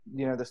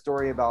you know, the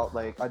story about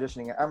like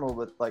auditioning at Emerald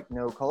with like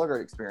no color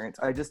guard experience,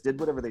 I just did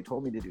whatever they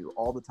told me to do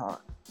all the time.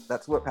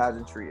 That's what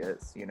pageantry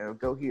is, you know,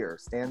 go here,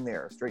 stand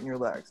there, straighten your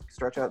legs,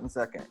 stretch out in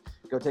second,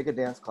 go take a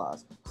dance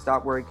class,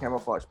 stop wearing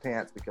camouflage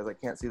pants because I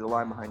can't see the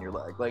line behind your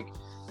leg. Like,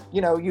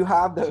 you know, you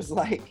have those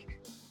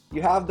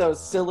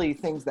silly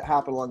things that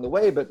happen along the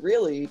way, but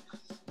really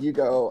you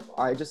go,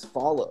 I just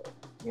follow,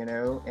 you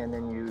know, and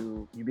then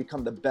you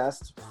become the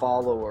best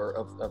follower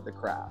of the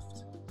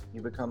craft.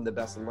 You become the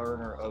best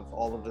learner of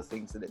all of the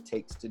things that it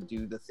takes to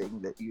do the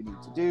thing that you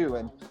need to do.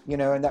 And, you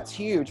know, and that's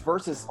huge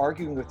versus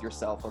arguing with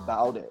yourself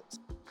about it.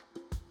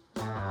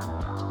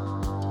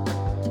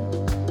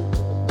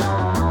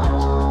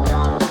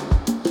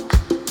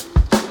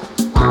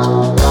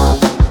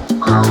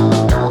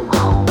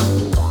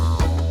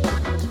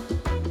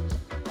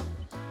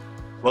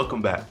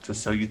 Welcome back to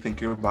So You Think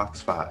You're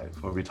Box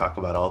 5, where we talk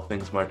about all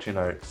things marching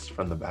arts,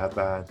 from the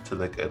bad to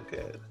the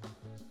good.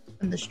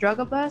 From the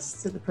struggle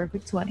bus to the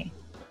perfect 20.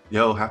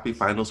 Yo, happy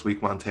finals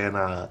week,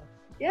 Montana.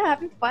 Yeah,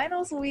 happy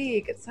finals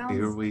week. It sounds...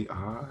 Here we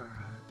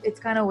are. It's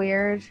kind of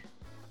weird.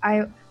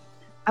 I'm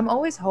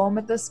always home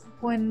at this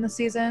point in the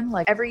season.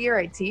 Like every year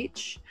I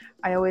teach,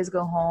 I always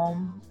go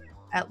home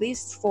at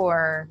least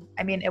for,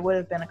 I mean, it would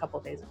have been a couple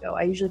of days ago.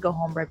 I usually go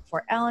home right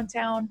before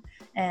Allentown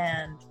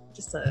and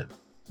just to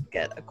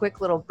get a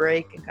quick little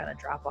break and kind of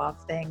drop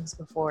off things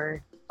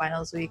before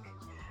finals week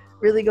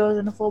really goes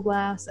into full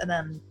blast. And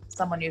then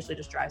someone usually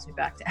just drives me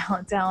back to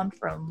Allentown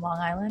from Long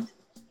Island.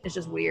 It's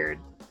just weird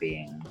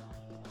being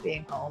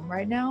home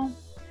right now.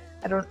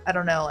 I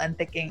don't know, and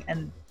thinking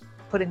and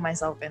putting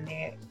myself in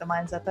the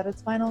mindset that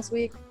it's finals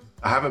week.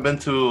 I haven't been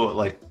to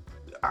like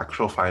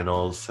actual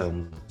finals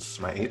since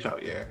my age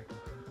out year.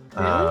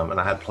 Really? And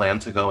I had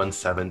planned to go in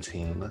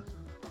 17,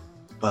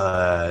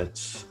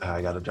 but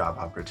I got a job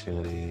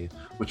opportunity,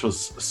 which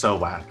was so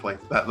whack.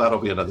 Like that'll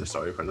be another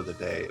story for another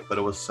day, but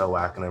it was so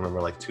whack. And I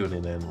remember like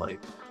tuning in like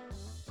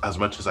as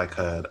much as I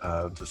could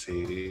to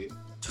see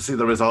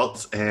the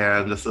results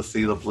and just to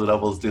see the Blue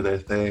Devils do their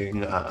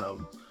thing. I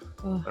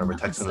remember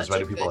texting as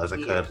many people as I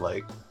could.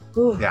 Like,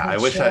 yeah, I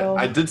wish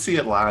I did see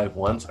it live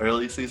once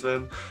early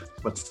season,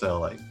 but still,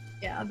 like,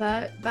 yeah,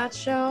 that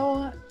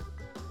show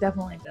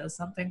definitely does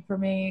something for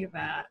me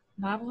that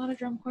not a lot of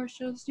drum corps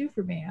shows do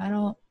for me.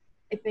 I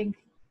think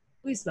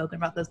we've spoken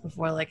about this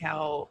before, like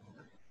how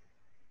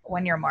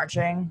when you're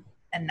marching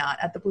and not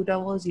at the Blue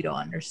Devils, you don't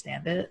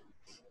understand it.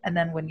 And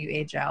then when you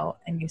age out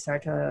and you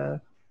start to,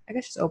 I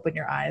guess, just open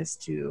your eyes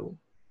to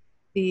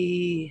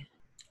the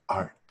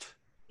art.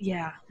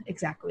 Yeah,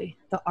 exactly.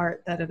 The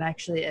art that it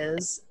actually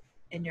is.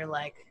 And you're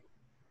like,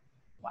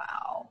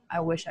 wow,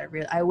 I wish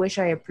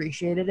I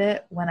appreciated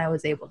it when I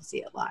was able to see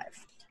it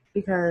live.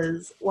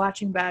 Because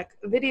watching back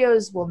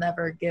videos will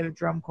never give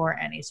drum corps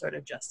any sort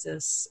of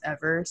justice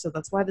ever. So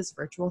that's why this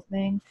virtual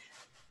thing,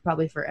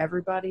 probably for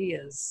everybody,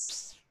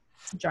 is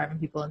driving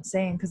people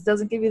insane, because it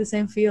doesn't give you the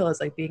same feel as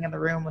like being in the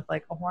room with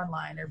like a horn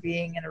line or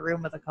being in a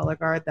room with a color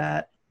guard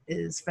that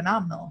is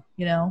phenomenal,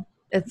 you know?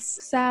 It's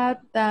sad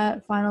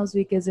that finals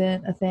week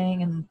isn't a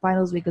thing, and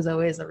finals week is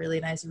always a really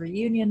nice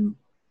reunion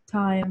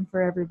time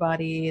for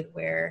everybody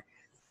where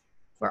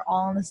we're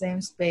all in the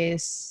same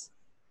space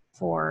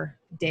for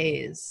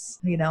days.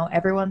 You know,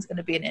 everyone's going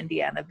to be in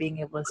Indiana being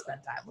able to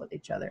spend time with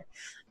each other.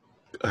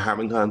 I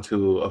haven't gone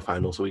to a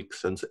finals week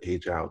since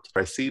age out.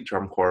 I see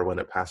drum corps when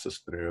it passes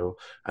through,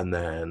 and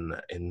then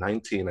in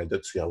 19 I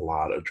did see a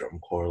lot of drum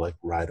corps like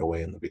right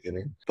away in the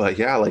beginning. But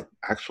yeah, like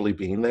actually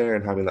being there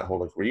and having that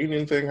whole like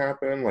reunion thing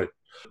happen, like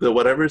the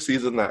whatever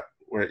season that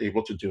we're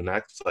able to do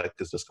next, like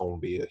is just going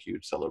to be a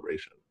huge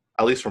celebration,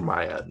 at least from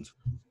my end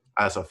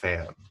as a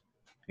fan,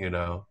 you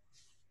know?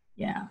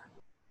 Yeah.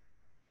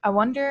 I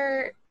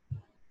wonder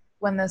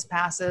when this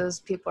passes,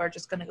 people are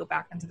just going to go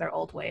back into their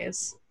old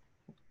ways.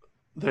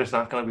 There's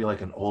not going to be like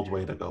an old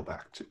way to go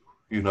back to,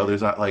 you know,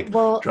 there's not like,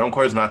 drum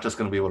corps is not just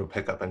going to be able to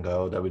pick up and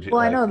go. Well,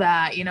 like, I know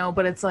that, you know,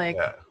 but it's like,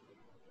 yeah.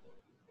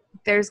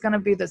 There's going to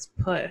be this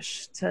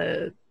push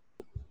to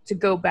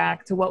go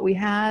back to what we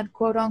had,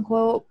 quote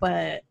unquote.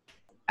 But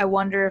I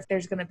wonder if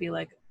there's going to be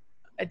like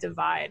a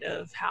divide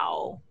of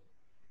how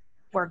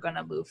we're going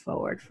to move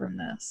forward from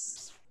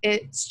this.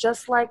 It's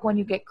just like when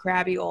you get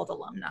crabby old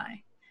alumni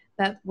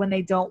that when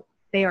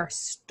they are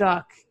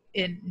stuck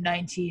in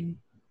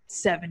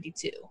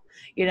 1972,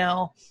 you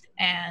know,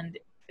 and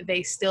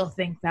they still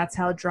think that's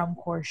how drum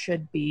corps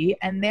should be.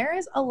 And there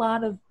is a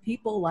lot of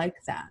people like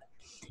that.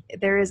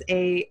 There is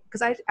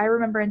because I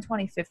remember in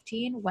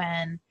 2015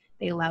 when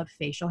they allowed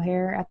facial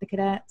hair at the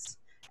cadets,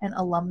 and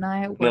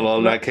alumni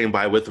came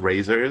by with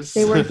razors.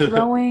 They were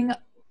throwing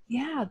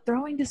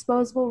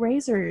disposable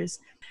razors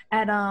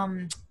at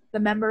the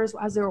members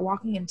as they were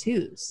walking in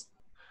twos.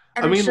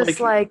 And I mean,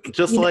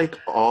 like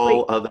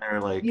all other,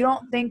 like, you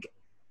don't think,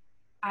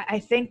 I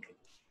think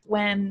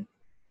when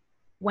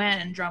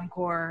drum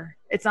corps,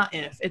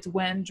 it's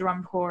when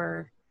drum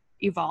corps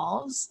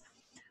evolves,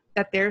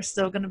 that there's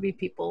still going to be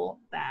people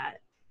that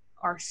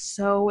are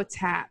so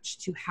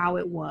attached to how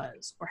it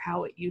was or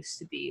how it used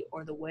to be,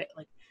 or the way,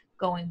 like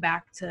going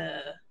back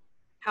to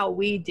how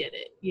we did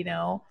it, you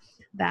know,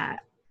 that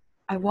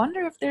I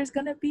wonder if there's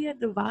going to be a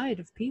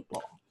divide of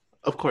people.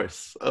 Of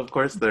course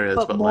there is,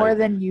 But more like,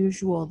 than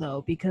usual,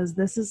 though, because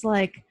this is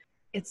like,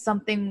 it's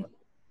something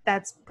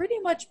that's pretty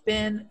much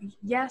been,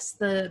 yes,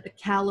 the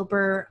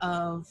caliber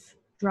of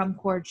drum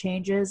corps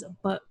changes,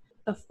 but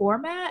the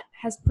format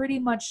has pretty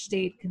much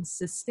stayed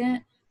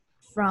consistent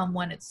from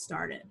when it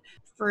started.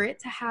 For it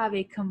to have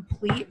a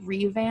complete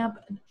revamp,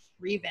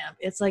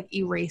 it's like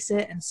erase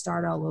it and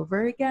start all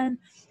over again,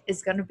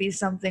 is going to be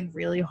something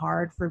really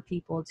hard for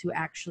people to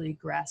actually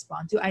grasp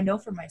onto. I know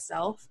for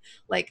myself,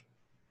 like,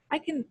 I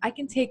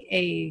can take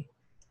a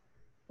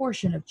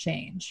portion of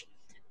change,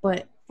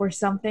 but for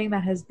something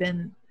that has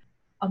been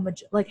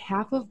like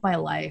half of my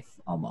life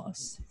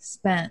almost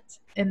spent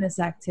in this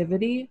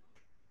activity,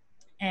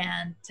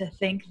 and to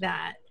think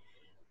that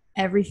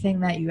everything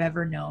that you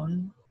ever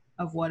known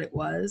of what it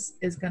was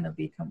is going to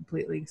be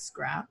completely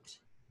scrapped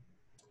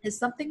is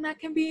something that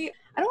can be,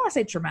 I don't want to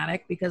say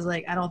traumatic, because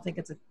like I don't think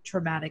it's a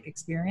traumatic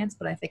experience,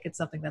 but I think it's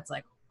something that's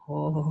like,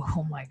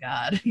 oh my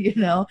God,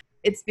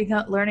 it's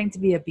become learning to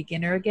be a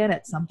beginner again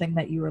at something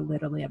that you were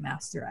literally a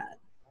master at.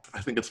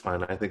 I think it's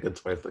fine. I think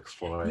it's worth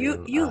exploring.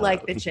 You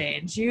like the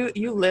change.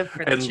 You live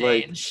for the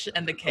change, like,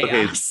 and the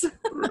chaos.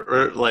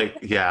 Okay, like,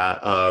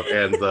 yeah,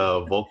 and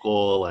the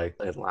vocal, like,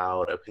 and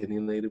loud,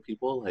 opinionated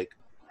people, like,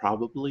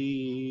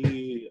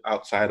 probably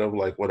outside of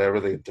like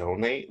whatever they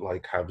donate,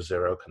 like, have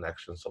zero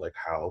connections to like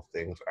how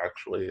things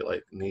actually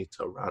like need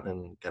to run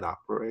and get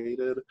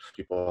operated.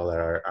 People that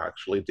are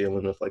actually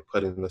dealing with like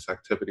putting this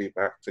activity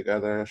back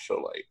together. So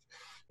like,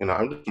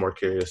 I'm just more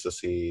curious to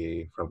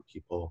see from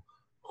people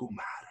who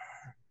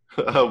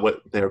matter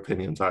what their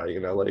opinions are,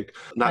 like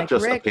not like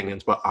just Rick.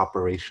 Opinions, but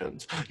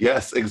operations.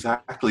 Yes,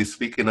 exactly.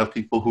 Speaking of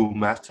people who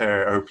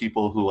matter, or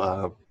people who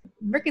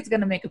Rick is going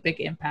to make a big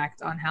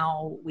impact on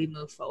how we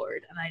move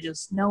forward, and I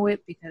just know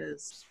it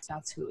because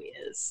that's who he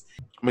is.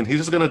 I mean, he's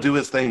just going to do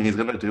his thing. He's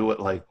going to do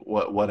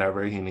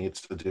whatever he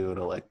needs to do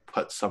to like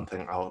put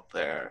something out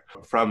there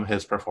from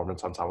his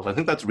performance ensembles. I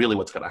think that's really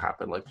what's going to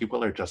happen. Like,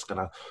 people are just going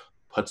to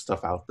put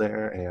stuff out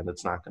there, and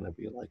it's not going to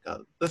be like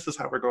this is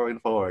how we're going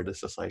forward.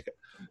 It's just like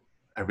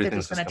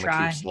everything's just going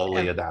to keep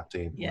slowly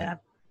adapting. Yeah.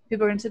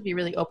 People are going to be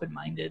really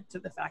open-minded to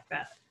the fact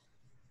that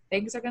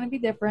things are going to be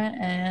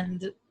different,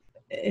 and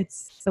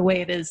it's the way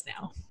it is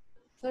now.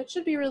 So it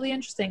should be really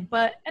interesting.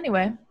 But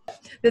anyway,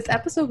 this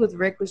episode with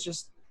Rick was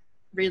just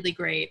really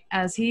great.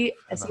 As he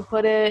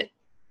put it,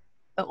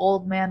 the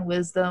old man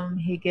wisdom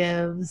he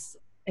gives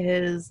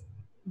is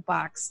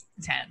box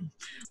 10.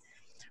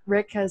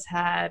 Rick has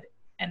had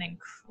an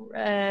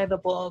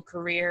incredible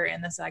career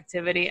in this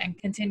activity and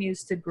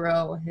continues to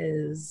grow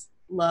his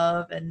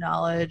love and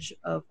knowledge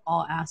of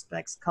all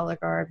aspects, color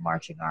guard,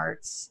 marching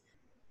arts.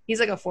 He's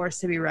like a force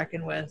to be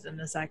reckoned with in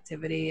this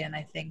activity, and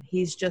I think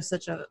he's just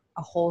such a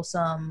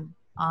wholesome,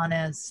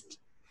 honest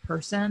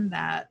person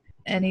that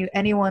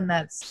anyone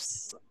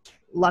that's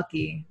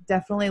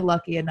definitely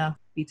lucky enough to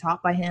be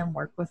taught by him,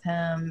 work with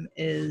him,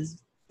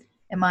 is,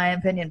 in my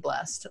opinion,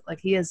 blessed. Like,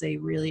 he is a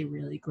really,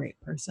 really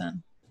great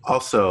person.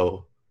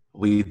 Also,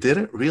 we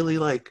didn't really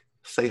like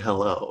say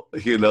hello.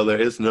 There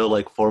is no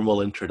like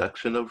formal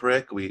introduction of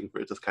Rick. We're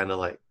just kind of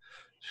like,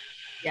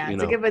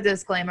 to give a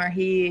disclaimer,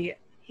 he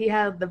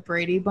had the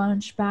Brady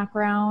Bunch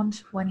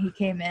background when he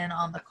came in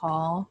on the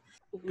call.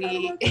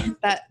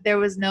 There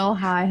was no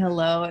hi,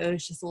 hello. It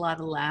was just a lot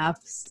of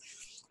laughs.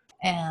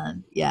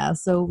 And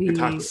so we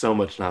talked so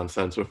much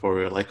nonsense before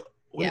we were like,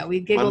 we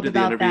giggled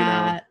about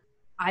that.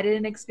 I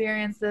didn't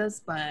experience this,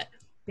 but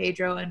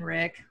Pedro and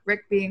Rick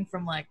being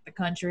from like the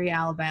country,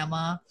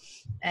 Alabama,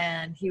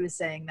 and he was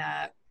saying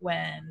that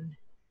when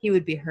he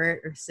would be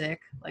hurt or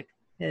sick, like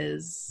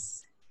his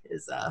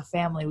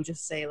family would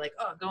just say like,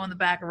 oh, go in the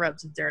back and rub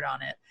some dirt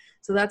on it.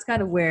 So that's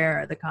kind of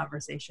where the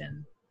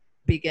conversation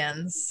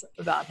begins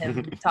about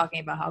him talking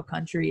about how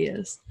country he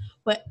is.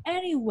 But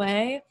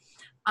anyway,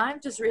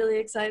 I'm just really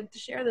excited to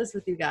share this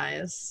with you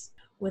guys.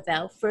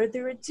 Without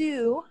further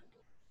ado,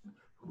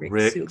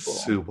 Rick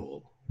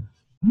Subel.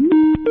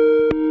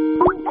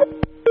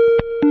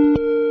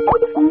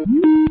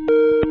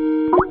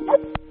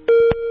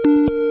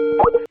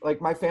 Like,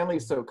 my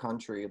family's so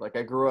country. Like,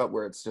 I grew up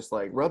where it's just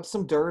like, rub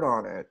some dirt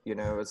on it.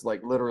 It's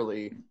like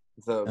literally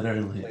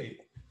literally.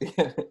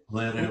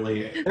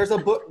 There's a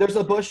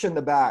bush in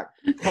the back.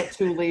 Cut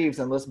 2 leaves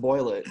and let's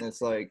boil it. And it's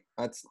like,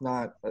 that's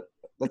a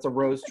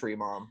rose tree,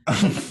 Mom.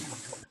 My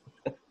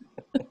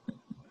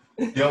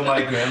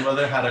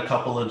grandmother had a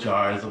couple of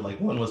jars of like,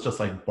 one was just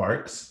like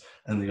barks,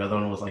 and the other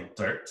one was like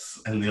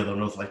dirts, and the other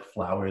one was like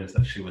flowers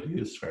that she would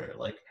use for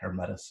like her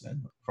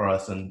medicine for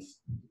us, and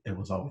it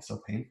was always so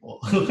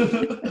painful.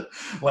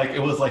 Like, it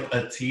was like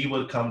a tea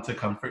would come to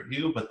comfort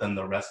you, but then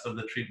the rest of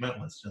the treatment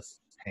was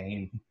just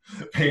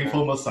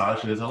painful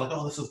massages. I'm like,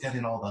 oh, this is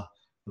getting all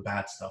the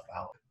bad stuff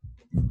out.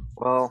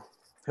 Well,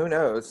 who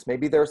knows?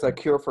 Maybe there's a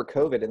cure for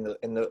COVID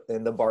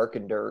in the bark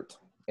and dirt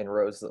and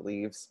rose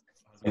leaves.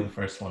 I'll be the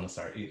first one to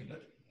start eating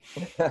it.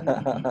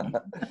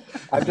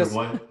 I'm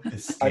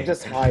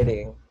just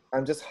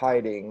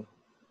hiding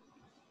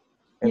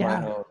in my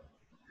home.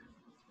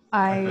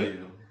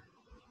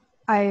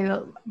 I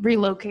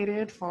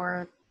relocated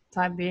for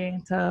time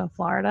being to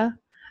Florida,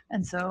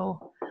 and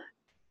so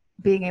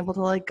being able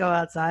to like go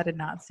outside and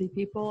not see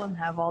people and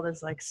have all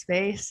this like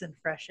space and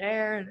fresh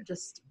air, and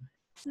just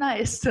it's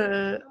nice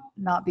to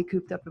not be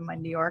cooped up in my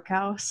New York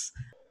house.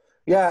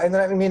 Yeah, and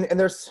then I mean, and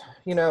there's,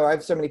 I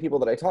have so many people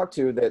that I talk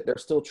to that they're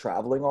still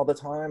traveling all the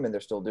time and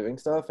they're still doing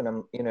stuff, and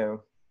I'm,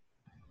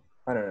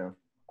 I don't know.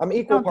 I'm I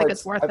equal don't think parts.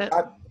 it's worth it.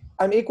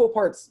 I'm equal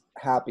parts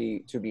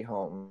happy to be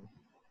home,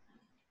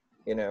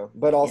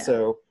 but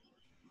also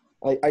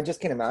I just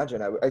can't imagine.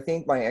 I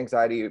think my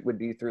anxiety would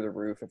be through the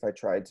roof if I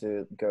tried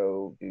to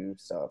go do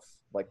stuff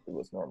like it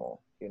was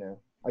normal.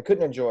 I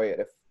couldn't enjoy it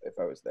if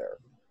I was there.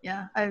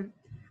 Yeah,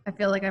 I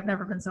feel like I've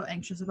never been so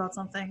anxious about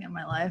something in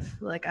my life.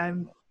 Like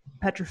I'm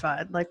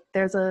petrified. Like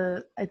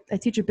I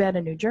teach a band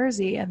in New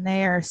Jersey, and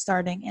they are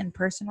starting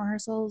in-person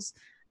rehearsals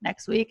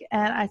next week,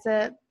 and I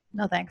said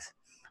no thanks.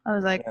 I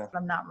was like, Yeah.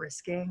 I'm not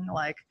risking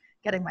like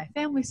getting my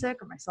family sick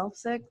or myself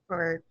sick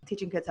for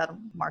teaching kids how to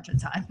march in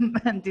time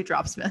and do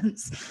drop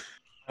spins.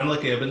 I'm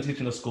lucky. I've been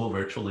teaching a school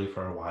virtually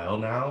for a while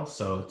now,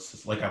 so it's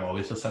just, like I've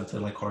always just sent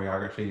in like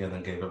choreography and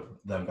then gave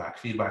them back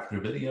feedback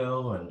through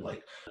video and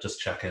like just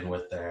check in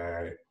with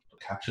their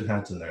caption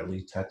heads and their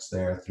lead text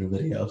there through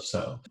video.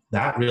 So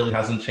that really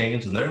hasn't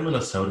changed. And they're in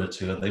Minnesota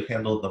too, and they've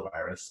handled the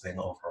virus thing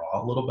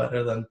overall a little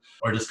better than,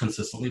 or just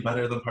consistently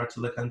better than parts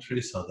of the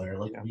country. So they're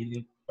like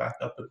meeting back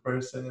up in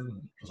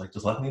person.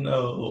 Just let me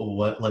know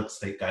what like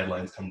state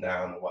guidelines come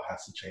down and what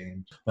has to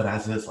change. But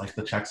as is, like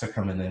the checks are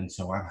coming in,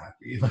 so I'm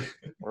happy.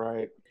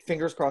 Right.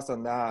 Fingers crossed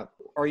on that.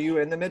 Are you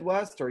in the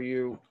Midwest? Where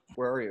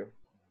are you?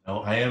 No,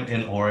 I am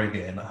in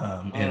Oregon,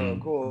 in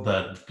cool.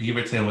 the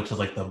Beaverton, which is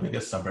like the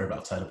biggest suburb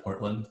outside of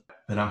Portland.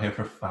 Been out here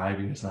for 5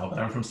 years now, but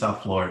I'm from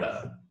South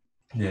Florida.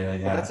 Yeah.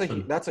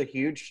 That's a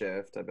huge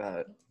shift, I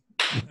bet.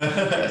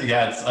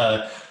 Yeah, it's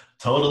a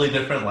totally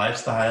different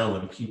lifestyle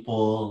and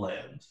people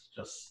and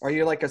just. Are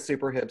you like a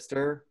super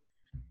hipster?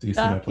 Do you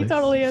see my He place?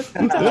 totally is.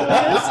 He totally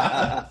is.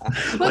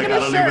 Look Like, at I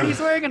his don't shirt. even- He's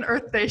wearing an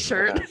Earth Day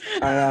shirt.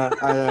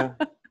 I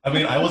I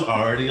mean, I was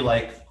already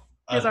like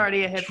He's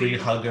already a hippie. tree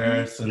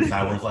hugger since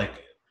I was like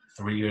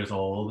 3 years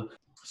old.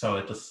 So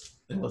it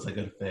was a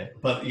good fit.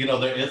 But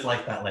there is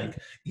like that like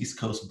East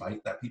Coast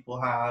bite that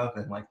people have,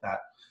 and like that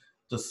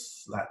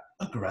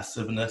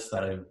aggressiveness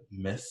that I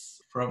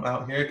miss from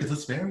out here, because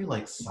it's very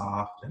like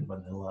soft and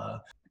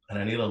vanilla, and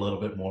I need a little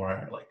bit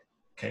more like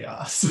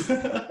chaos.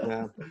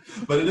 Yeah.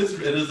 But it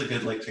is a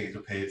good like change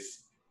of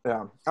pace.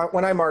 Yeah.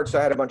 When I marched,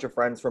 I had a bunch of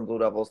friends from Blue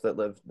Devils that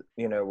lived,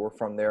 were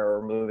from there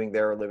or moving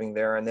there or living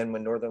there. And then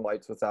when Northern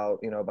Lights was out,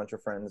 a bunch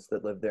of friends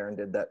that lived there and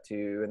did that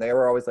too. And they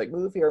were always like,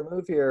 move here,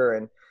 move here.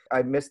 And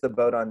I missed the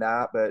boat on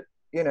that. But,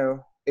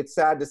 it's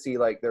sad to see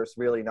like there's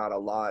really not a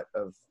lot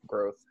of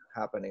growth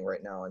happening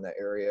right now in that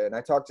area. And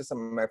I talked to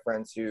some of my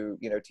friends who,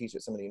 teach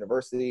at some of the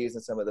universities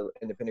and some of the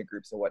independent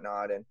groups and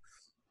whatnot. And,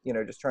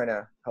 just trying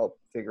to help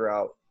figure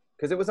out,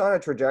 because it was on a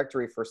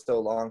trajectory for so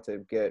long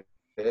to get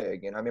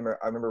big. And I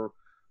remember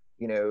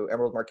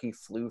Emerald Marquis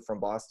flew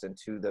from Boston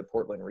to the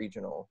Portland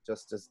Regional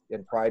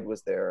and Pride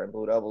was there and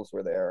Blue Devils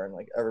were there and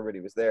like everybody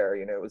was there,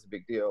 it was a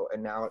big deal.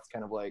 And now it's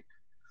kind of like,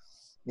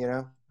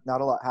 not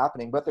a lot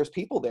happening, but there's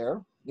people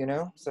there,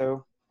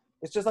 so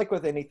it's just like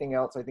with anything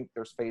else. I think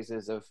there's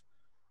phases of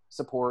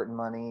support and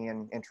money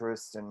and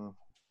interest, and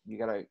you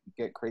got to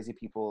get crazy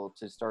people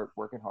to start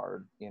working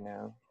hard,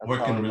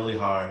 Working really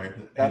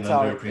hard. That's and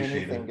how underappreciated.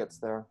 anything gets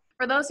there.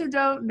 For those who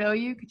don't know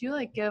you, could you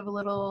like give a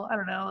little, I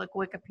don't know, like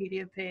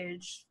Wikipedia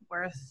page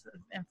worth of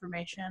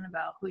information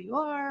about who you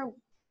are,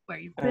 where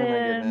you've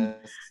been?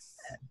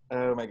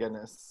 Oh my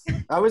goodness.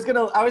 I was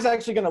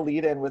actually gonna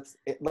lead in with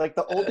like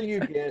the older you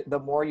get, the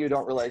more you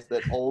don't realize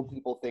that old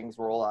people things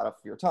roll out of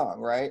your tongue,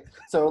 right?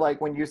 So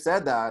like when you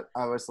said that,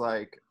 I was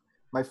like,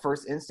 my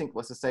first instinct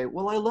was to say,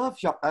 well, I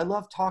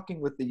love talking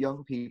with the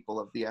young people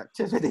of the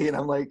activity. And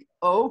I'm like,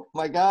 oh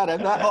my God,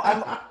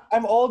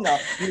 I'm old now.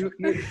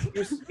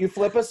 You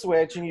flip a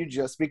switch and you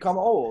just become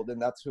old. And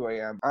that's who I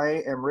am.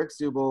 I am Rick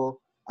Zubel.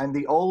 I'm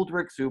the old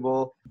Rick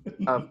Zubel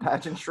of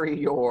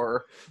pageantry. I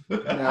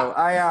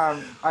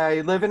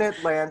live in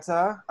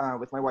Atlanta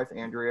with my wife,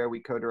 Andrea.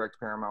 We co-direct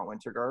Paramount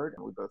Winter Guard,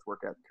 and we both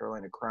work at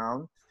Carolina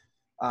Crown.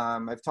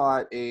 I've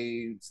taught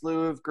a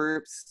slew of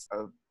groups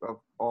of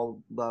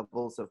all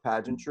levels of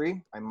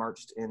pageantry. I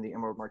marched in the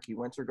Emerald Marquis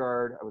Winter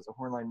Guard. I was a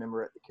hornline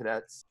member at the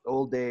Cadets, the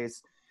old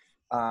days.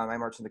 I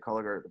marched in the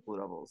color guard at the Blue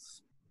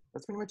Devils.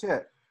 That's pretty much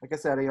it. Like I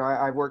said,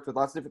 I've worked with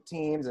lots of different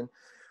teams and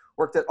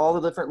worked at all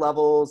the different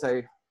levels.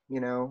 I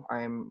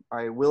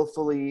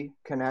willfully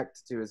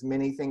connect to as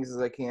many things as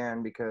I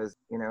can because,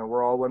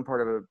 we're all one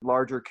part of a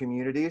larger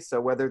community. So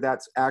whether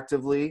that's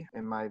actively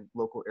in my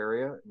local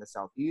area in the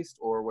Southeast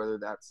or whether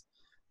that's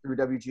through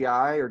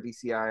WGI or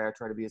DCI, I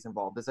try to be as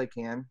involved as I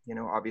can.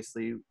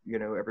 Obviously,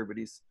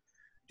 everybody's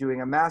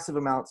doing a massive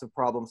amounts of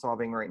problem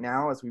solving right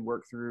now as we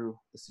work through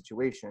the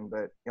situation.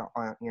 But,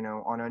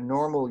 on a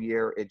normal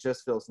year, it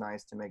just feels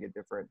nice to make a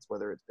difference,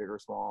 whether it's big or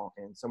small,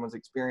 in someone's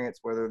experience,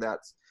 whether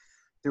that's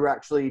through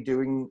actually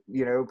doing,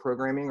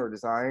 programming or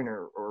design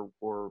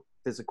or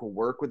physical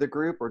work with a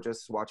group, or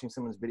just watching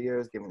someone's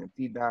videos, giving them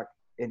feedback.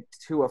 And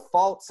to a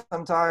fault,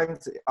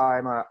 sometimes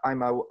I'm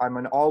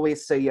an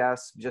always say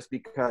yes, just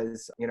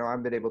because,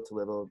 I've been able to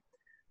live a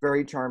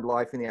very charmed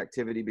life in the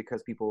activity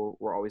because people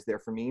were always there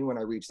for me when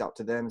I reached out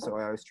to them. So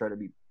I always try to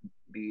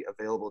be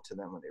available to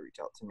them when they reach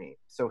out to me.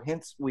 So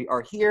hence we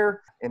are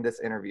here in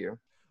this interview.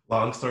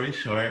 Long story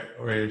short,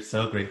 we're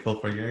so grateful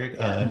for your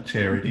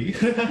charity.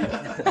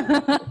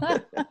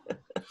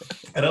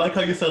 And I like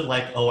how you said,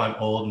 like, oh, I'm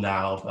old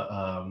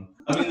now.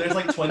 But there's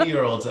like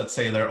 20-year-olds that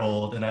say they're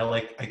old. And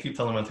I keep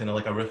telling Montana,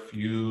 like, I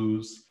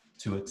refuse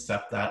to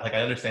accept that. Like,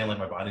 I understand, like,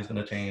 my body's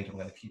going to change. I'm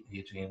going to keep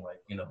aging. Like,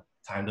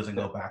 time doesn't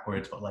go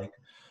backwards. But like,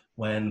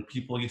 when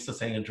people used to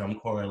say in drum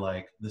corps,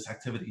 like, this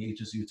activity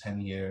ages you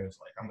 10 years,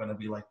 like, I'm going to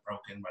be like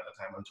broken by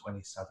the time I'm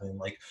 27.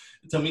 Like,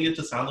 to me, it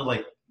just sounded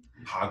like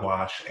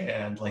hogwash.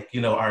 And like,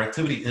 our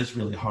activity is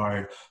really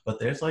hard, but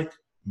there's like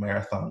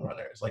marathon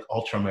runners, like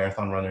ultra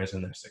marathon runners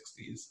in their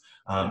 60s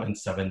and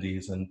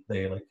 70s, and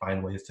they like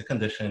find ways to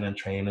condition and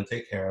train and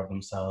take care of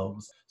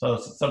themselves. So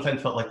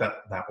sometimes felt like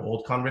that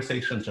old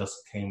conversation just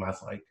came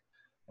as like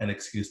an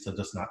excuse to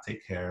just not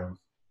take care of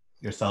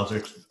yourselves,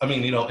 or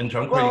in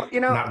drum corps,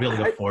 not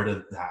really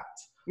afforded that.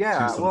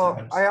 Yeah,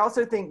 well, I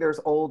also think there's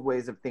old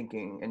ways of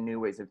thinking and new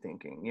ways of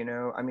thinking.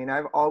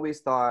 I've always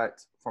thought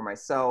for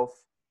myself,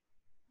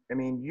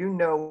 when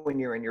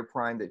you're in your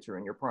prime that you're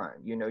in your prime.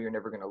 You're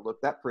never going to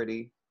look that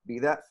pretty, be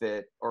that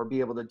fit, or be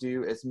able to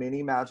do as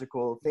many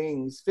magical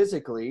things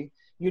physically.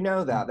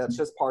 That's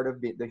just part of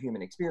the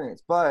human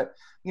experience. But,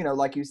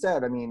 like you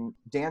said,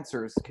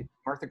 dancers,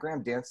 Martha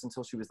Graham danced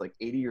until she was like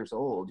 80 years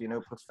old.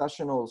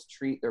 Professionals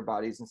treat their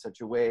bodies in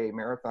such a way,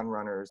 marathon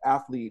runners,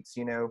 athletes,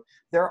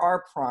 there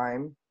are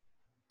prime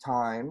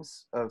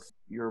times of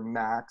your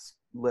max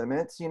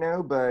limits,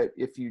 but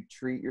if you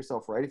treat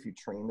yourself right, if you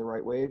train the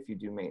right way, if you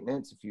do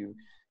maintenance, if you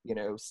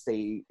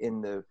stay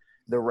in the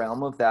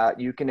realm of that,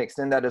 you can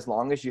extend that as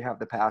long as you have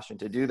the passion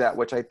to do that,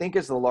 which I think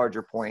is the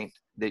larger point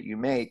that you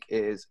make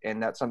is,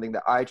 and that's something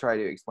that I try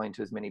to explain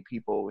to as many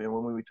people,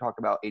 when we talk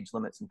about age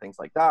limits and things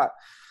like that.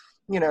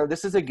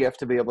 This is a gift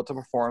to be able to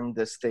perform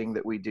this thing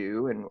that we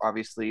do, and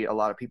obviously a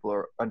lot of people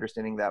are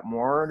understanding that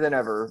more than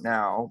ever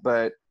now.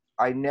 But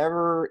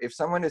if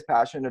someone is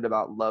passionate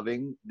about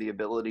loving the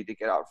ability to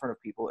get out in front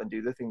of people and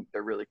do the thing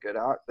they're really good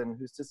at, then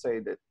who's to say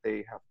that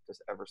they have to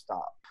ever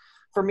stop?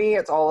 For me,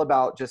 it's all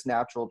about just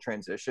natural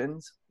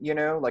transitions.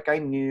 Like I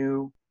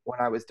knew when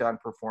I was done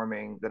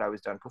performing that I was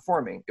done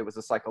performing. It was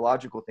a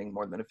psychological thing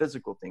more than a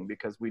physical thing,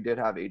 because we did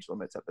have age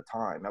limits at the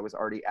time. I was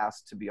already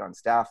asked to be on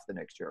staff the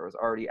next year. I was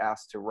already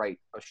asked to write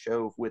a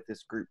show with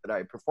this group that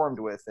I performed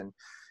with. And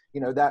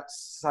that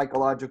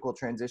psychological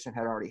transition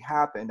had already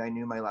happened. I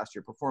knew my last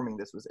year performing,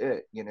 this was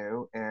it,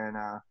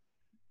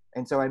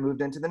 and so I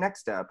moved into the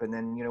next step. And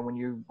then, when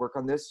you work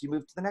on this, you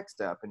move to the next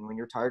step. And when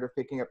you're tired of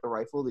picking up the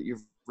rifle that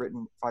you've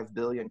written 5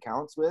 billion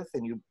counts with,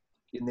 and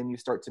then you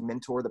start to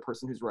mentor the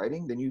person who's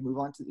writing, then you move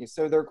on to,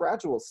 so they're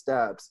gradual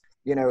steps.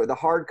 The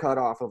hard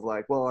cutoff of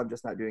like, well, I'm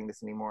just not doing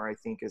this anymore, I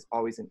think is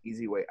always an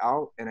easy way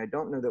out. And I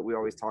don't know that we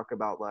always talk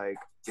about like,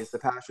 is the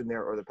passion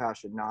there or the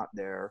passion not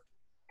there?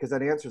 Because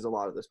that answers a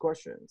lot of those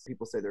questions.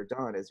 People say they're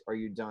done. Are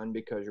you done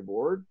because you're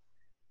bored?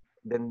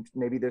 Then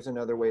maybe there's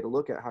another way to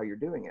look at how you're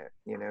doing it,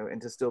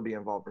 and to still be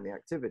involved in the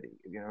activity.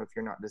 If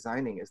you're not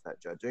designing, is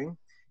that judging?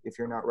 If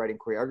you're not writing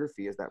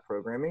choreography, is that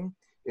programming?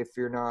 If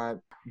you're not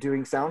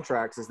doing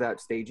soundtracks, is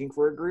that staging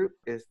for a group?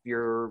 If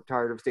you're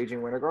tired of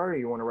staging Winter Guard or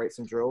you want to write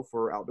some drill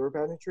for outdoor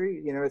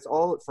pageantry, it's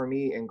all for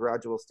me in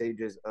gradual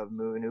stages of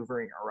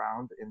maneuvering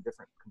around in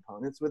different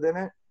components within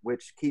it,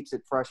 which keeps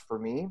it fresh for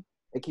me.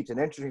 It keeps it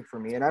interesting for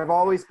me. And I've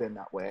always been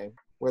that way,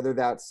 whether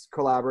that's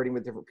collaborating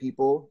with different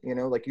people,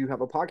 like you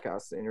have a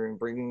podcast and you're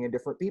bringing in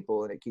different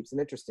people and it keeps it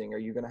interesting. Are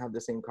you going to have the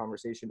same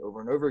conversation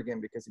over and over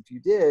again? Because if you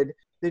did,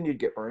 then you'd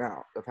get burnt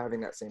out of having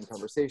that same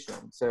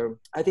conversation. So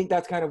I think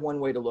that's kind of one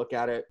way to look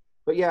at it.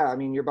 But yeah,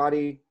 your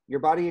body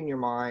and your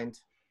mind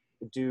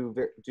do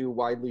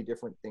widely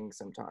different things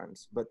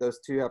sometimes, but those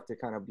two have to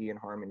kind of be in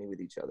harmony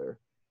with each other.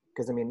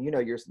 Because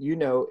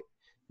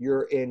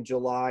you're in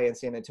July in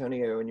San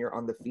Antonio and you're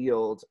on the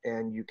field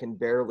and you can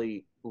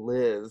barely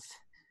live,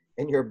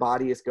 and your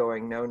body is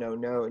going, no, no,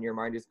 no. And your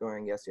mind is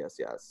going, yes, yes,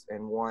 yes.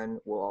 And one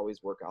will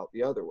always work out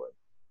the other one.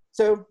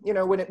 So,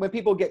 when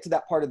people get to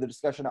that part of the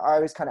discussion, I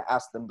always kind of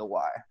ask them the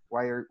why.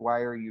 Why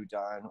are you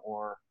done?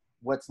 Or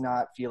what's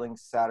not feeling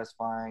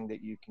satisfying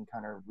that you can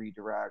kind of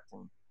redirect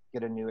and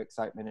get a new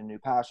excitement and new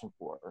passion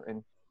for?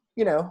 And,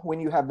 when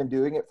you have been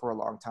doing it for a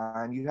long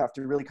time, you have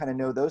to really kind of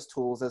know those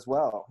tools as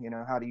well.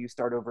 How do you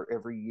start over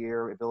every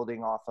year,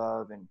 building off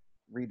of and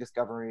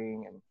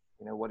rediscovering, and,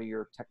 what are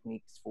your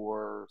techniques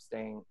for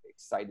staying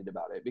excited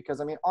about it?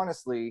 Because,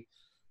 honestly,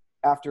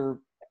 after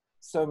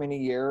so many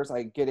years,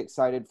 I get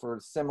excited for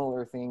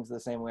similar things the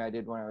same way I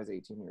did when I was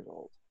 18 years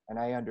old. And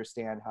I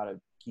understand how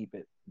to keep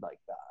it like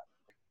that.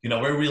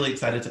 We're really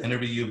excited to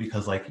interview you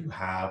because you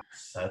have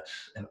such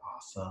an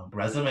awesome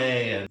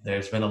resume, and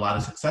there's been a lot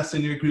of success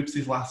in your groups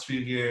these last few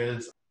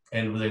years.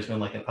 And there's been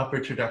like an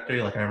upward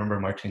trajectory. Like I remember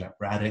marching at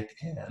Braddock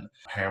and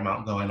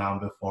Paramount going on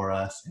before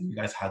us, and you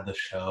guys had the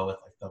show with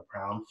like the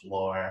brown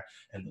floor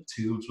and the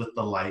tubes with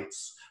the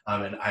lights.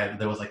 And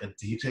there was like a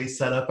DJ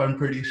setup, I'm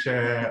pretty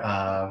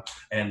sure,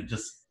 and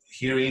just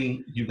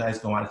hearing you guys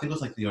go on. I think it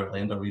was like the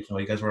Orlando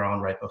Regional. You guys were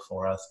on right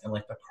before us, and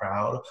like the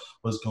crowd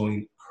was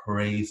going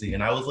crazy.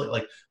 And I was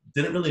like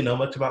didn't really know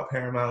much about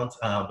Paramount,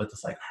 but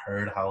just like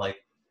heard how like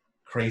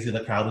crazy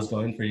the crowd was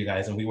going for you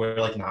guys, and we were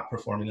like not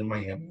performing in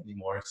Miami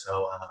anymore,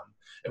 so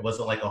it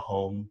wasn't like a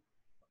home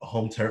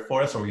turf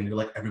for us, or we knew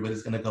like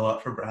everybody's gonna go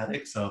out for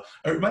Braddock. So,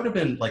 or it might have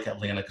been like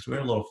Atlanta because we were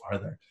a little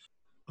farther.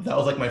 That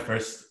was like my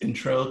first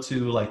intro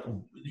to like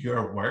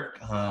your work,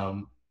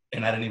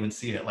 and I didn't even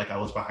see it. Like I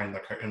was behind the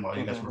curtain while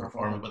you guys were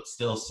performing, but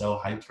still so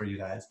hyped for you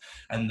guys.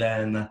 And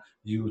then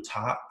you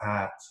taught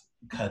at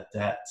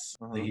Cadets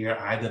the year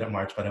I didn't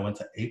march, but I went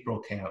to April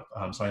camp,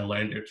 so I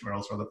learned your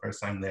twirls for the first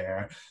time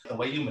there. The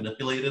way you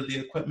manipulated the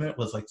equipment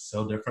was like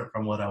so different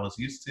from what I was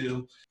used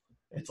to.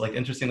 It's like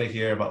interesting to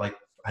hear about like,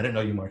 I didn't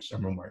know you marched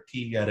under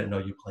marquee. I didn't know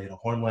you played a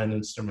hornline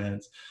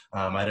instrument.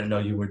 I didn't know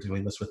you were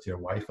doing this with your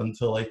wife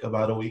until like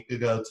about a week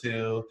ago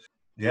too.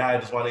 Yeah, I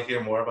just want to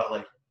hear more about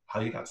like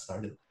how you got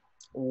started.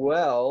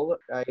 Well,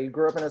 I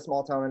grew up in a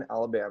small town in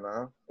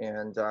Alabama,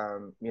 and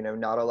you know,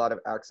 not a lot of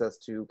access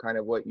to kind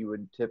of what you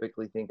would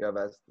typically think of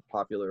as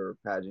popular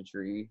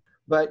pageantry.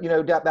 But you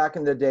know, back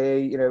in the day,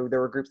 you know, there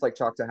were groups like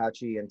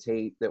Choctahatchee and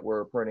Tate that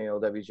were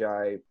perennial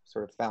WGI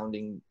sort of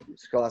founding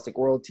Scholastic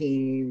World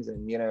teams,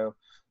 and you know,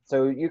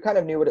 so you kind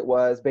of knew what it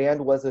was.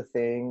 Band was a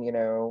thing, you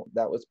know,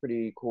 that was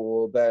pretty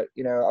cool. But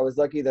you know, I was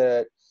lucky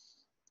that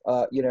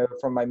you know,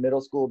 from my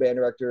middle school band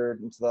director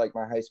to like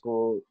my high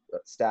school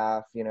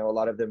staff, you know, a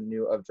lot of them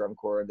knew of drum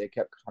corps, and they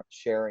kept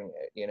sharing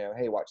it, you know,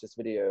 hey, watch this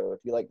video.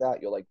 If you like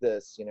that, you'll like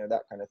this, you know,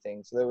 that kind of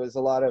thing. So there was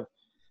a lot of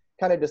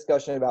kind of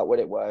discussion about what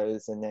it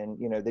was. And then,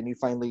 you know, then you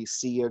finally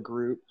see a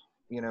group,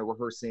 you know,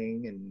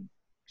 rehearsing and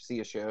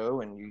see a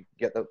show, and you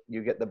get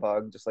the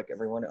bug just like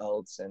everyone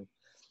else. And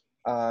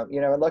you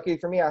know, and lucky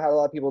for me, I had a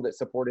lot of people that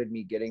supported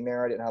me getting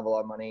there. I didn't have a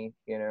lot of money,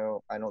 you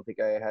know. I don't think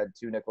I had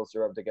 2 nickels to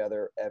rub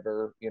together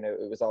ever. You know,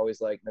 it was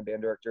always like my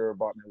band director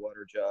bought me a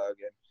water jug,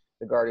 and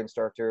the guard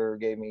instructor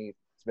gave me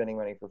spending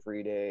money for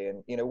free day,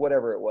 and you know,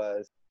 whatever it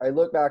was. I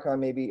look back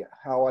on maybe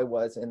how I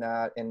was in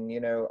that, and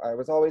you know, I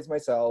was always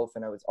myself,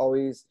 and I was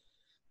always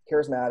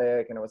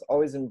charismatic, and I was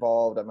always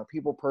involved. I'm a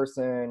people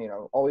person, you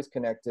know, always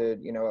connected.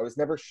 You know, I was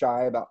never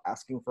shy about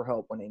asking for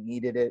help when I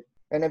needed it.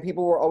 And then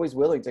people were always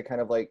willing to kind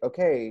of like,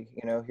 okay,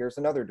 you know, here's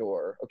another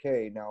door.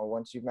 Okay, now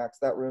once you've maxed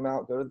that room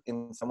out,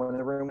 someone in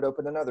the room would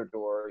open another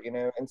door, you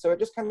know. And so it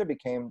just kind of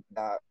became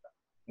that,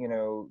 you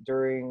know,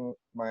 during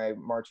my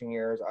marching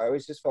years, I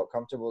always just felt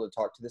comfortable to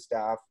talk to the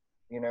staff,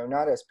 you know,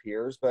 not as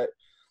peers, but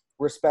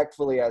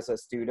respectfully as a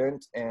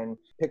student, and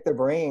pick their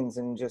brains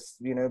and just,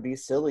 you know, be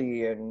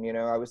silly. And you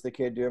know, I was the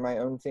kid doing my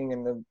own thing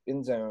in the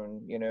end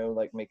zone, you know,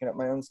 like making up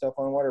my own stuff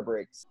on water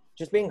breaks,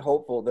 just being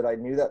hopeful that I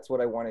knew that's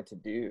what I wanted to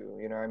do.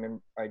 You know, I mean,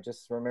 I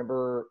just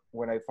remember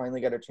when I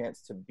finally got a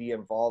chance to be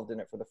involved in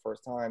it for the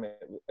first time,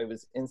 it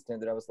was instant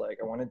that I was like,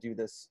 I want to do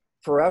this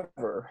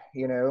forever,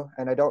 you know.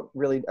 And I didn't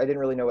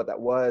really know what that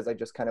was. I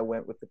just kind of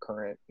went with the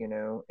current, you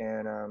know.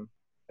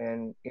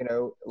 And you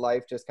know,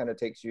 life just kind of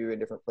takes you in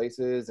different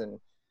places, and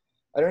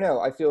I don't know,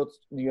 I feel,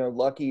 you know,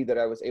 lucky that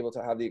I was able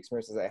to have the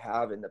experiences I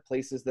have in the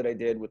places that I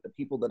did with the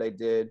people that I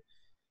did,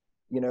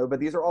 you know. But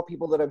these are all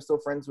people that I'm still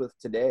friends with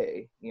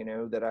today, you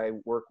know, that I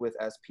work with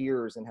as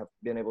peers and have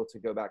been able to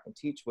go back and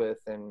teach with.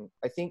 And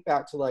I think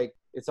back to like,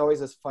 it's always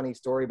this funny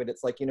story, but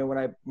it's like, you know, when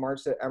I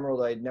marched at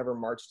Emerald, I'd never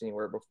marched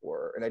anywhere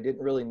before, and I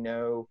didn't really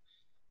know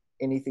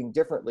anything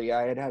differently.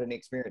 I had had an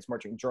experience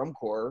marching drum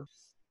corps.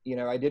 You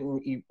know, I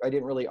didn't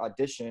really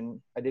audition.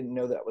 I didn't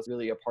know that was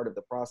really a part of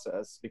the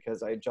process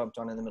because I jumped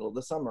on in the middle of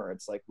the summer.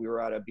 It's like we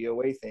were at a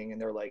BOA thing, and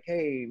they're like,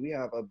 hey, we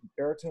have a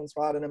baritone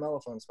spot and a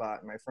mellophone spot.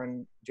 And my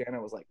friend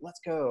Jana was like, let's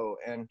go.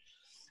 And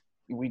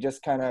we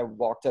just kind of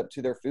walked up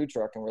to their food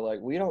truck and we're like,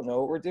 we don't know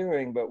what we're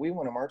doing, but we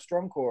want to march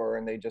drum corps.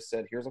 And they just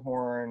said, here's a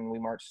horn. We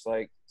marched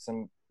like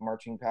some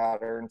marching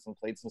patterns and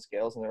played some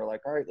scales. And they were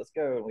like, all right, let's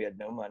go. And we had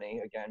no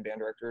money. Again, band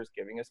directors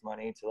giving us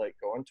money to like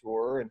go on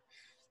tour. And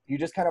you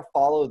just kind of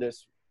follow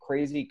this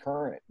crazy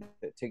current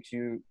that takes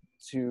you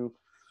to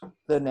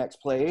the next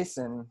place.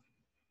 And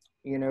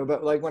you know,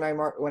 but like when I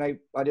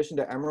auditioned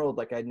at Emerald,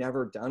 like I'd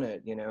never done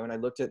it, you know. And I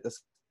looked at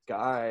this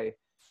guy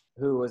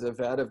who was a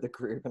vet of the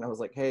group, and I was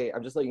like, hey,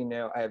 I'm just letting you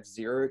know I have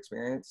 0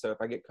 experience, so if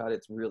I get cut,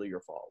 it's really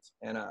your fault.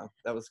 And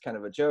that was kind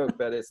of a joke,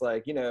 but it's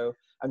like, you know,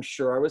 I'm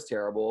sure I was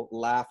terrible,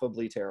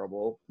 laughably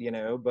terrible, you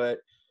know, but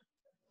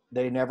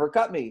they never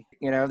cut me,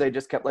 you know. They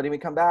just kept letting me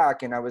come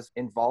back, and I was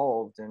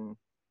involved and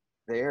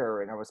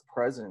there, and I was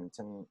present.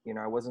 And you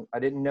know, I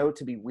didn't know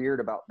to be weird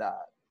about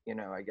that, you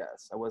know. I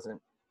guess I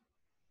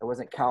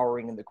wasn't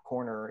cowering in the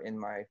corner in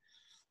my,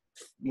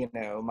 you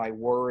know, my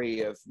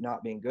worry of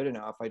not being good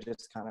enough. I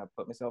just kind of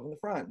put myself in the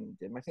front and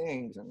did my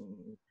things and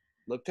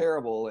looked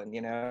terrible. And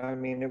you know, I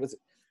mean,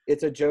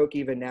 it's a joke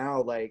even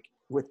now, like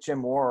with Jim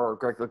Moore or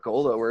Greg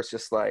Lagolda, where it's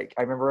just like,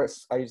 I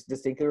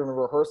distinctly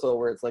remember rehearsal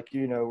where it's like,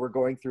 we're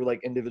going through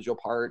like individual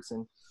parts,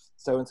 and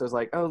so-and-so's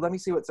like, oh, let me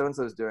see what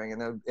so-and-so's doing.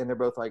 And they're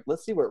both like,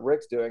 let's see what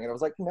Rick's doing. And I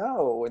was like,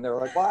 no. And they're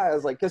like, why? I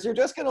was like, because you're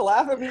just going to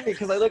laugh at me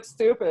because I look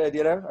stupid,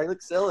 I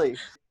look silly.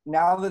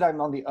 Now that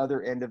I'm on the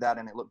other end of that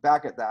and I look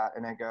back at that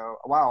and I go,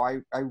 wow,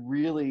 I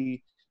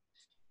really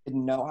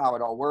didn't know how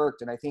it all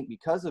worked. And I think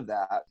because of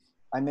that,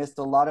 I missed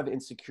a lot of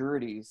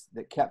insecurities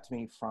that kept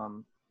me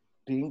from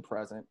being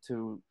present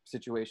to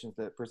situations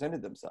that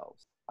presented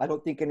themselves. I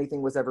don't think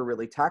anything was ever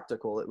really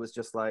tactical. It was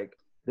just like,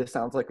 this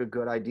sounds like a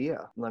good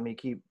idea. Let me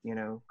keep,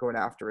 going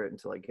after it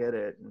until I get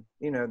it.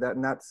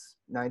 And, that's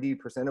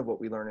 90% of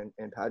what we learn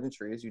in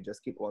pageantry is you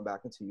just keep going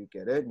back until you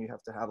get it. And you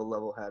have to have a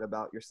level head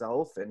about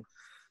yourself and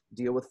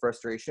deal with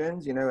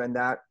frustrations, and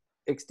that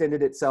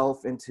extended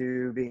itself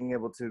into being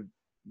able to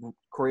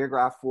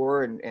choreograph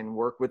for and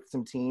work with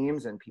some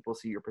teams, and people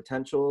see your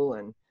potential,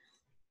 and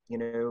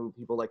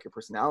people like your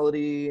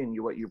personality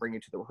and what you bring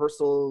into the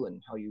rehearsal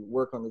and how you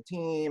work on the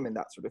team and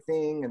that sort of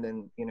thing. And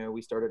then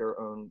we started our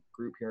own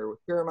group here with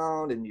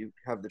Paramount, and you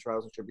have the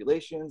trials and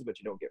tribulations, but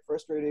you don't get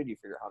frustrated. You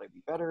figure out how to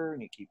be better,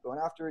 and you keep going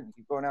after it and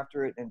keep going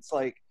after it. And it's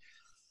like,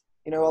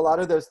 a lot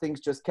of those things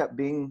just kept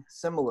being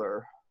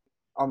similar.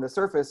 On the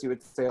surface, you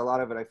would say a lot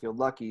of it, I feel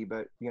lucky,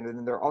 but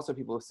then there are also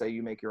people who say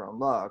you make your own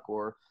luck,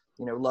 or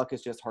luck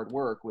is just hard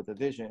work with a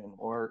vision,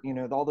 or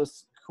all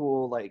those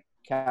cool like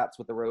cats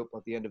with the rope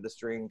at the end of the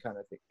string kind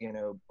of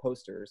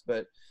posters.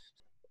 But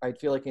I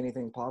feel like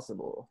anything's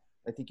possible.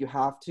 I think you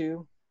have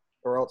to,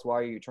 or else why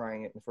are you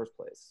trying it in the first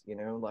place?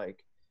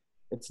 Like,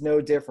 it's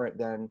no different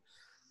than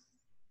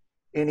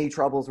any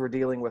troubles we're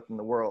dealing with in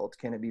the world.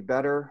 Can it be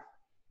better?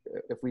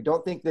 If we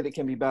don't think that it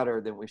can be better,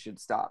 then we should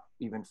stop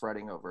even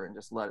fretting over it and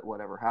just let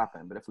whatever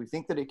happen. But if we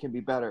think that it can be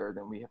better,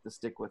 then we have to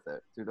stick with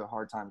it through the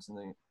hard times and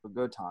the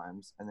good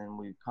times. And then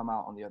we come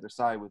out on the other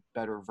side with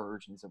better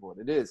versions of what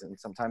it is. And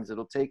sometimes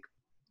it'll take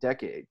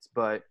decades,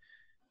 but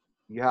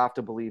you have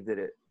to believe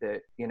that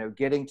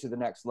getting to the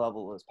next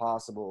level is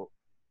possible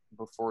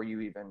before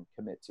you even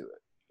commit to it,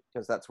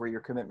 because that's where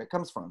your commitment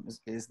comes from,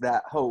 is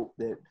that hope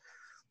that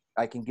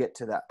I can get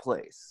to that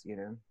place.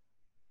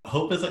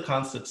 Hope is a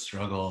constant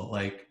struggle.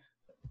 Like,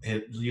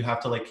 you have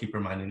to like keep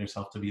reminding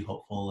yourself to be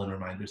hopeful and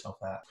remind yourself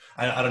that.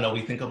 I don't know.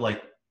 We think of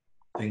like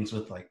things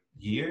with like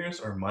years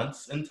or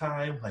months in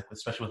time, like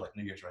especially with like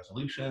New Year's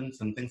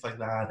resolutions and things like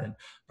that, and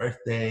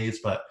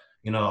birthdays. But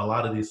a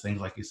lot of these things,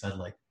 like you said,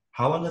 like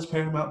how long has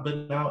Paramount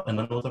been out, and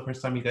when was the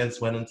first time you guys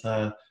got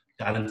into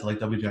like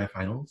WGI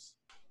finals?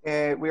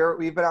 And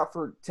we've been out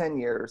for 10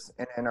 years,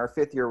 and in our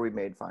 5th year we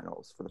made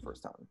finals for the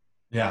first time.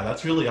 Yeah,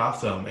 that's really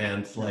awesome.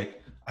 And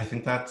like, I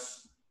think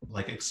that's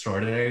like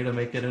extraordinary to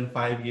make it in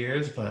 5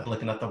 years, but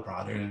looking at the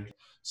broader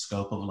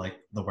scope of like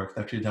the work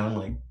that you've done,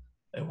 like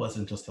it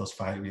wasn't just those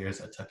 5 years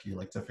that took you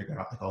like to figure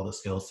out like all the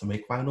skills to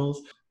make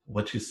finals.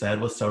 What you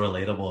said was so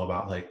relatable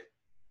about like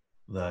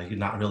you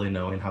not really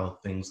knowing how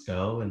things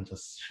go and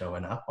just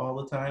showing up all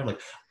the time.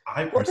 Like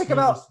I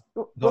personally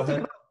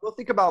we'll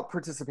think about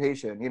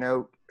participation.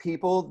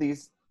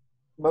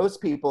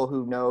 Most people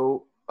who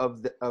know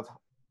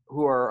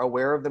who are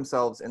aware of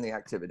themselves in the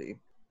activity,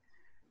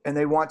 and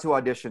they want to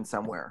audition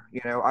somewhere.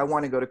 I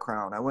want to go to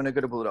Crown. I want to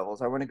go to Blue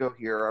Devils. I want to go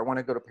here. I want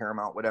to go to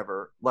Paramount,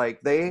 whatever.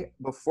 Like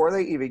before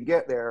they even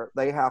get there,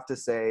 they have to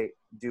say,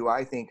 do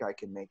I think I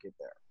can make it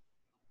there?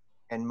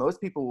 And most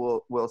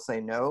people will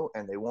say no,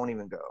 and they won't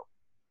even go.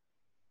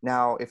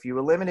 Now, if you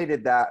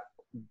eliminated that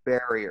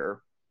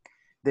barrier,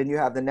 then you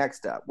have the next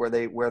step where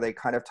they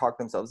kind of talk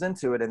themselves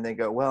into it, and they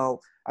go,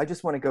 well, I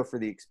just want to go for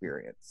the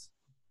experience.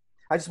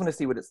 I just want to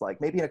see what it's like.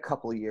 Maybe in a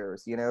couple of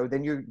years,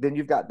 then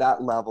you've got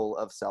that level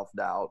of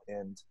self-doubt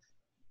and,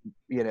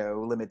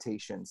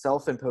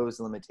 self-imposed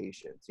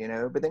limitations,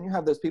 but then you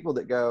have those people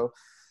that go,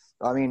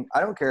 I mean, I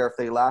don't care if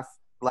they laugh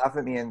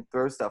at me and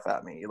throw stuff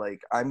at me.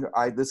 Like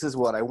this is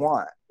what I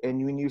want.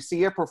 And when you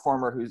see a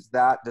performer who's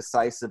that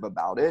decisive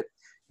about it,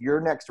 your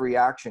next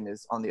reaction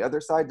is on the other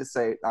side to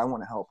say, I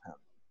want to help him.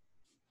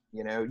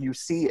 You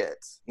see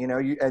it,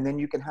 and then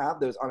you can have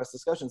those honest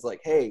discussions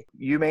like, hey,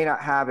 you may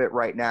not have it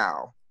right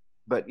now,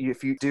 but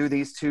if you do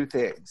these 2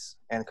 things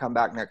and come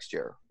back next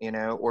year,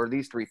 or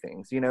these 3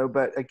 things,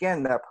 but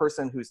again, that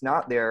person who's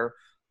not there,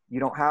 you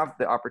don't have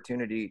the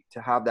opportunity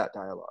to have that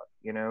dialogue.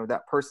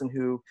 That person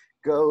who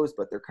goes,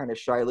 but they're kind of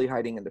shyly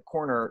hiding in the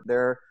corner,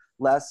 they're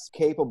less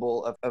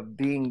capable of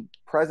being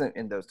present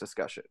in those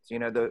discussions.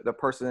 The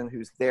person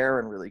who's there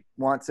and really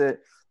wants it,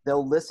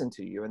 they'll listen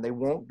to you, and they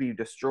won't be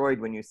destroyed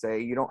when you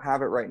say, you don't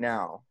have it right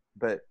now,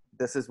 but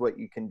this is what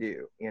you can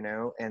do,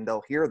 and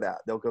they'll hear that.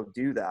 They'll go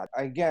do that.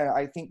 Again,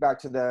 I think back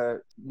to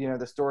the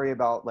story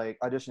about like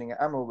auditioning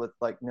at Emerald with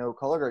like no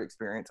color guard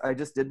experience. I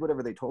just did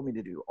whatever they told me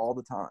to do all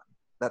the time.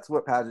 That's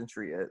what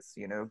pageantry is.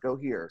 Go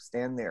here,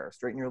 stand there,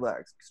 straighten your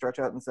legs, stretch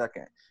out in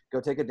second,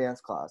 go take a dance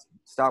class,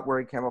 stop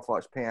wearing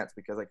camouflage pants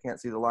because I can't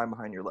see the line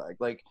behind your leg.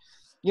 Like,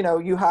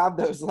 you have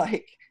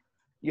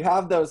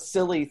those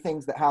silly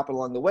things that happen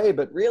along the way,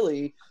 but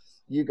really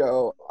you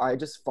go, I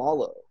just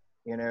follow.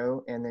 you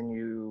know, and then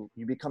you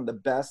become the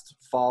best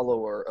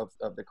follower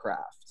of the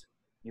craft.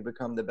 You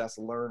become the best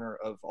learner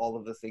of all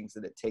of the things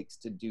that it takes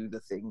to do the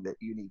thing that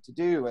you need to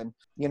do. And,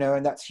 you know,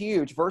 and that's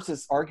huge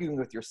versus arguing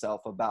with yourself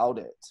about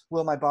it.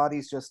 Well, my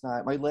body's just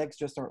not, my legs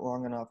just aren't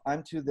long enough.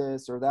 I'm too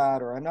this or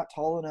that, or I'm not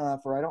tall enough,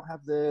 or I don't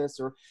have this,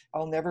 or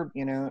I'll never,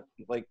 you know,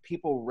 like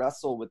people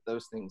wrestle with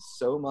those things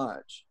so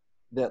much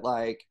that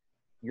like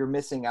you're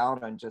missing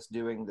out on just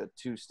doing the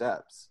 2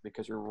 steps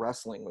because you're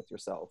wrestling with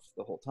yourself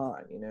the whole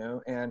time, you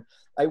know? And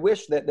I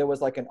wish that there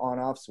was like an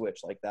on-off switch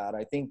like that.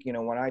 I think, you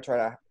know, when I try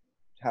to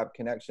have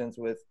connections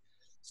with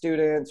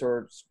students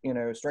or, you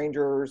know,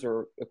 strangers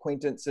or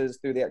acquaintances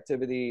through the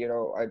activity, you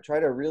know, I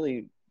try to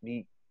really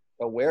be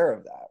aware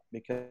of that,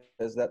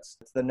 because that's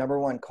the number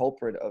one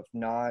culprit of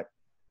not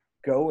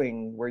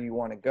going where you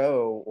want to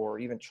go, or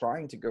even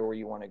trying to go where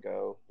you want to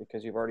go,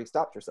 because you've already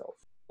stopped yourself.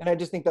 And I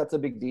just think that's a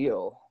big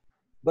deal.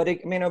 But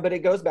it, you know, but it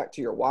goes back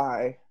to your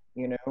why,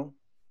 you know,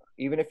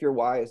 even if your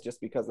why is just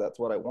because that's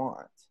what I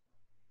want,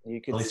 you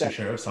At could least you're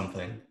sure of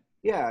something.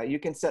 yeah, you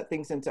can set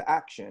things into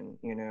action.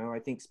 You know, I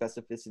think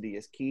specificity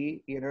is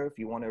key. You know, if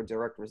you want a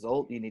direct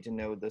result, you need to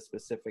know the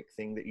specific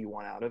thing that you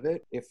want out of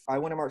it. If I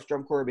want to march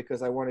drum corps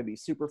because I want to be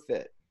super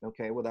fit,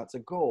 okay, well, that's a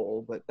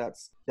goal, but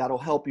that'll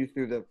help you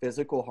through the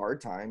physical hard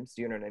times.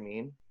 You know what I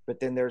mean? But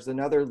then there's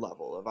another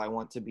level of I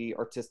want to be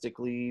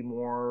artistically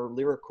more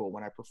lyrical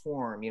when I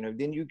perform. You know,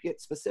 then you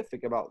get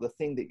specific about the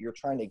thing that you're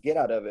trying to get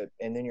out of it,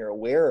 and then you're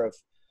aware of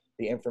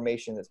the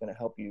information that's going to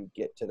help you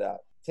get to that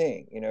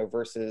thing. You know,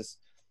 versus.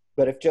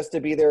 But if just to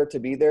be there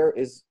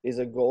is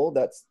a goal,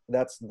 that's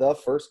the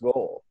first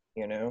goal,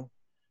 you know,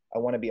 I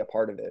want to be a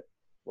part of it.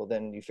 Well,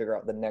 then you figure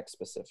out the next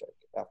specific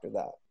after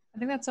that. I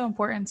think that's so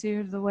important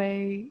too, the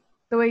way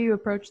you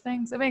approach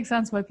things. It makes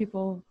sense why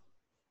people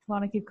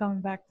want to keep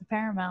coming back to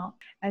Paramount.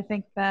 I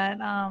think that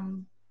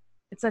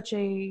it's like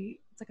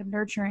a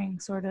nurturing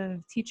sort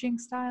of teaching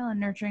style and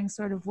nurturing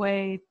sort of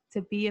way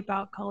to be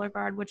about color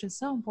guard, which is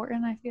so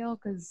important, I feel,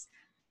 because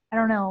I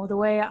don't know, the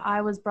way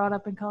I was brought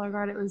up in color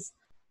guard, it was,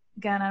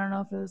 again, I don't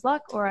know if it was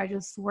luck or I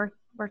just worked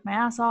my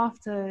ass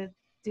off to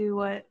do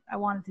what I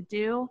wanted to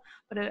do,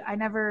 but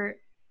I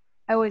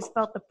always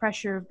felt the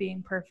pressure of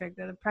being perfect,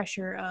 or the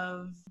pressure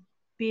of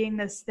being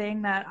this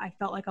thing that I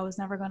felt like I was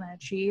never going to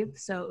achieve.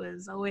 So it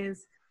was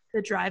always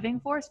the driving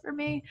force for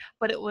me.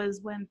 But it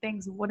was when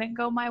things wouldn't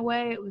go my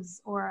way,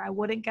 or I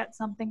wouldn't get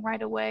something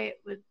right away,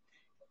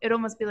 it'd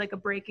almost be like a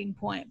breaking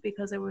point,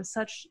 because there was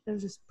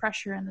this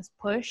pressure and this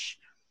push.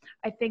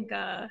 I think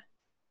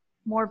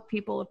more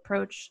people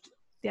approached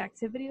the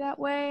activity that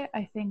way.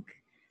 I think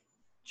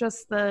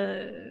just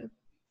the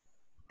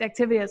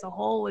activity as a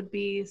whole would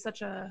be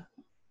such a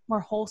more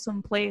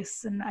wholesome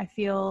place, and I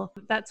feel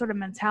that sort of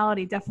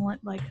mentality definitely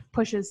like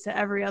pushes to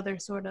every other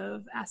sort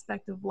of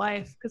aspect of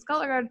life, because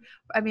color guard,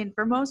 I mean,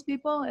 for most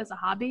people is a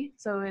hobby,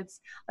 so it's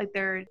like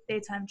their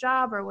daytime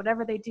job or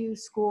whatever they do,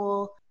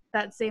 school.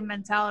 That same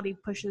mentality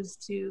pushes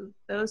to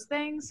those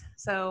things.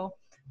 So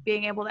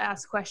being able to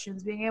ask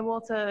questions, being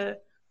able to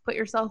put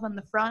yourself in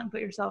the front,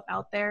 put yourself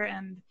out there,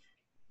 and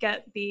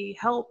get the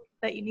help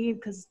that you need,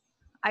 because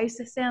I used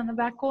to stand in the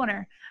back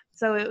corner.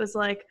 So it was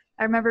like,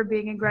 I remember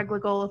being in Greg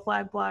Lagola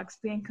flag blocks,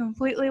 being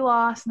completely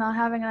lost, not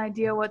having an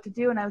idea what to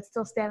do, and I would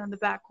still stand in the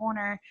back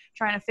corner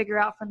trying to figure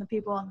out from the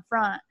people in the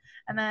front.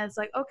 And then it's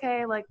like,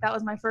 okay, like that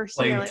was my first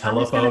year. Playing Like,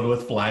 telephone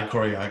with flag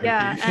choreography.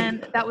 Yeah,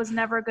 and that was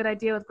never a good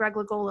idea with Greg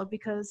Lagola,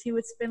 because he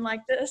would spin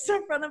like this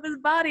in front of his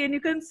body, and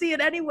you couldn't see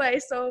it anyway.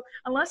 So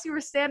unless you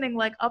were standing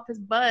like up his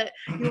butt,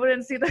 you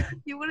wouldn't see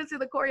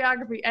the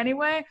choreography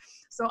anyway.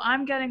 So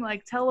I'm getting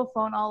like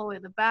telephone all the way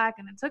to the back,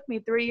 and it took me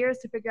 3 years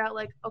to figure out,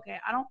 like, okay,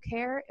 I don't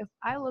care if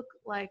I look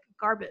like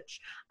garbage.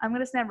 I'm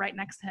gonna stand right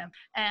next to him,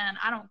 and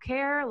I don't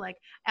care. Like,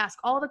 ask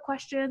all the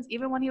questions,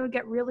 even when he would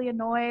get really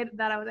annoyed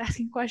that I was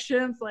asking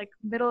questions like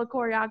middle of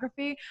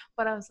choreography.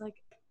 But I was like,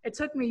 it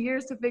took me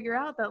years to figure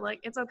out that, like,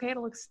 it's okay to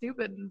look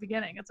stupid in the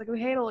beginning. It's like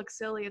okay to look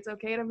silly. It's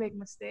okay to make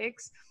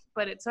mistakes.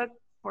 But it took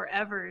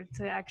forever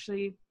to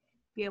actually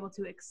be able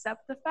to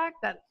accept the fact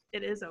that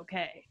it is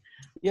okay.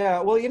 Yeah,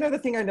 well, you know, the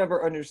thing I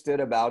never understood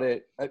about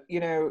it, you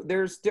know,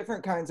 there's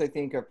different kinds, I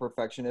think, of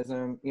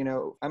perfectionism. You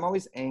know, I'm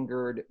always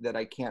angered that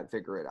I can't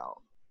figure it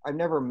out. I'm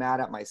never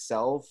mad at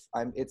myself.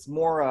 It's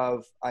more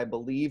of, I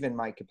believe in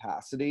my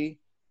capacity,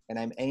 and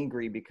I'm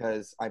angry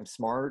because I'm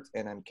smart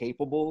and I'm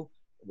capable.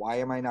 Why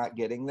am I not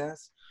getting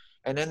this?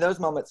 And in those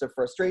moments of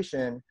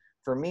frustration,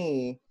 for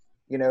me,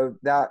 you know,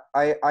 that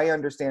I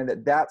understand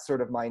that that's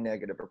sort of my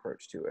negative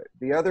approach to it.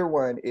 The other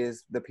one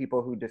is the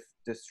people who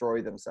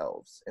destroy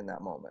themselves in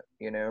that moment.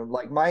 You know,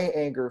 like my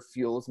anger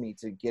fuels me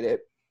to get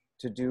it,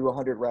 to do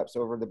 100 reps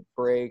over the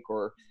break,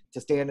 or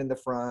to stand in the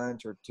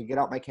front, or to get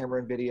out my camera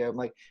and video.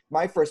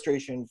 My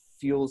frustration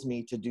fuels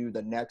me to do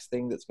the next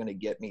thing that's going to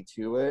get me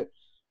to it,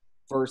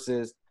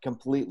 versus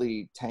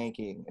completely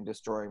tanking and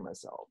destroying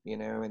myself, you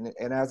know?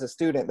 And as a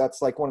student,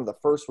 that's like one of the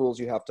first rules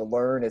you have to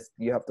learn, is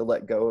you have to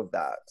let go of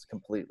that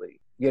completely,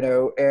 you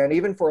know? And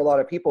even for a lot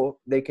of people,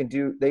 they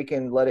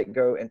can let it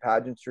go in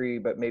pageantry,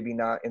 but maybe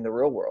not in the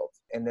real world.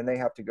 And then they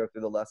have to go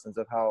through the lessons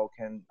of, how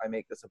can I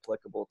make this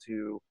applicable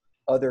to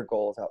other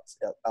goals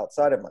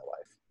outside of my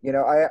life. You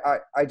know,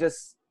 I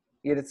just,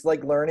 it's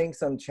like learning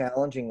some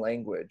challenging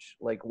language.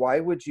 Like, why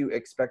would you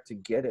expect to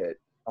get it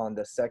on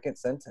the second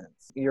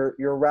sentence?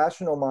 Your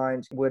rational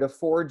mind would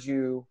afford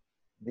you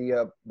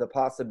the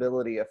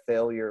possibility of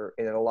failure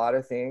in a lot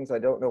of things. I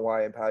don't know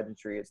why in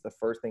pageantry it's the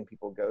first thing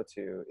people go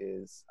to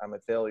is I'm a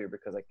failure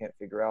because I can't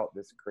figure out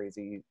this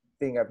crazy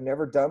thing I've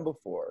never done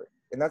before.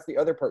 And that's the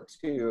other part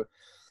too.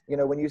 You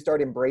know, when you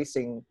start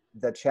embracing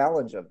the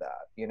challenge of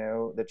that, you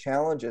know, the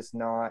challenge is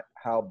not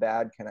how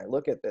bad can I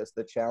look at this?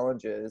 The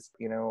challenge is,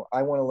 you know,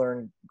 I want to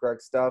learn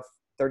Greg's stuff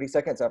 30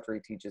 seconds after he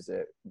teaches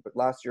it. But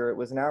last year it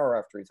was an hour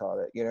after he taught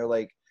it, you know,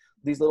 like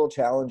these little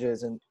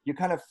challenges, and you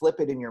kind of flip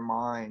it in your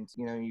mind.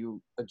 You know,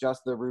 you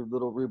adjust the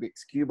little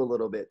Rubik's Cube a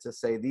little bit to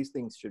say these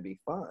things should be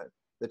fun.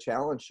 The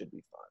challenge should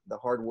be fun. The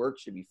hard work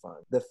should be fun.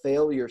 The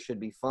failure should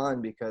be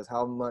fun, because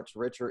how much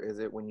richer is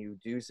it when you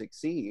do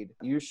succeed?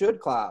 You should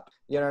clap.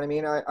 You know what I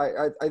mean?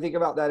 I think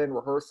about that in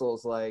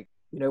rehearsals. Like,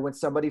 you know, when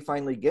somebody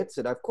finally gets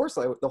it, of course,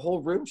 the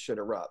whole room should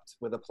erupt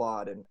with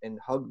applaud and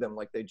hug them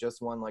like they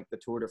just won like the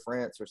Tour de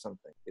France or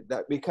something.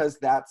 Because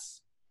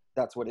that's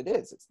what it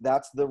is.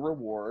 That's the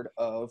reward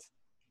of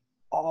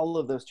all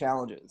of those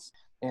challenges.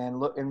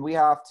 And look, and we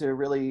have to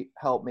really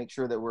help make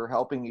sure that we're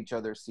helping each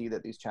other see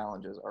that these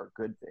challenges are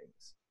good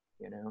things,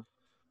 you know?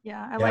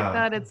 Yeah, I like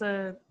that. It's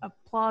a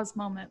applause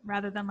moment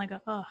rather than like a,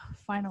 oh,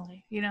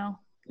 finally, you know?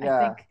 Yeah.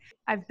 I think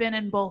I've been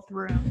in both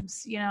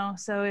rooms, you know,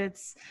 so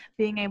it's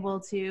being able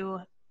to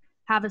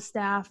have a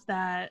staff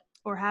that,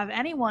 or have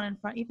anyone in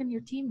front, even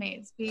your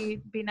teammates,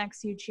 be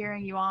next to you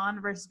cheering you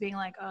on versus being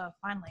like, oh,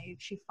 finally,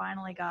 she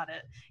finally got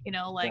it. You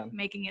know, like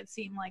making it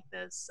seem like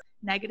this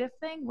negative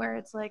thing where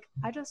it's like,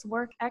 I just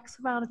work X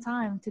amount of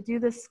time to do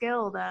this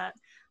skill that,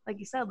 like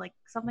you said, like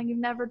something you've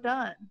never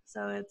done.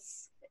 So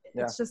it's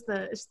just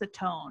the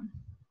tone.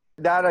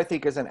 That I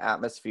think is an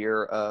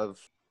atmosphere of,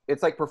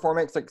 it's like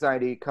performance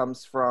anxiety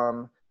comes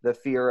from the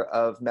fear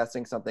of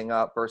messing something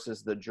up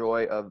versus the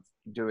joy of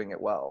doing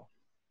it well,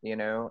 you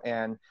know?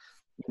 And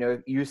you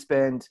know, you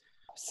spend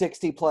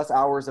 60 plus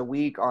hours a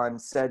week on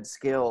said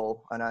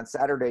skill, and on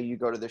Saturday you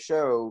go to the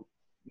show,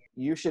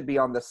 you should be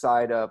on the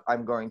side of,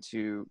 I'm going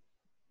to,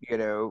 you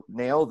know,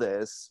 nail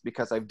this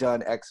because I've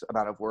done X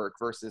amount of work,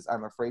 versus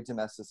I'm afraid to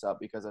mess this up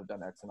because I've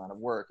done X amount of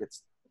work.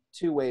 It's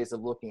two ways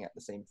of looking at the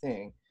same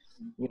thing,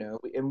 you know,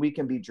 and we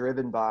can be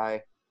driven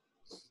by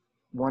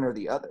one or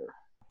the other.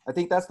 I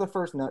think that's the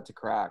first nut to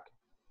crack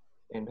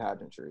in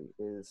pageantry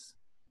is,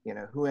 you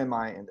know, who am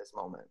I in this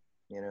moment?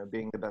 You know,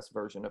 being the best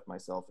version of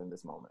myself in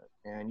this moment.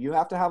 And you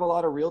have to have a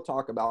lot of real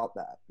talk about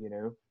that, you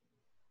know.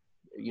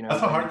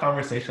 That's a hard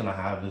conversation to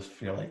have, is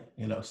if you're like,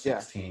 you know,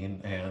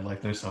 16 and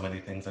like there's so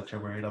many things that you're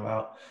worried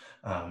about.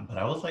 But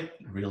I was like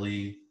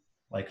really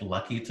like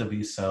lucky to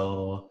be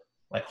so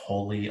like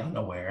wholly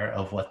unaware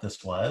of what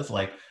this was.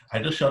 Like I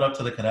just showed up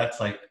to the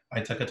cadets, like I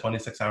took a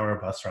 26-hour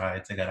bus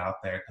ride to get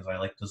out there because I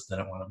like just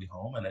didn't want to be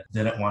home, and I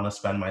didn't want to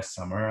spend my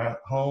summer at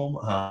home.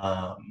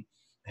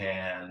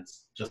 And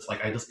just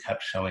like, I just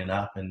kept showing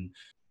up, and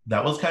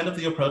that was kind of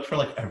the approach for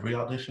like every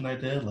audition I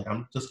did. Like,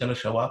 I'm just going to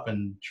show up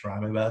and try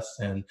my best.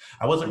 And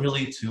I wasn't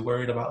really too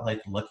worried about like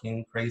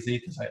looking crazy,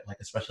 because I like,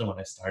 especially when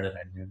I started,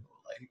 I knew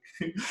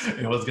like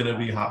it was going to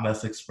be Hot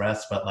Mess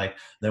Express. But like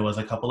there was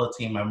a couple of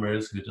team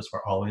members who just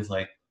were always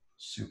like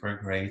super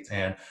great.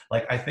 And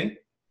like, I think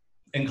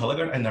in Color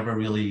Guard, I never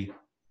really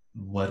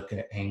would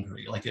get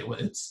angry. Like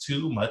it's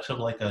too much of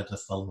like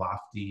just a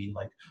lofty,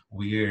 like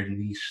weird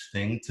niche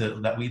thing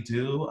that we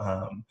do.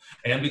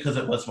 And because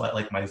it was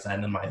like my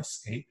zen and my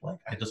escape, like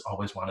I just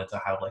always wanted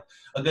to have like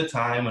a good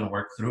time and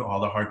work through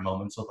all the hard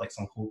moments with like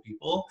some cool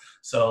people.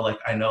 So like,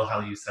 I know how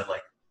you said,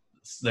 like,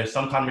 there's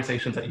some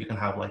conversations that you can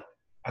have like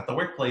at the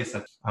workplace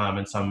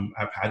and some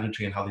at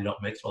pageantry and how they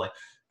don't mix, but like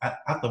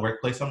at the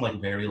workplace, I'm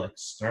like very like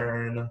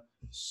stern,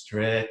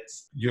 strict.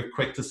 You're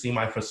quick to see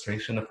my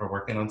frustration if we're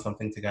working on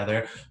something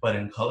together. But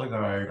in Color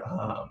Guard,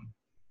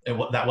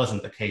 that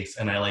wasn't the case.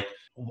 And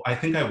I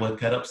think I would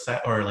get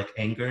upset or like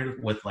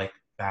angered with like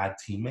bad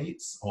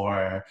teammates,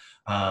 or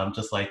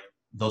just like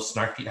those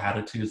snarky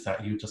attitudes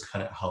that you just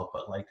couldn't help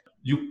but like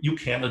you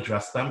can't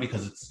address them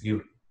because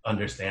you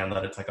understand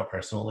that it's like a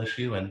personal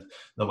issue, and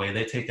the way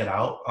they take it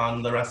out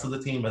on the rest of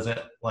the team isn't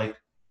like,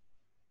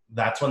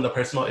 that's when the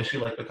personal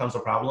issue like becomes a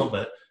problem.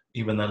 But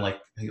even then,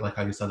 like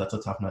how you said, that's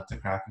a tough nut to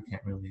crack. You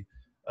can't really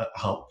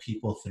help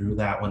people through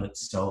that when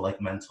it's so like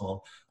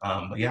mental.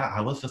 But yeah,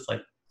 I was just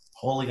like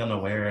wholly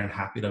unaware and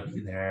happy to be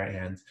there,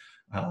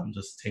 and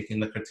just taking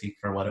the critique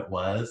for what it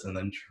was and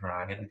then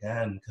trying it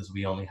again, because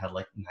we only had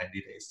like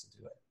 90 days to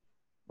do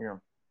it. Yeah.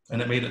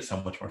 And it made it so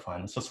much more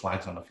fun. It's just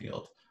flags on the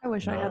field. I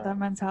wish I had that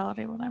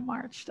mentality when I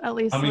marched. At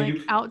least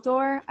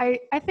outdoor. I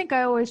think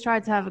I always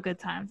tried to have a good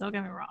time. Don't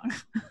get me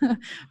wrong.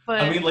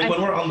 But I mean, like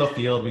when we're on the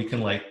field, we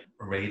can like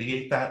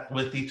radiate that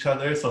with each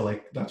other. So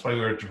like that's why we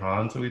were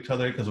drawn to each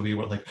other, because we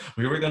were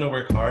going to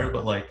work hard,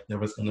 but like there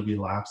was going to be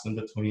laps in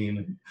between.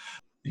 And,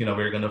 you know,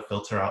 we were going to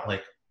filter out,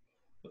 like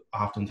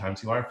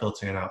oftentimes you are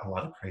filtering out a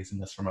lot of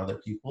craziness from other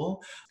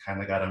people.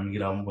 Kind of got to meet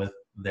them with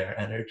their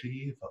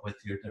energy, but with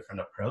your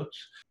different approach.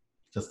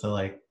 just to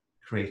like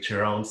create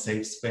your own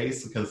safe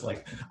space, because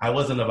like I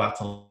wasn't about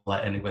to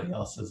let anybody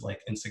else's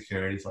like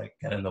insecurities like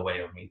get in the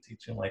way of me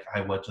teaching. Like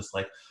I would just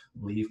like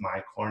leave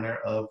my corner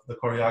of the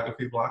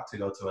choreography block to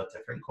go to a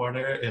different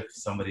corner if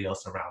somebody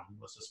else around me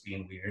was just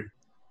being weird.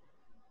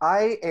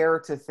 I err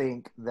to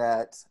think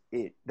that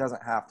it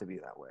doesn't have to be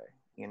that way.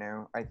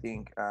 I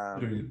think, I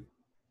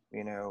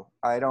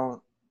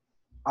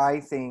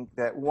think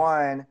that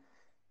one,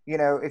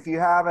 if you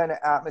have an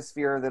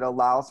atmosphere that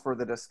allows for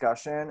the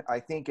discussion, I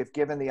think if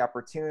given the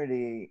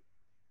opportunity,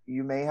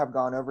 you may have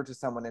gone over to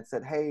someone and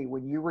said, hey,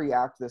 when you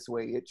react this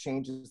way, it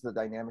changes the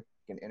dynamic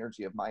and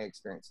energy of my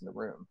experience in the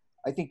room.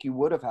 I think you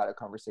would have had a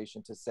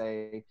conversation to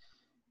say,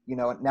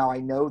 now I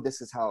know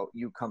this is how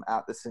you come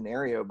at the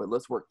scenario, but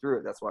let's work through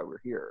it. That's why we're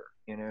here,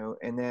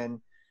 and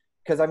then,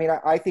 because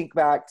I think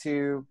back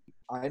to,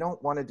 I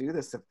don't want to do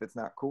this if it's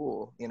not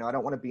cool. I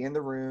don't want to be in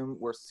the room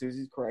where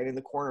Susie's crying in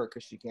the corner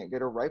because she can't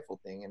get her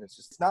rifle thing. And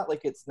it's not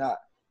like it's not,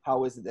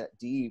 how is it that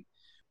deep?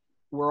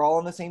 We're all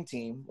on the same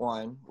team,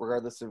 one,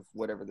 regardless of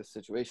whatever the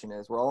situation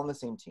is. We're all on the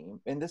same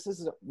team. And this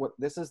is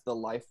the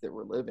life that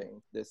we're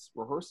living, this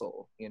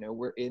rehearsal.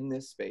 We're in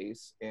this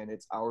space and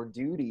it's our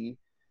duty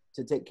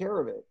to take care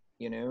of it,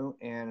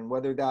 and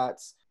whether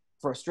that's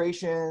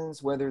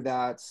frustrations, whether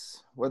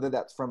that's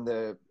from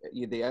the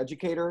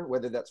educator,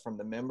 whether that's from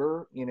the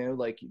member,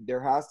 like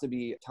there has to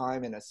be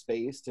time and a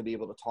space to be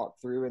able to talk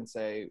through and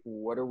say,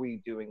 what are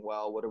we doing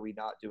well? What are we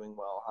not doing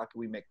well? How can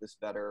we make this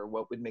better?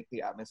 What would make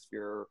the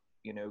atmosphere,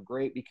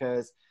 great?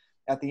 Because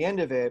at the end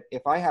of it,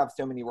 if I have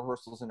so many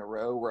rehearsals in a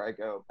row where I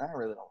go, I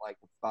really don't like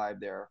the vibe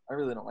there, I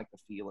really don't like the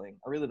feeling,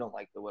 I really don't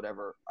like the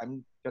whatever,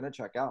 I'm going to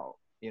check out.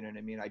 You know what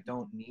I mean? I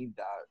don't need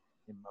that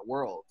in my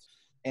world.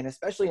 And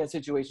especially in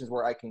situations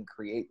where I can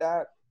create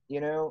that,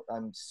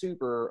 I'm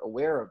super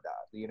aware of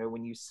that.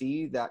 When you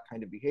see that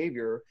kind of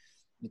behavior,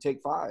 you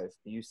take 5.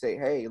 You say,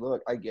 hey,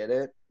 look, I get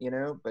it,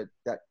 but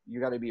that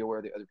you got to be aware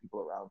of the other people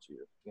around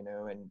you,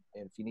 and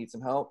if you need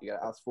some help, you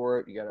got to ask for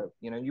it. You got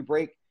to, you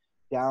break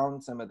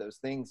down some of those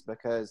things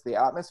because the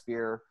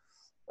atmosphere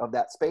of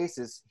that space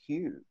is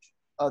huge.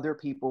 Other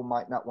people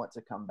might not want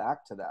to come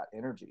back to that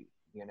energy.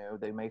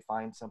 They may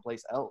find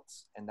someplace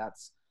else. And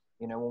that's,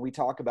 when we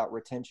talk about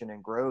retention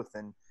and growth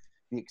and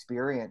the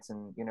experience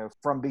and,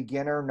 from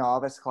beginner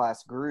novice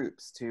class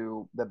groups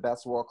to the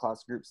best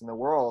world-class groups in the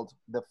world,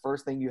 the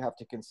first thing you have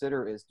to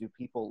consider is, do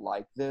people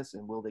like this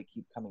and will they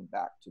keep coming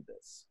back to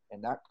this?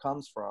 And that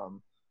comes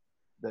from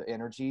the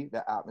energy,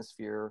 the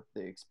atmosphere,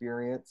 the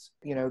experience,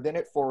 then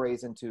it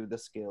forays into the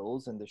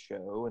skills and the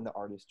show and the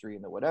artistry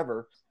and the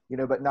whatever,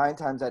 but 9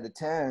 times out of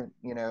 10,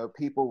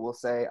 people will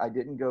say, I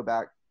didn't go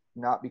back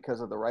not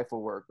because of the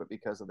rifle work, but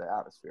because of the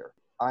atmosphere.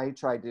 I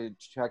tried to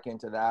check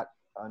into that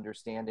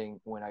understanding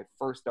when I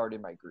first started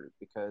my group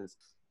because,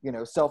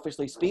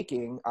 selfishly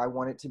speaking, I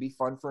want it to be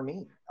fun for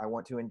me. I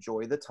want to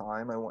enjoy the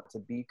time. I want to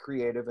be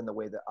creative in the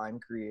way that I'm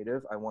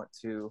creative. I want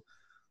to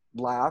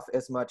laugh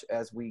as much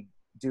as we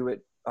do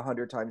it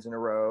 100 times in a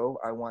row.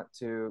 I want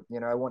to,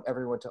 I want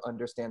everyone to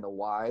understand the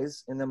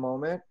whys in the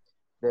moment,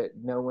 that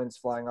no one's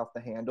flying off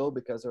the handle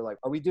because they're like,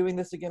 are we doing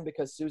this again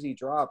because Susie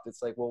dropped?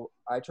 It's like, well,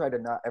 I try to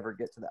not ever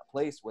get to that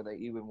place where they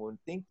even would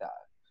think that.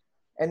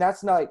 And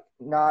that's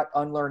not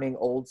unlearning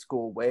old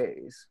school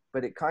ways,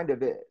 but it kind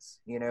of is.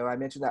 I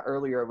mentioned that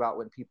earlier about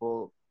when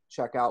people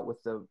check out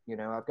with the,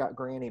 I've got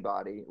granny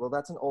body. Well,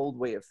 that's an old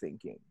way of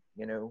thinking.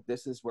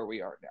 This is where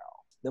we are now.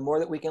 The more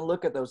that we can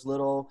look at those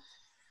little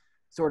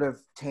sort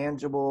of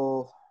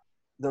tangible,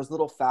 those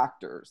little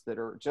factors that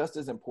are just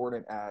as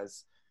important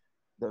as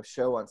the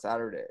show on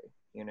Saturday,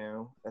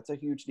 that's a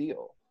huge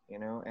deal,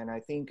 and I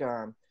think,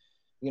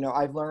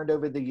 I've learned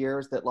over the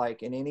years that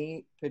like in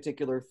any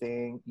particular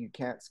thing, you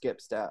can't skip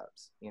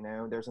steps.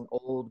 There's an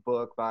old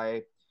book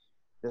by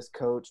this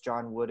coach,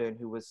 John Wooden,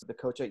 who was the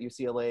coach at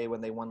UCLA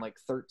when they won like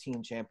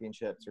 13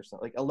 championships or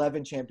something, like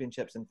 11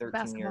 championships in 13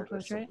 Basketball years. coach,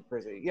 or something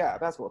right? crazy. Yeah,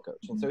 basketball coach.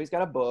 Mm-hmm. And so he's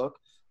got a book.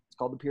 It's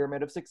called The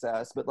Pyramid of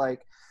Success. But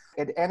like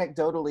it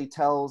anecdotally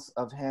tells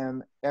of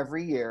him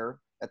every year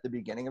at the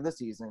beginning of the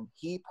season,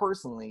 he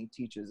personally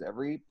teaches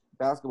every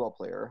basketball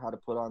player how to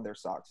put on their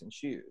socks and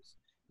shoes.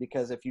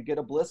 Because if you get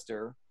a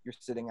blister, you're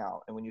sitting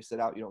out. And when you sit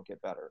out, you don't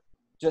get better.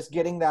 Just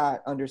getting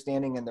that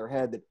understanding in their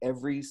head that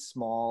every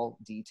small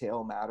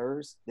detail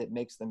matters, that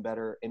makes them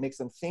better. It makes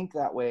them think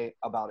that way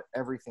about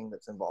everything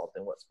that's involved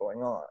in what's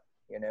going on,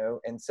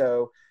 And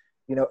so,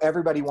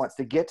 everybody wants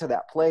to get to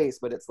that place,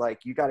 but it's like,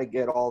 you got to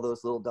get all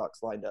those little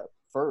ducks lined up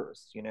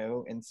first,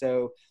 And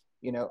so,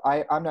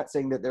 I'm not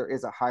saying that there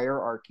is a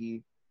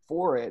hierarchy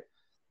for it,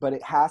 but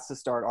it has to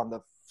start on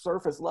the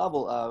surface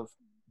level of,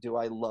 do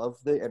I love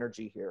the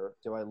energy here?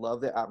 Do I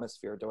love the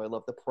atmosphere? Do I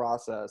love the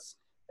process?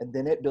 And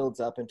then it builds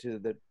up into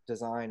the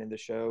design and the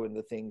show and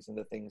the things and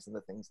the things and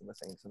the things and the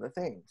things and the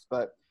things.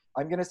 But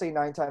I'm going to say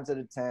 9 times out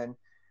of 10,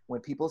 when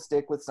people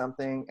stick with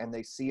something and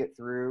they see it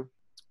through,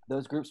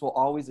 those groups will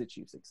always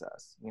achieve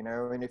success,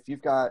 And if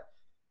you've got,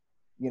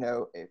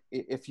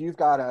 if you've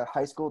got a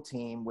high school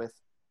team with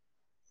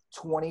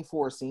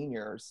 24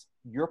 seniors,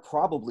 you're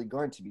probably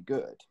going to be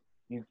good,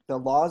 The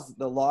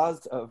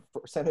laws of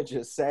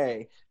percentages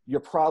say you're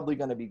probably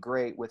going to be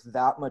great with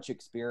that much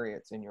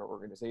experience in your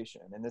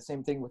organization. And the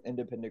same thing with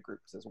independent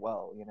groups as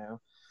well.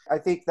 I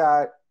think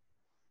that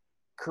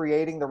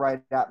creating the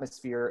right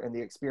atmosphere and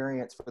the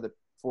experience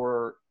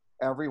for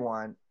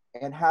everyone,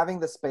 and having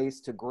the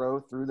space to grow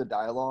through the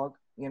dialogue,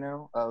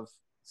 of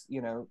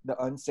the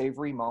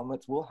unsavory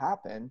moments will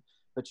happen,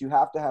 but you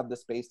have to have the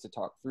space to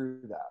talk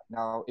through that.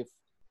 Now, if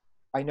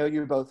I know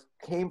you both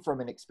came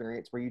from an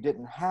experience where you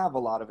didn't have a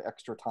lot of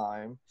extra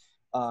time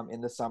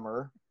in the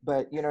summer,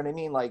 but you know what I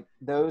mean? Like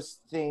those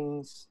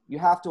things, you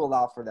have to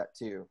allow for that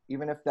too.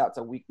 Even if that's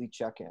a weekly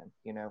check-in,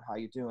 how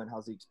you doing?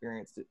 How's the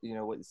experience?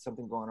 Is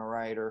something going all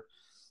right? Or,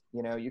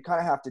 you kind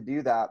of have to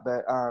do that,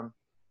 but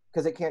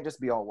because it can't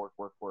just be all work,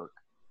 work, work.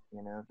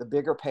 The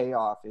bigger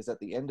payoff is at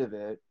the end of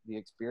it, the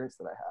experience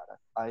that I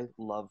had. I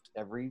loved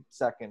every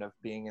second of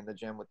being in the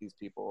gym with these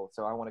people.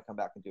 So I want to come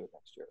back and do it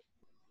next year.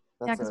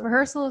 Yeah, because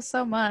rehearsal is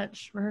so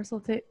much.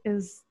 Rehearsal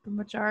is the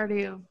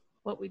majority of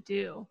what we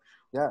do.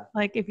 Yeah.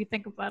 Like if you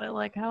think about it,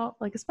 like how,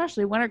 like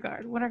especially Winter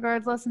Guard. Winter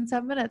Guard's less than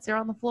 10 minutes. You're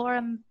on the floor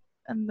and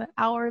the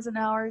hours and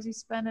hours you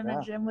spend in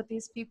a gym with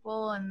these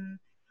people, and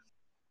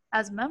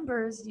as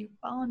members, you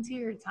volunteer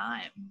your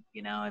time.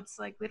 It's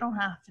like we don't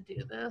have to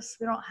do this.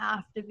 We don't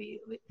have to be.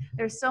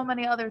 There's so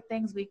many other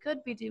things we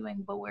could be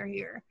doing, but we're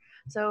here.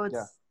 So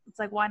it's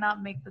like, why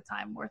not make the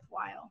time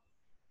worthwhile?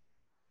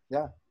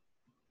 Yeah.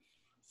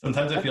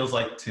 Sometimes it feels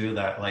like too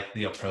that like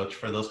the approach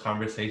for those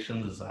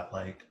conversations is that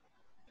like,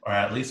 or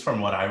at least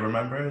from what I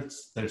remember,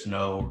 there's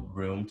no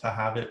room to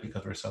have it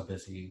because we're so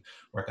busy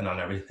working on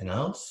everything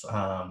else.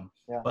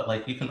 But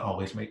like you can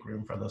always make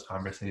room for those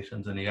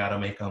conversations, and you got to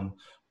make them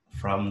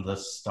from the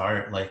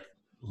start, like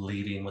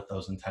leading with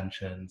those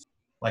intentions.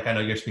 Like I know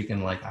you're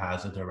speaking like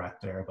as a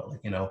director, but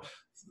like,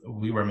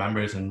 we were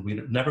members and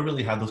we never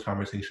really had those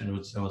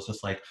conversations. It was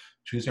just like,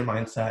 choose your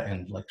mindset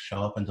and like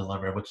show up and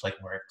deliver, which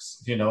like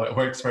works, it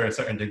works for a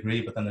certain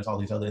degree, but then there's all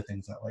these other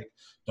things that like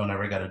don't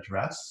ever get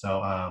addressed. So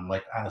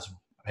like as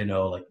I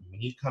know, like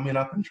me coming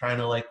up and trying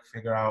to like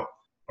figure out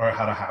or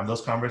how to have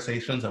those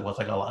conversations, it was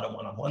like a lot of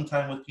one-on-one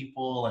time with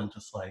people and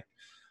just like,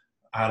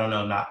 I don't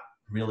know, not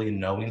really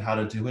knowing how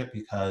to do it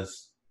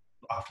because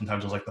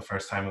oftentimes it was like the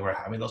first time we were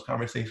having those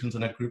conversations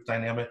in a group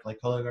dynamic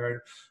like Color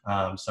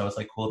Guard. So it's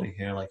like cool to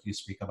hear like you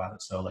speak about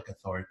it so like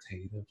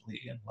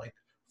authoritatively and like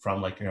from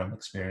like your own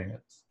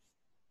experience.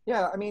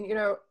 Yeah, I mean,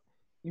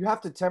 you have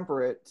to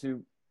temper it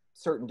to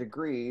certain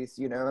degrees.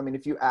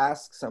 If you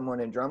ask someone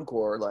in drum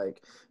corps,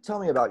 like, tell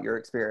me about your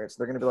experience,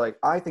 they're going to be like,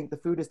 I think the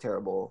food is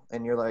terrible.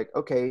 And you're like,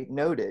 okay,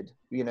 noted,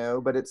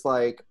 but it's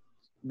like,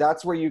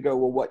 that's where you go,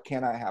 well, what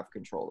can I have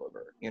control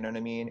over? You know what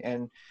I mean?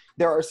 And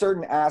there are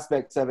certain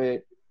aspects of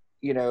it,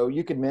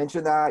 you can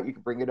mention that, you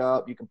can bring it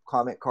up, you can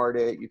comment card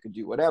it, you can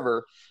do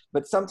whatever.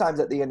 But sometimes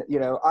at the end,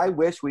 I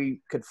wish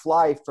we could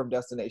fly from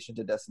destination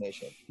to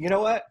destination. You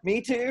know what? Me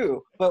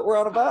too. But we're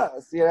on a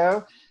bus,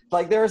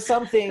 like there are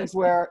some things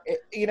where,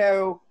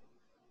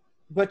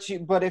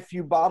 but if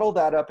you bottle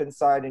that up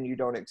inside and you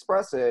don't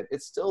express it,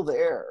 it's still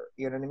there.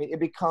 You know what I mean? It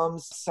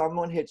becomes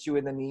someone hits you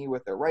in the knee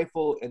with their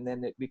rifle, and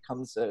then it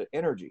becomes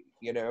energy,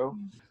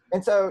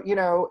 And so,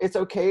 it's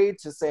okay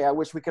to say, I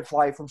wish we could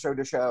fly from show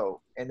to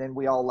show. And then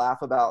we all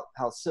laugh about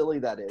how silly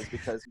that is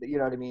because, you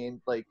know what I mean?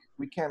 Like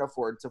we can't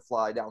afford to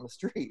fly down the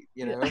street,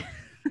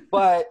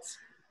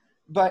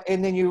 But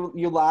and then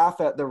you laugh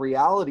at the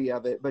reality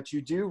of it, but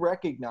you do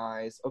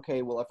recognize,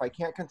 okay, well, if I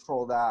can't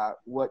control that,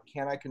 what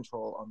can I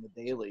control on the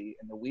daily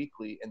and the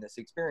weekly in this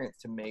experience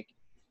to make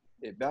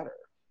it better,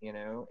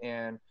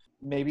 And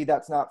maybe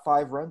that's not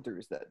 5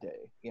 run-throughs that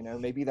day,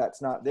 maybe that's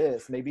not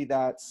this, maybe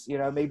that's,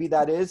 maybe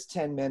that is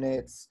 10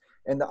 minutes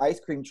and the ice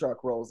cream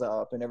truck rolls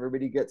up and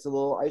everybody gets a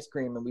little ice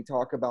cream and we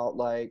talk about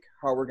like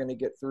how we're going to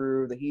get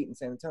through the heat in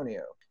San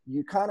Antonio.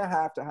 You kind of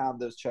have to have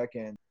those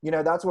check-ins.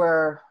 That's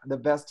where the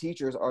best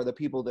teachers are the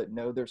people that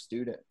know their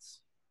students.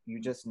 You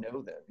just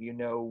know them. You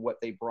know what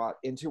they brought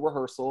into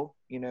rehearsal.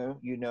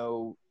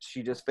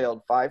 She just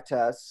failed 5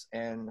 tests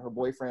and her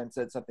boyfriend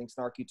said something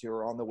snarky to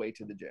her on the way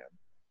to the gym.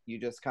 You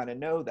just kind of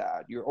know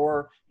that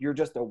you're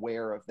just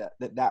aware of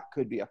that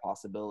could be a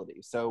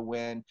possibility. So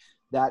when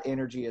that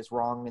energy is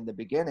wrong in the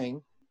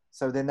beginning,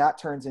 so then that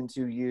turns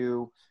into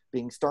you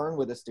being stern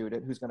with a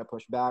student who's going to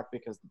push back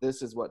because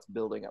this is what's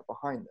building up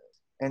behind this.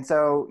 And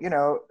so,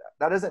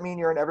 that doesn't mean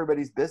you're in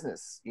everybody's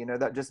business.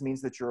 That just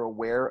means that you're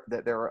aware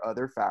that there are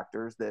other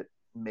factors that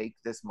make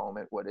this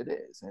moment what it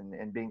is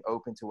and being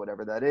open to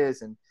whatever that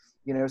is. And,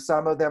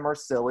 some of them are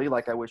silly,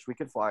 like I wish we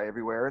could fly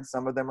everywhere. And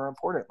some of them are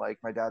important, like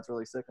my dad's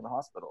really sick in the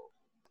hospital.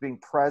 Being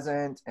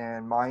present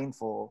and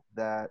mindful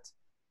that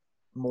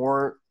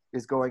more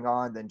is going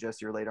on than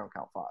just you're late on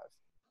count 5.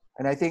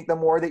 And I think the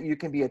more that you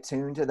can be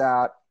attuned to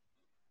that,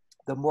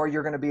 the more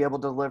you're going to be able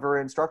to deliver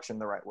instruction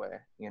the right way.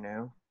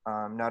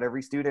 Not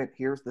every student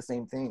hears the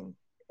same thing,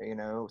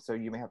 so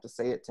you may have to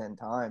say it 10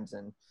 times.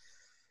 And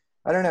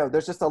I don't know,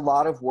 there's just a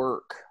lot of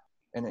work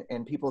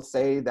and people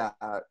say that,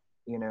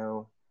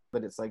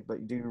 but it's like,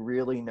 but do you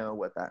really know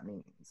what that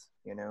means?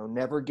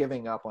 Never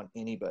giving up on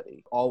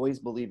anybody, always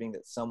believing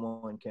that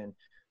someone can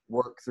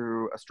work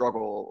through a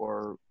struggle,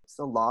 or it's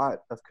a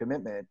lot of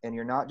commitment. And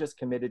you're not just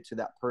committed to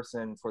that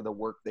person for the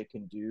work they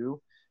can do,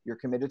 you're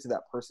committed to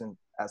that person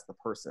as the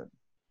person.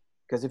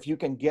 Because if you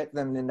can get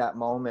them in that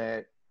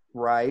moment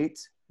right,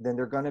 then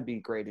they're going to be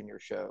great in your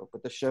show.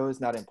 But the show is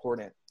not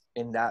important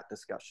in that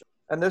discussion.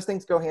 And those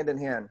things go hand in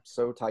hand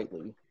so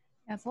tightly.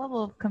 Yeah, it's a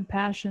level of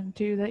compassion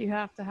too that you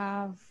have to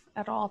have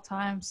at all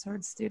times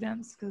towards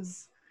students,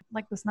 because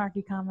like the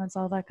snarky comments,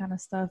 all that kind of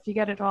stuff, you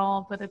get it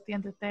all, but at the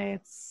end of the day,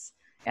 it's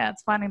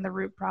finding the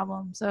root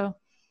problem. So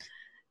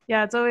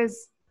yeah, it's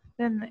always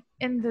been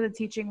into the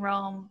teaching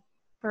realm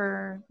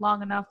for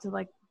long enough to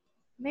like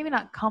maybe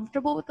not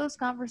comfortable with those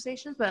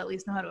conversations, but at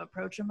least know how to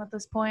approach them at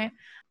this point,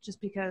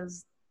 just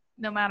because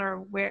no matter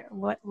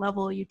what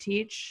level you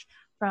teach,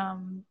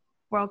 from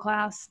world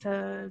class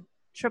to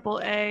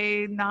triple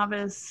A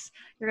novice,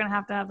 you're going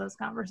to have those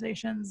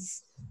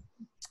conversations.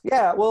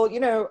 Yeah, well,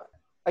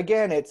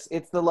 again, it's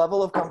the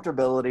level of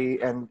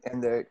comfortability and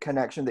the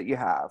connection that you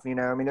have.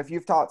 I mean, if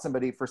you've taught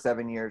somebody for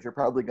 7 years, you're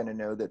probably going to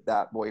know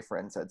that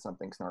boyfriend said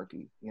something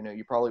snarky.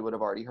 You probably would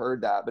have already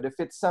heard that. But if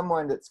it's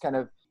someone that's kind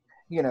of,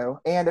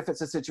 and if it's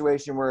a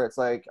situation where it's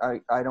like,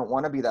 I don't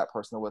want to be that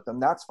personal with them,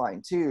 that's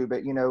fine too.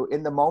 But,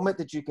 in the moment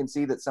that you can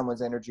see that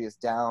someone's energy is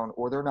down,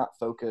 or they're not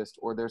focused,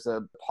 or there's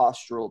a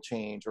postural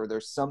change, or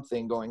there's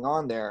something going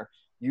on there,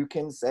 you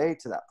can say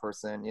to that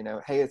person,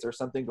 hey, is there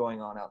something going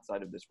on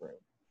outside of this room?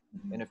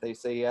 Mm-hmm. And if they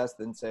say yes,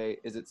 then say,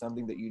 is it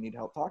something that you need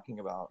help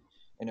talking about?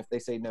 And if they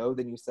say no,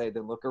 then you say,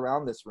 then look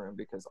around this room,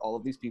 because all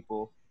of these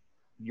people,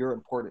 you're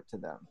important to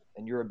them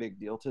and you're a big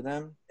deal to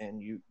them.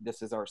 And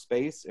this is our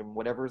space, and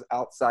whatever's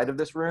outside of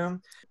this room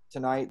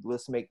tonight,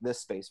 let's make this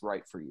space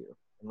right for you.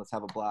 And let's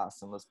have a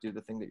blast, and let's do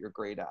the thing that you're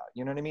great at.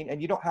 You know what I mean?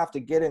 And you don't have to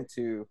get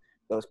into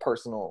those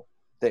personal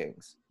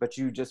things, but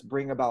you just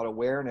bring about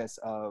awareness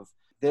of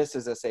this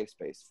is a safe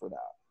space for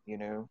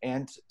that,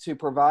 and to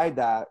provide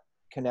that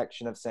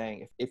connection of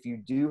saying, if you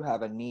do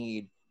have a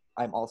need,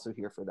 I'm also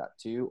here for that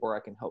too, or I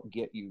can help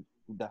get you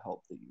the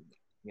help that you need.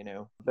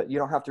 But you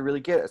don't have to really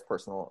get as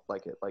personal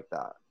like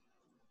that.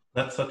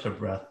 That's such a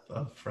breath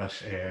of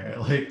fresh air,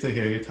 to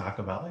hear you talk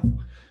about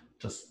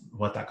just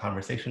what that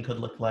conversation could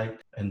look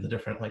like, and the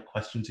different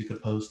questions you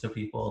could pose to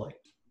people.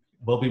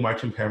 We'll be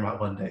marching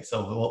Paramount one day,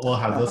 so we'll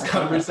have those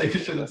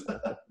conversations.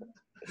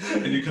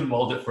 And you can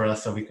mold it for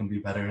us so we can be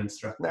better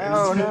instructors.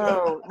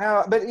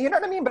 No. But you know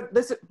what I mean? But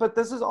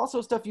this is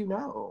also stuff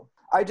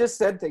I just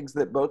said things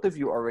that both of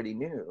you already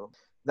knew.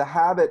 The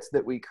habits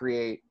that we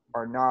create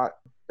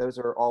those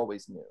are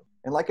always new.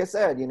 And like I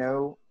said,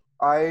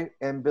 I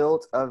am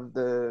built of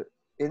the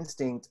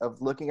instinct of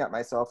looking at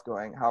myself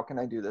going, how can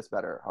I do this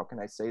better? How can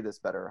I say this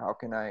better? How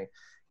can I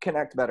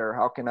connect better?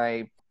 How can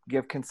I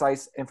give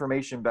concise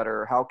information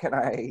better? How can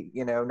I,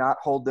 not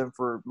hold them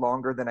for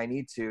longer than I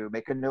need to,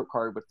 make a note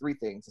card with 3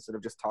 things instead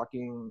of just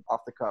talking off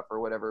the cuff or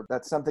whatever.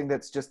 That's something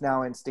that's just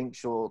now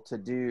instinctual to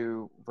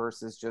do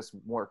versus just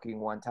working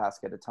one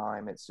task at a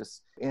time. It's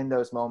just in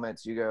those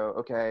moments you go,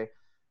 okay,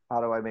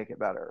 how do I make it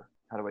better?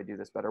 How do I do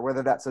this better?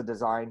 Whether that's a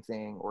design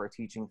thing or a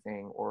teaching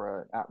thing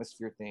or an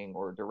atmosphere thing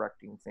or a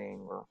directing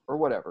thing or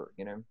whatever,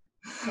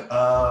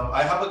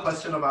 I have a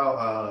question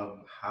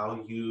about how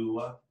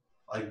you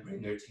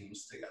bring your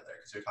teams together,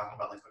 because you're talking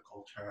about the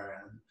culture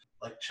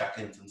and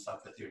check-ins and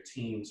stuff with your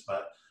teams,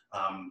 but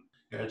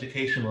your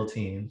educational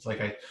teams,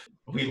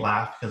 we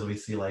laugh because we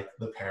see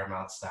the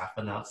Paramount staff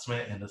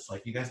announcement, and it's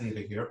you guys need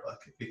a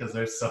yearbook because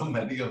there's so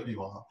many of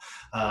you all,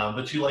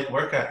 but you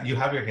you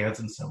have your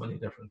hands in so many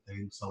different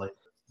things. So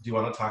do you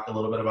want to talk a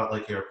little bit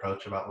about your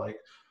approach about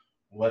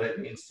what it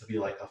means to be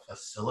a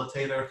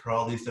facilitator for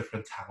all these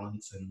different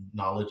talents and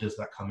knowledges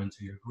that come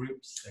into your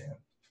groups, and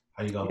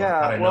how you go about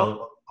that? I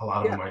know a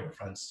lot of them are your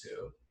friends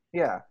too.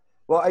 Yeah.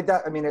 Well,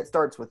 I mean, it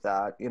starts with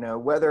that,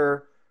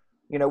 whether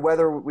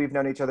we've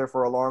known each other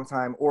for a long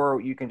time,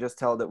 or you can just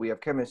tell that we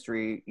have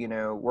chemistry,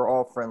 we're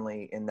all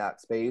friendly in that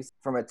space.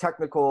 From a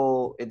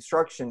technical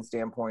instruction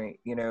standpoint,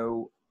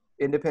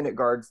 independent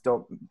guards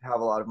don't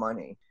have a lot of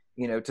money.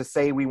 To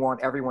say we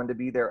want everyone to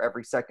be there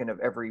every second of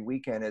every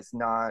weekend is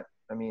not,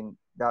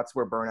 that's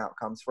where burnout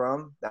comes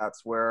from.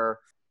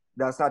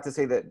 That's not to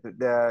say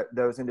that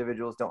those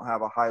individuals don't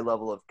have a high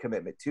level of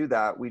commitment to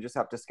that. We just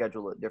have to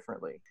schedule it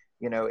differently.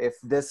 If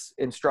this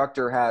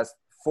instructor has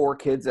 4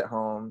 kids at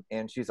home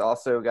and she's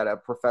also got a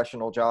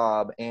professional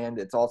job and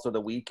it's also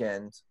the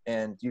weekend,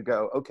 and you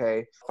go, okay,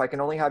 if I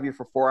can only have you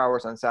for 4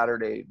 hours on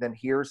Saturday, then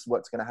here's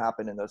what's going to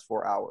happen in those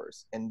 4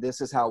 hours. And this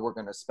is how we're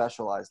going to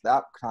specialize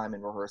that time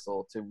in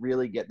rehearsal to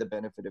really get the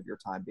benefit of your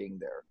time being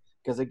there.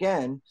 Because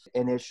again,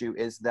 an issue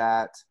is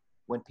that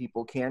when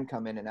people can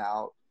come in and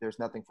out, there's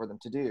nothing for them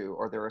to do,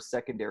 or they're a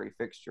secondary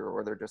fixture,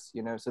 or they're just,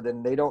 so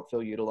then they don't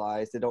feel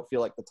utilized. They don't feel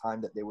like the time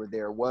that they were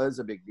there was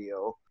a big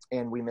deal,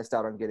 and we missed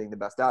out on getting the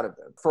best out of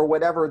them. For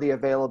whatever the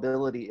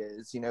availability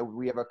is,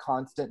 we have a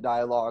constant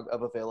dialogue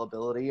of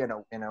availability and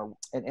an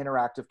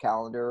interactive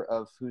calendar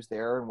of who's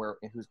there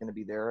and who's going to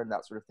be there and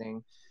that sort of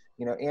thing.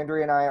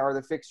 Andrea and I are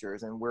the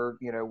fixtures, and we're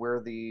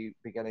the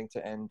beginning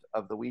to end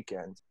of the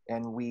weekend,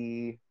 and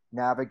we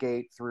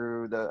navigate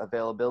through the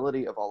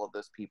availability of all of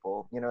those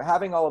people. You know,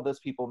 having all of those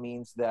people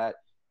means that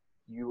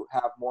you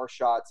have more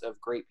shots of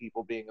great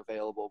people being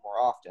available more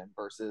often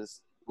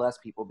versus less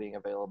people being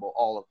available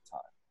all of the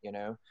time, you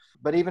know.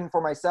 But even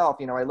for myself,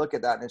 you know, I look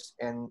at that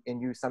and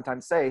you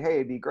sometimes say, hey,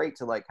 it'd be great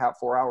to like have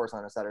 4 hours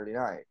on a Saturday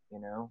night, you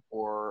know,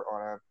 or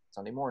on a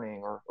Sunday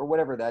morning or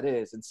whatever that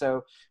is. And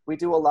so we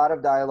do a lot of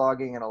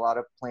dialoguing and a lot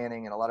of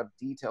planning and a lot of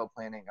detailed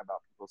planning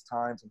about people's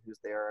times and who's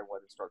there and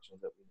what instructions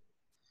that we need.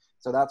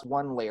 So that's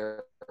one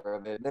layer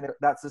of it. Then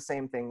that's the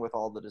same thing with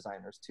all the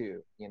designers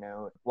too. You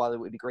know, while it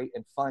would be great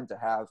and fun to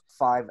have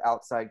 5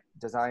 outside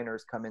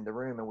designers come in the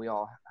room and we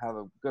all have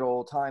a good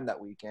old time that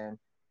weekend,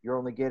 you're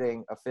only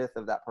getting a fifth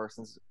of that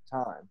person's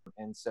time.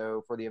 And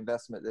so for the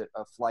investment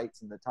of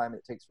flights and the time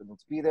it takes for them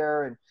to be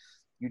there, and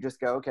you just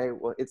go, okay,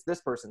 well, it's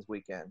this person's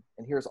weekend.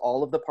 And here's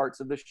all of the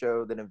parts of the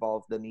show that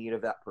involve the need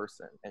of that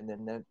person. And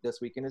then this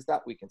weekend is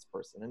that weekend's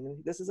person. And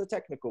then this is a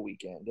technical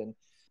weekend. And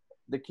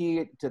the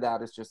key to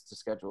that is just to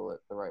schedule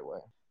it the right way.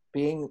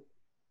 Being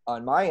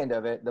on my end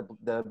of it,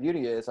 the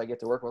beauty is I get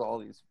to work with all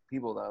these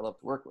people that I love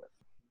to work with.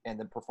 And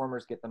the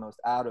performers get the most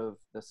out of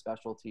the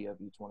specialty of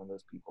each one of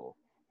those people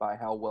by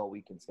how well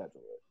we can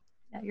schedule it.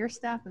 Yeah, your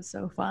staff is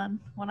so fun.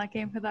 When I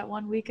came for that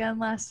one weekend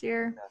last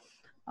year,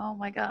 oh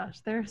my gosh,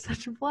 they're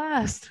such a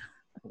blast.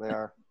 They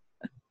are.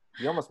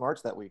 You almost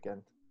marched that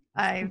weekend.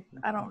 I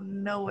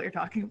don't know what you're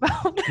talking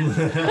about.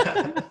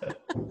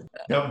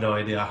 You have no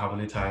idea how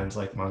many times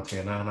like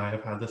Montana and I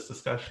have had this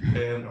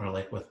discussion, or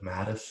like with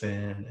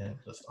Madison and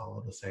just all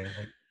of the same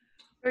like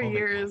For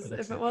years,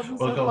 if it wasn't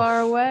We'll so go-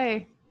 far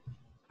away.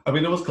 I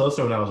mean, it was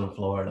closer when I was in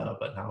Florida,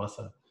 but now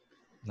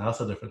it's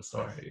a different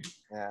story.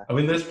 Yeah. I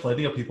mean, there's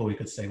plenty of people we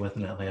could stay with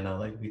in Atlanta.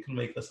 Like, we can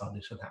make this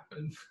audition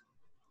happen.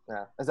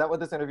 Yeah. Is that what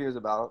this interview is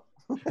about?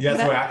 Yes,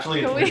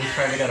 we're just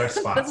trying to get our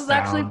spots. This is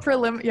actually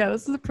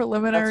this is a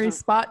preliminary That's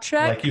spot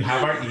check. Like, you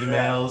have our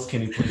emails.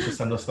 Can you please just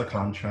send us the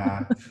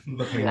contract,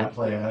 the payment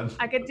plan?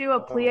 I could do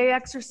a plie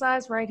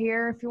exercise right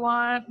here if you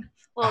want.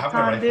 A I little have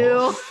my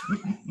tendu.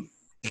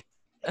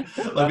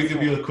 rifle. Let me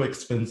give you a quick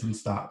spins and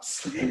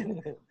stops.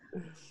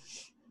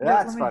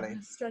 That's funny.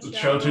 The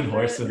Trojan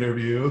horse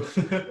interview.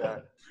 Yeah.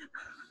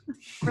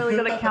 Really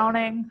good at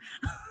counting.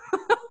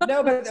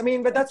 No,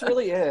 but that's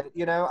really it.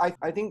 You know,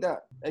 I think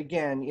that,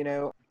 again, you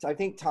know, I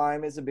think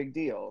time is a big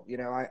deal. You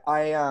know,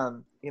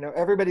 you know,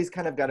 everybody's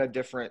kind of got a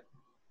different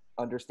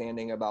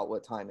understanding about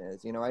what time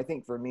is. You know, I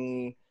think for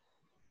me,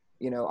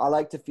 you know, I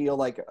like to feel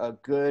like a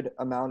good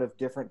amount of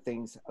different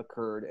things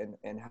occurred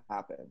and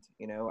happened.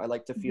 You know, I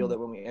like to feel that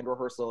when we end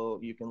rehearsal,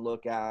 you can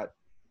look at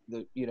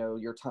the, you know,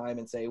 your time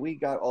and say, we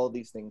got all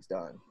these things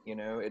done. You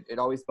know, it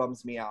always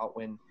bums me out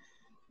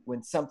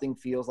when something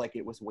feels like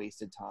it was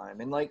wasted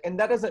time. And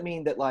that doesn't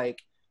mean that like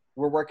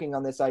we're working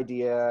on this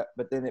idea,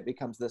 but then it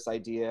becomes this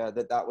idea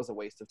that was a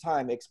waste of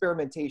time.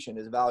 Experimentation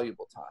is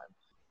valuable time.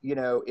 You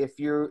know, if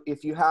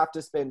you have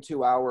to spend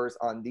 2 hours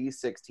on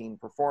these 16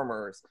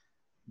 performers,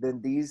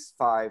 then these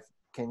 5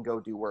 can go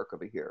do work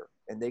over here,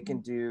 and they can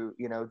do,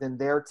 you know, then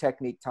their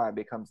technique time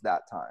becomes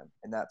that time,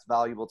 and that's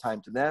valuable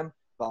time to them,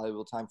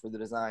 valuable time for the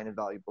design, and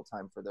valuable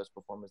time for those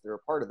performers that are a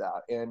part of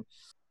that. And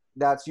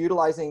that's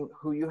utilizing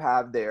who you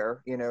have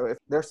there. You know, if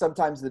there's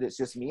sometimes that it's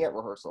just me at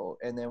rehearsal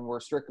and then we're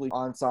strictly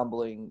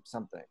ensembling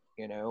something,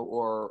 you know,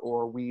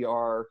 or we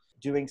are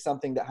doing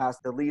something that has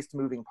the least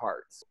moving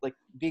parts, like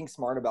being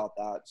smart about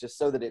that just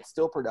so that it's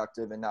still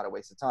productive and not a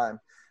waste of time.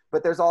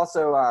 But there's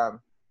also,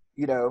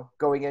 you know,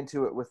 going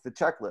into it with the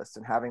checklist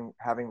and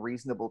having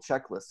reasonable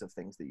checklists of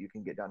things that you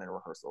can get done in a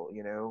rehearsal.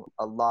 You know,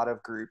 a lot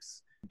of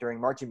groups during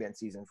marching band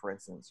season, for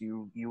instance,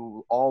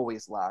 you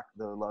always lack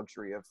the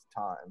luxury of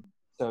time.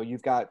 So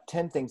you've got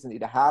 10 things that need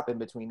to happen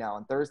between now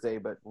and Thursday,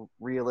 but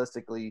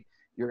realistically,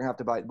 you're going to have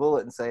to bite the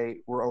bullet and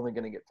say, we're only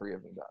going to get 3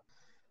 of them done.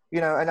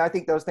 You know, and I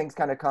think those things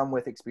kind of come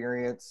with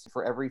experience.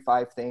 For every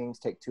 5 things,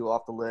 take 2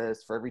 off the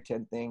list. For every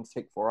 10 things,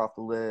 take 4 off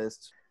the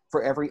list.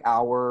 For every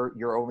hour,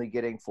 you're only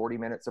getting 40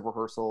 minutes of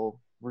rehearsal,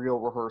 real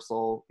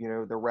rehearsal. You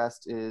know, the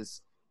rest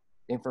is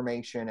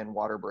information and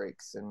water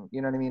breaks. And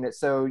you know what I mean?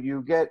 So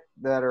you get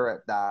better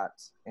at that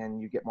and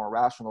you get more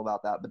rational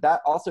about that. But that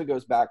also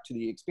goes back to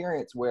the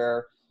experience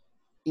where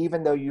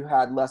even though you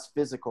had less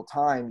physical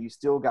time, you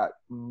still got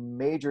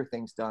major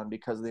things done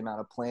because of the amount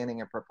of planning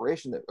and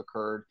preparation that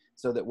occurred,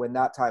 so that when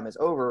that time is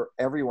over,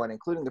 everyone,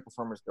 including the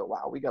performers, go,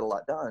 wow, we got a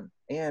lot done.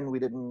 And we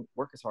didn't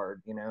work as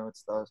hard. You know,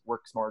 it's the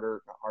work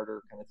smarter, not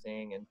harder kind of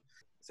thing. And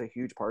it's a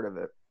huge part of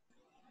it.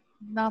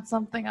 Not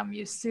something I'm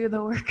used to,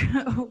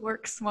 the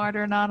work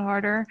smarter, not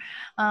harder.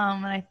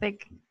 And I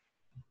think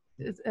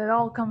it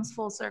all comes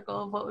full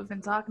circle of what we've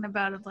been talking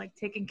about, of like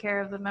taking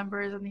care of the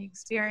members and the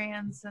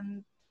experience,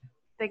 and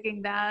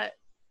thinking that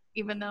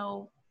even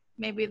though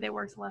maybe they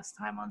worked less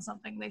time on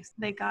something,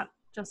 they got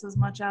just as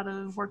much out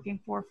of working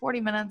for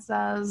 40 minutes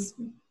as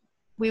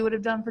we would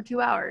have done for 2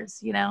 hours.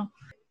 You know,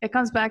 it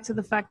comes back to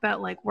the fact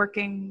that like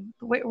working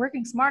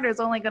smarter is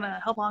only going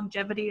to help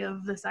longevity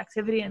of this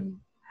activity and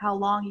how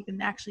long you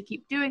can actually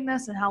keep doing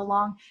this and how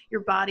long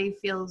your body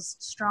feels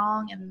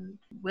strong and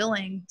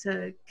willing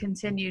to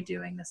continue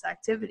doing this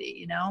activity,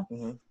 you know?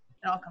 Mm-hmm.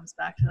 It all comes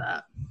back to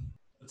that.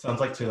 It sounds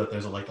like too that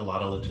there's like a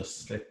lot of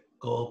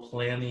logistical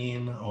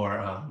planning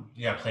or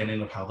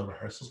planning of how the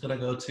rehearsal's gonna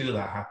go too.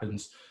 That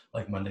happens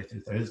like Monday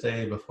through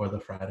Thursday before the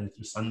Friday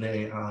through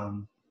Sunday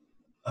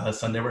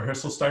Sunday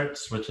rehearsal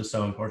starts, which is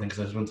so important because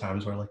there's been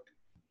times where like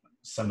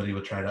somebody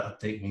would try to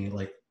update me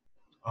like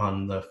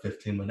on the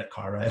 15-minute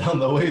car ride on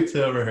the way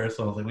to a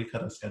rehearsal. I was like, we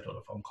could have scheduled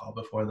a phone call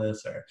before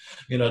this, or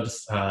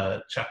just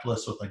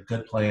checklists with like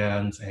good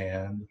plans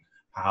and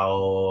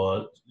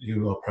how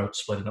you approach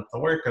splitting up the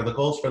work or the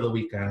goals for the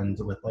weekend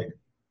with like,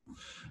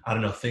 I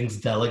don't know, things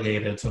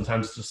delegated.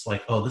 Sometimes it's just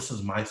like, oh, this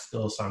is my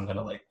skill, so I'm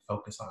gonna like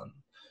focus on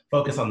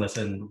this,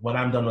 and when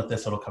I'm done with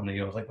this, it'll come to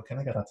you. I was like, well, can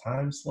I get a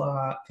time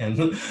slot? Can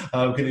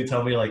you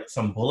tell me like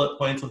some bullet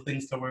points of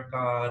things to work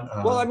on?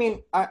 Well, I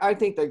mean, I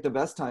think like the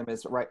best time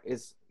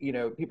is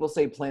people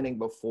say planning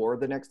before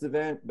the next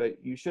event,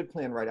 but you should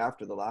plan right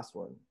after the last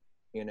one.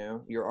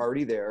 You're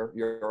already there,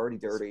 you're already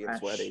dirty and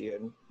sweaty,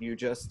 and you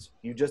just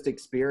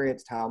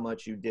experienced how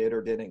much you did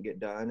or didn't get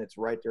done. It's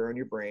right there in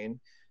your brain.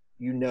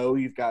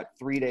 You've got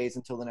 3 days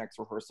until the next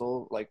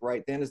rehearsal. Like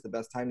right then is the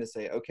best time to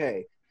say,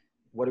 okay,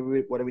 what do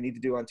we need to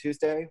do on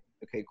Tuesday?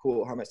 Okay,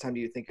 cool. How much time do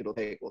you think it'll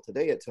take? Well,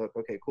 today it took.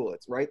 Okay, cool.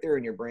 It's right there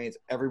in your brains.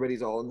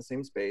 Everybody's all in the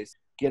same space.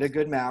 Get a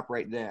good map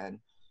right then,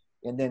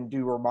 and then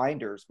do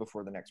reminders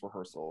before the next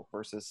rehearsal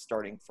versus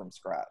starting from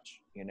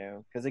scratch,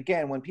 Because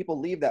again, when people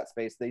leave that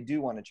space, they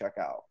do want to check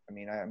out. I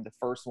mean, I am the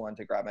first one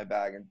to grab my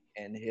bag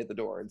and hit the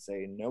door and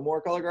say, no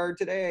more color guard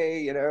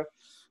today,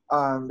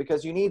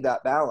 because you need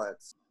that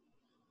balance.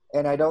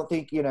 And I don't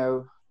think,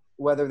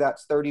 whether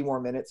that's 30 more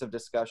minutes of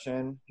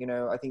discussion,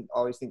 I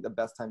always think the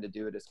best time to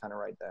do it is kind of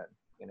right then,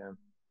 Do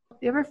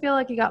you ever feel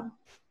like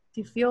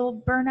do you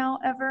feel burnout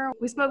ever?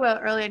 We spoke about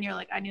it earlier and you're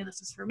like, I knew this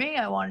was for me.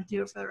 I want to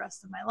do it for the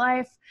rest of my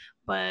life,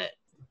 but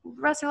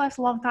the rest of your life's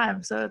a long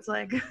time. So it's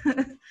like,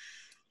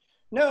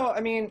 no,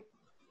 I mean,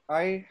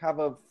 I have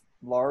a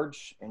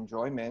large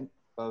enjoyment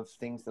of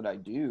things that I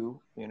do,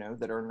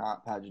 that are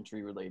not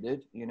pageantry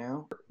related,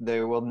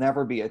 there will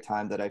never be a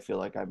time that I feel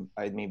like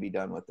I may be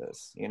done with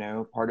this,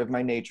 part of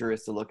my nature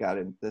is to look at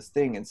this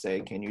thing and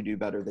say, can you do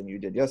better than you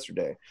did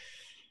yesterday?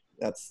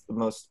 That's the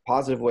most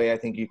positive way I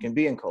think you can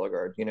be in color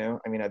guard.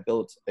 I mean, I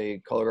built a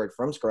color guard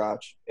from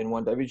scratch in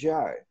one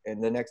WGI,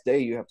 and the next day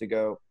you have to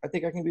go, I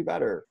think I can be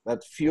better.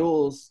 That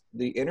fuels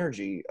the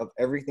energy of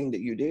everything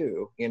that you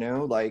do,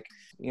 like,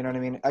 you know what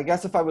I mean? I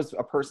guess if I was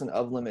a person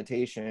of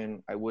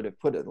limitation, I would have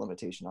put a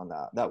limitation on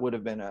that. That would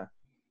have been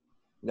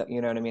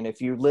you know what I mean?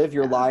 If you live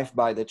your life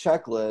by the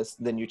checklist,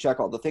 then you check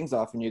all the things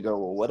off and you go,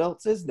 well, what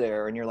else is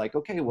there? And you're like,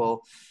 okay,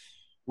 well,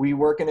 we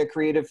work in a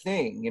creative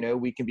thing.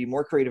 We can be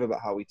more creative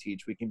about how we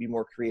teach. We can be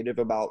more creative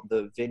about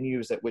the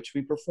venues at which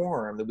we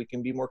perform. That we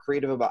can be more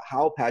creative about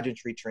how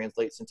pageantry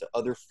translates into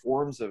other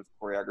forms of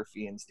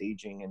choreography and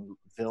staging and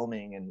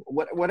filming and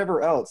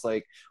whatever else.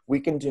 Like, we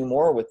can do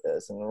more with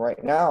this. And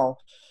right now,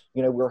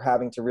 we're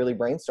having to really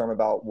brainstorm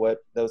about what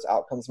those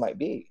outcomes might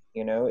be.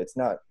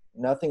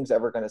 Nothing's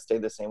ever going to stay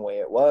the same way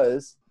it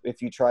was.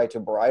 If you try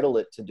to bridle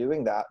it to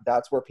doing that,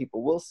 that's where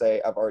people will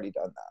say, I've already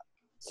done that.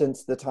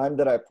 Since the time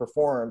that I've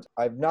performed,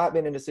 I've not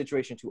been in a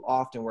situation too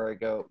often where I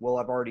go, well,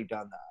 I've already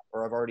done that,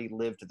 or I've already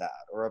lived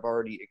that, or I've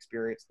already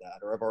experienced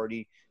that, or I've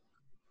already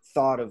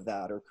thought of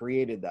that or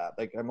created that.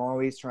 Like, I'm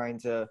always trying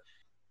to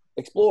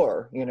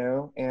explore,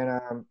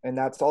 and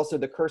that's also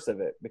the curse of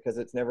it, because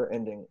it's never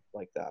ending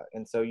like that.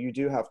 And so you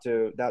do have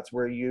to, that's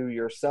where you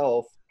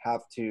yourself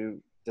have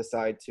to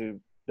decide to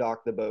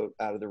dock the boat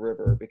out of the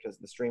river, because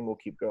the stream will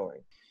keep going.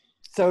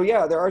 So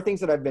yeah, there are things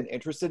that I've been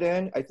interested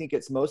in. I think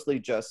it's mostly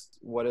just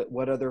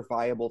what other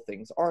viable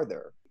things are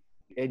there.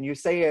 And you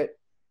say it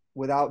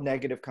without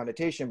negative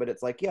connotation, but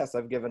it's like, yes,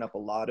 I've given up a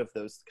lot of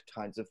those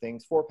kinds of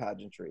things for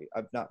pageantry.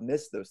 I've not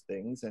missed those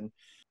things. And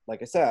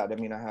like I said, I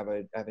mean, I have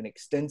an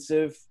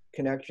extensive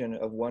connection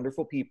of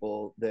wonderful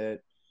people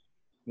that,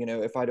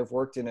 if I'd have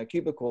worked in a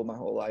cubicle my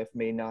whole life,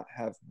 may not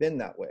have been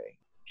that way.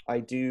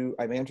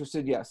 I'm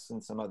interested, yes,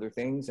 in some other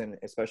things. And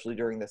especially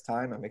during this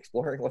time, I'm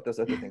exploring what those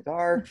other things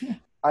are.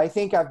 I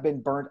think I've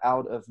been burnt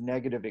out of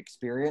negative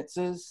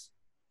experiences.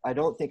 I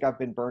don't think I've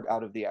been burnt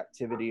out of the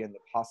activity and the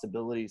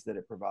possibilities that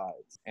it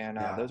provides. And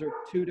those are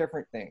two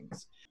different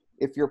things.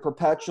 If you're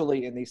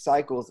perpetually in these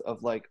cycles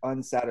of like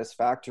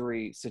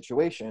unsatisfactory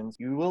situations,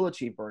 you will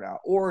achieve burnout,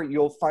 or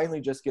you'll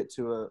finally just get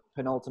to a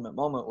penultimate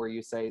moment where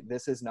you say,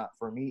 this is not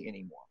for me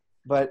anymore.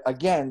 But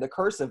again, the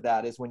curse of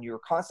that is when you're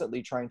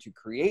constantly trying to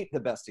create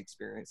the best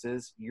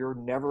experiences, you're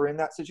never in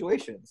that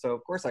situation. So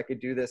of course I could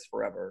do this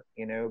forever,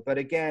 but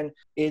again,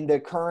 in the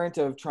current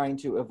of trying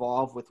to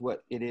evolve with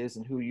what it is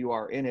and who you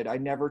are in it, I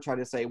never try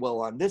to say,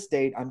 well, on this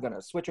date, I'm going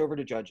to switch over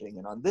to judging.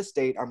 And on this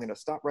date, I'm going to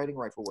stop writing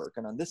rifle work.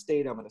 And on this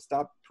date, I'm going to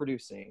stop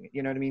producing.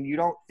 You know what I mean? You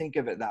don't think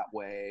of it that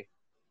way.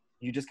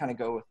 You just kind of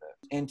go with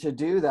it. And to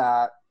do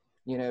that,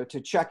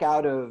 to check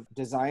out of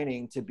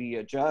designing to be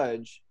a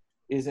judge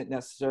isn't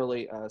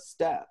necessarily a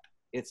step.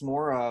 It's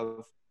more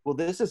of, well,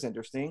 this is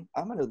interesting.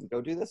 I'm going to go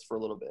do this for a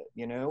little bit,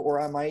 or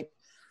I might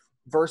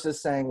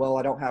versus saying, well,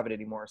 I don't have it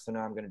anymore, so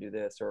now I'm going to do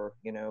this, or,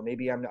 you know,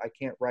 maybe I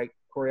can't write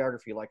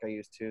choreography like I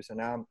used to, so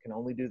now I can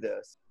only do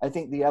this. I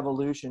think the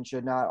evolution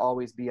should not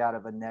always be out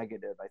of a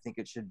negative. I think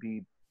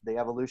the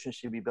evolution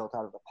should be built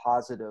out of the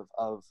positive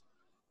of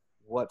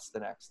what's the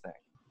next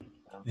thing.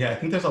 Yeah, I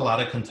think there's a lot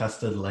of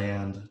contested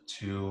land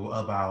too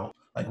about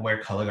like where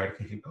color guard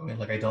can keep going.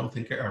 Like, I don't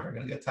think you're ever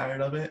going to get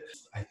tired of it.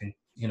 I think,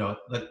 you know,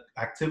 the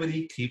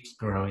activity keeps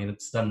growing.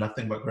 It's done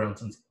nothing but grown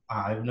since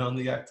I've known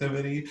the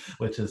activity,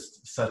 which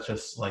is such a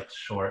like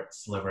short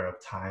sliver of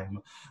time.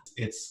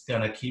 It's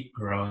going to keep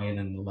growing.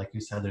 And like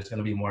you said, there's going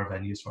to be more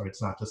venues for it.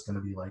 It's not just going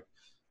to be like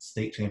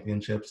state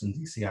championships and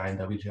DCI and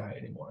WGI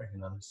anymore. You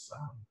know,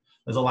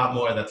 there's a lot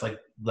more that's like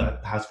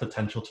that has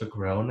potential to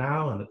grow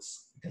now, and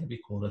it's going to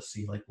be cool to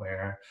see like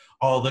where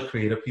all the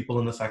creative people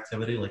in this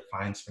activity like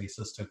find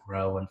spaces to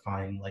grow and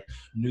find like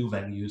new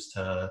venues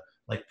to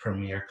like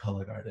premiere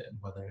color guard in,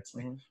 whether it's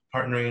like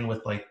partnering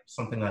with like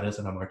something that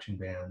isn't a marching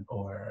band,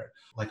 or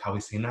like how we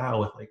see now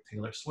with like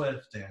Taylor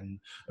Swift and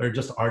or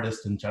just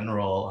artists in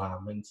general,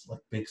 and like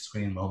big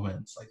screen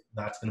moments. Like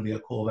that's going to be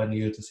a cool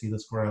venue to see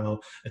this grow.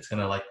 It's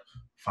going to like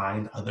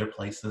find other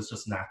places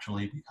just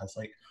naturally because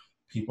like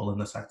people in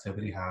this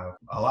activity have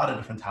a lot of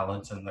different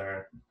talents and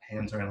their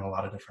hands are in a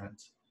lot of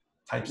different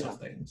types of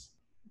things.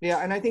 Yeah,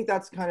 and I think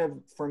that's kind of,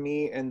 for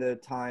me, in the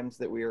times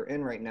that we are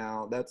in right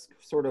now, that's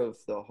sort of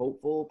the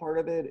hopeful part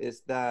of it,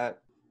 is that,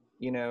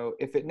 you know,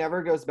 if it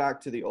never goes back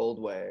to the old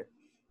way,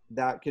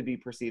 that could be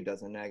perceived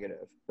as a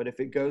negative. But if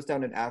it goes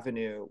down an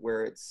avenue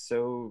where it's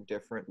so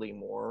differently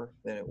more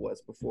than it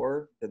was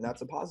before, then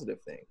that's a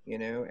positive thing, you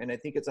know? And I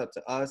think it's up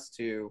to us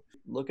to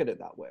look at it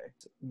that way.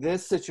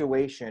 This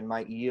situation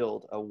might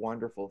yield a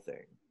wonderful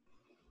thing.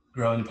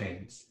 Growing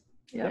pains.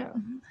 Yeah.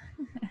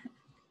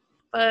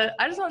 But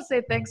I just want to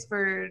say thanks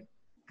for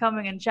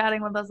coming and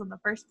chatting with us in the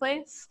first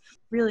place.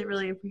 Really,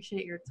 really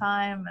appreciate your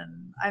time,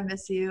 and I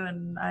miss you,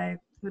 and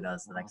who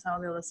knows, the next time I'll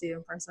be able to see you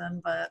in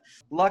person. But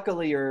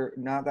luckily, you're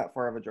not that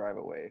far of a drive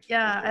away.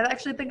 Yeah, I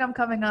actually think I'm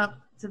coming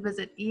up to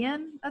visit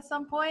Ian at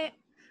some point.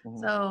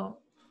 So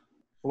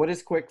what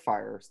is quick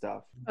fire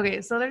stuff?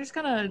 Okay, so they're just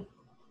kind of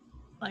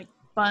like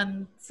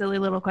fun, silly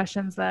little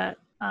questions that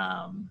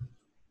aren't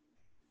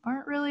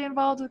really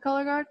involved with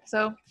color guard.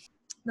 So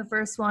the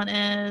first one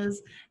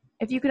is,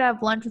 if you could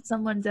have lunch with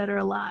someone dead or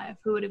alive,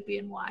 who would it be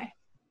and why?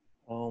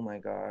 Oh my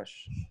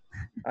gosh.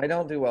 I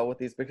don't do well with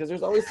these because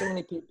there's always so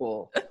many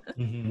people.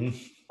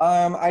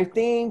 I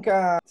think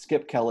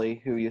Skip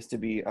Kelly, who used to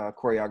be a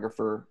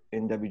choreographer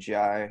in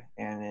WGI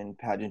and in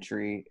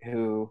pageantry,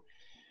 who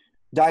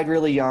died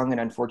really young,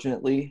 and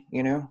unfortunately,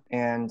 you know,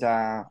 and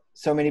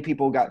so many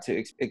people got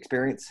to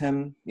experience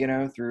him, you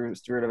know, through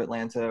Stewart of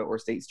Atlanta or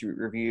State Street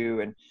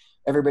Review, and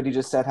everybody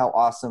just said how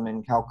awesome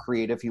and how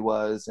creative he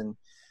was. And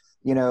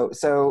you know,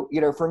 so, you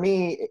know, for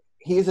me,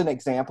 he's an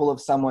example of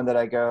someone that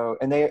I go,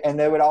 and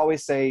they would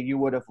always say, you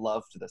would have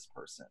loved this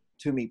person,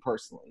 to me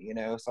personally, you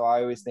know? So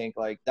I always think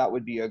like that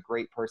would be a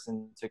great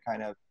person to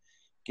kind of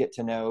get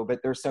to know, but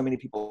there's so many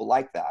people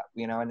like that,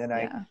 you know? And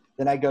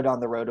then I go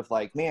down the road of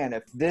like, man,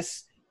 if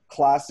this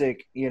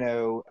classic, you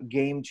know,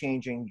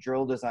 game-changing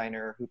drill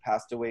designer who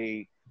passed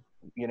away,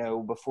 you know,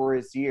 before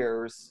his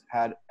years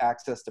had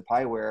access to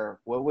Pieware,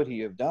 what would he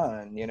have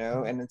done, you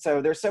know? And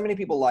so there's so many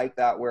people like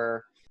that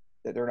where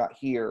that they're not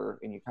here,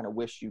 and you kind of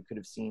wish you could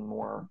have seen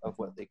more of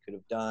what they could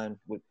have done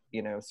with,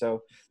 you know.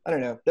 So I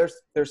don't know,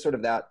 there's sort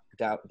of that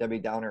Debbie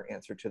Downer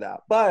answer to that,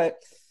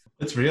 but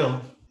it's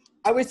real.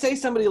 I would say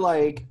somebody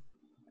like,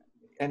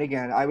 and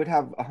again, I would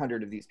have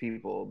 100 of these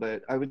people,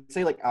 but I would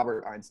say like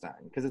Albert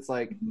Einstein, because it's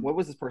like, what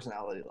was his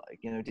personality like?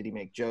 You know, did he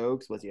make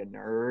jokes? Was he a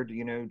nerd?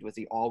 You know, was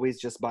he always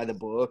just by the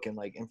book and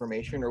like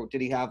information, or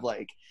did he have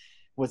like,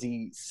 was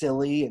he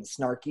silly and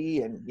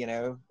snarky? And, you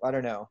know, I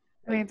don't know.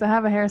 I mean, to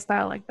have a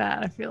hairstyle like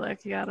that, I feel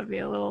like you gotta be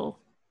a little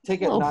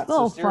not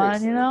so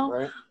fun, you know?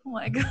 Right? Oh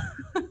my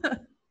god.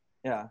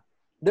 Yeah.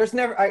 There's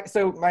never,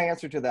 so my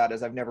answer to that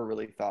is I've never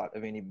really thought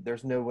of any,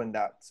 there's no one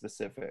that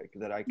specific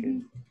that I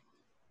could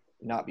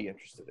not be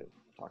interested in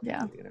talking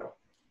to, you know?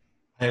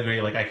 I agree.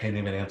 Like, I can't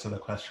even answer the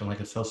question. Like,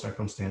 it's so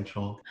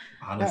circumstantial,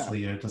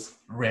 honestly, or just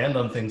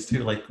random things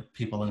too, like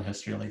people in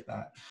history like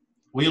that.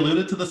 We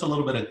alluded to this a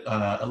little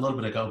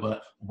bit ago,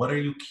 but what are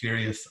you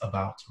curious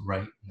about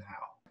right now?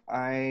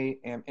 I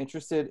am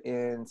interested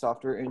in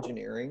software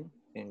engineering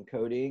and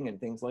coding and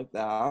things like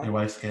that. Your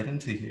wife's getting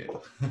to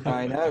you.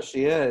 I know,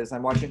 she is.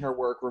 I'm watching her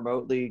work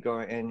remotely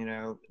going, and you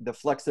know, the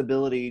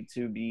flexibility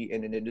to be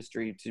in an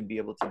industry to be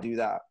able to do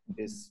that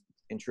is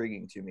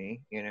intriguing to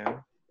me, you know.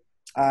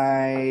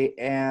 I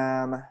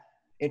am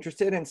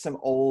interested in some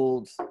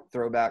old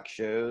throwback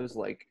shows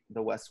like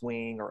The West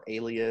Wing or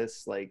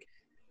Alias, like,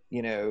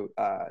 you know,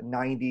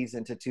 90s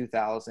into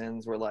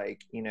 2000s, where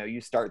like, you know,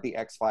 you start the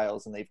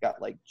X-Files and they've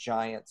got like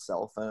giant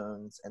cell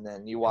phones, and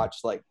then you watch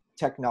like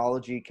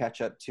technology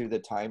catch up to the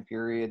time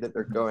period that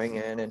they're going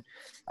in. And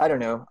I don't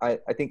know, I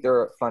think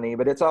they're funny,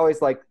 but it's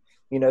always like,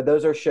 you know,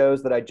 those are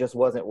shows that I just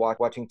wasn't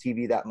watching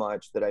TV that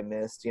much that I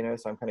missed, you know,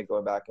 so I'm kind of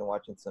going back and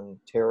watching some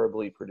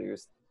terribly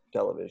produced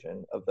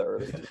television of the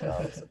early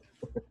 2000s.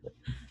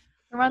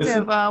 Reminds me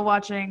of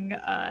watching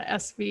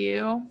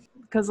SVU,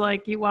 because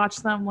like you watch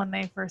them when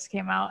they first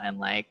came out, and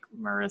like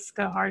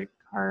Mariska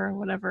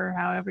Hargitay,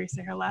 however you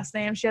say her last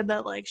name, she had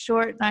that like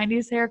short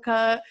 90s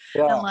haircut,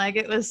 Yeah. and like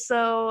it was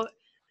so,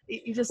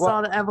 you just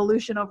saw the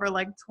evolution over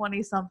like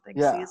 20 something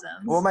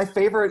seasons. Well, my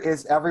favorite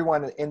is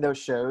everyone in those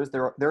shows.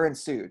 They're in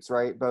suits,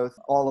 right?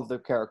 All of the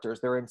characters,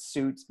 they're in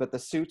suits, but the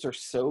suits are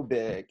so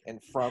big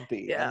and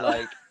frumpy, and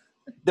like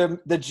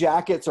the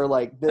jackets are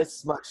like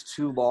this much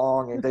too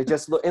long, and they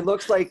just look. It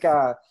looks like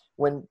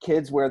when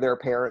kids wear their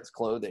parents'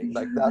 clothing.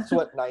 Like that's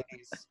what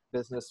 90s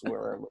business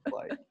wear looked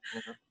like.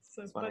 You know?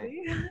 So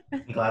funny.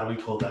 I'm glad we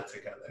pulled that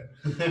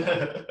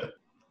together.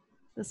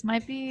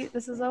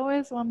 This is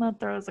always one that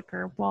throws a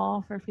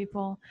curveball for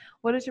people.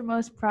 What is your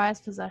most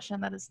prized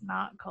possession that is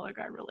not color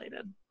guard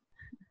related?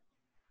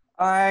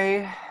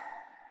 I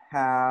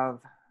have,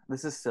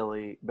 this is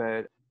silly,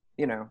 but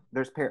you know,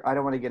 I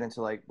don't want to get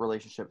into like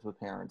relationships with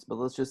parents, but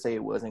let's just say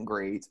it wasn't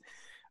great.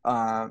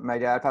 My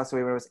dad passed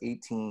away when I was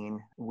 18.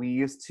 We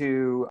used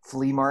to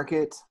flea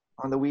market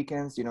on the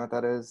weekends. Do you know what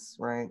that is,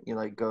 right? You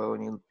like go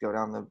and you go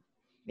down the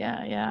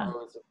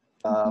roads and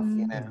stuff,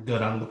 you know. Go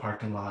down to the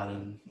parking lot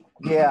and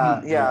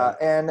yeah.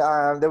 And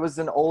there was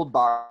an old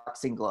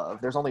boxing glove.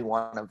 There's only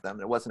one of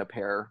them. It wasn't a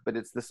pair, but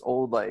it's this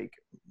old, like,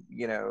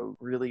 you know,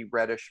 really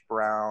reddish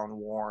brown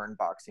worn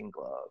boxing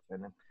glove.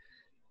 And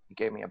he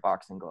gave me a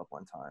boxing glove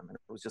one time, and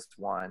it was just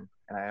one.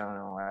 And I don't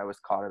know, I always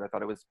caught it. I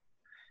thought it was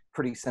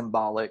pretty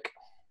symbolic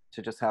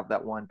to just have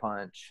that one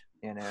punch,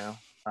 you know.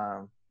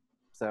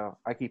 So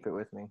I keep it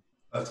with me.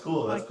 That's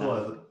cool. That's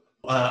cool.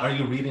 Are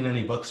you reading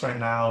any books right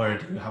now, or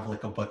do you have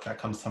like a book that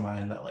comes to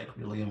mind that like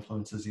really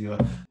influences you?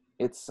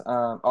 It's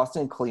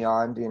Austin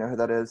Kleon. Do you know who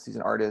that is? He's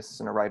an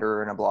artist and a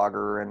writer and a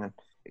blogger, and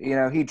you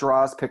know, he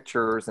draws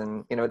pictures,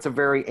 and you know, it's a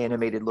very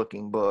animated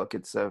looking book.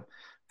 It's a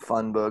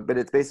fun book, but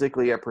it's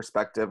basically a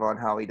perspective on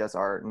how he does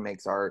art and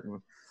makes art,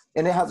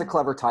 and it has a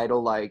clever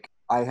title like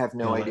I have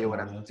no idea what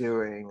I'm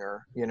doing,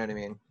 or you know what I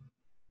mean.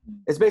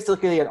 It's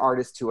basically an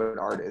artist to an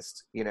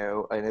artist, you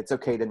know, and it's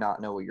okay to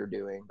not know what you're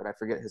doing, but I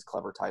forget his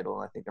clever title,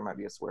 and I think there might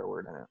be a swear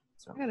word in it.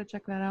 So I gotta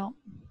check that out.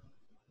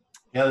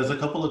 Yeah, there's a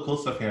couple of cool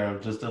stuff here.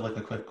 I just did like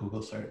a quick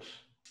Google search.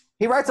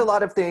 He writes a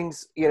lot of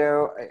things, you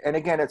know, and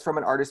again, it's from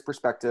an artist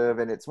perspective,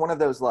 and it's one of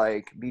those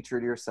like be true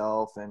to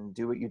yourself and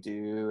do what you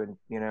do, and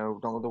you know,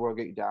 don't let the world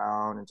get you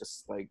down, and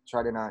just like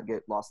try to not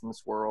get lost in the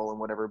swirl and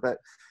whatever. But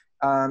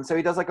so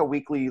he does like a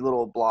weekly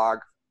little blog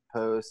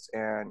post,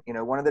 and you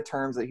know, one of the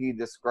terms that he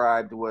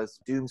described was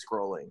doom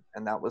scrolling,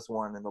 and that was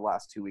one in the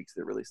last 2 weeks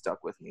that really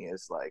stuck with me.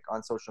 Is like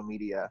on social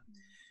media,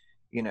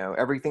 you know,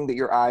 everything that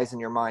your eyes and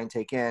your mind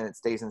take in, it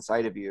stays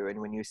inside of you. And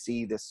when you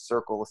see this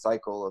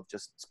cycle of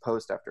just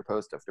post after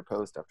post after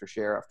post after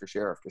share after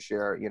share after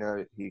share, you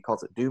know, he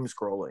calls it doom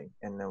scrolling.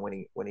 And then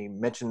when he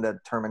mentioned the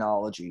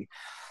terminology,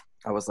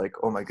 I was like,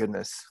 oh my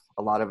goodness,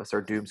 a lot of us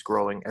are doom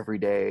scrolling every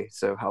day.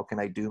 So how can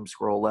I doom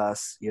scroll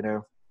less, you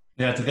know?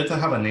 Yeah, it's good to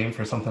have a name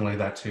for something like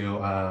that too.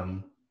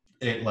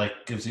 It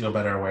like gives you a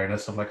better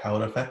awareness of like how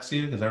it affects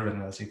you, because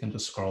everything else you can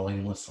just scroll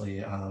aimlessly.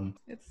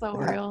 It's so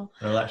real.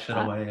 Throw that shit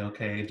away.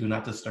 Okay, do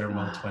not disturb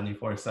mode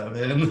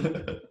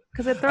 24/7.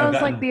 Because it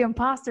throws like the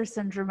imposter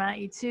syndrome at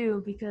you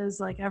too, because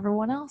like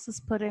everyone else is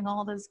putting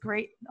all these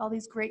great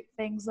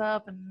things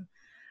up, and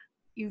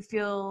you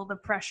feel the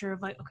pressure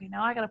of like, okay,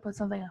 now I gotta put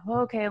something up.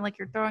 Okay, and like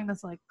you're throwing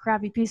this like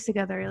crappy piece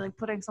together. You're like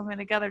putting something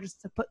together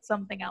just to put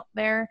something out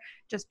there,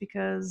 just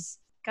because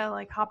you gotta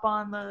like hop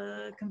on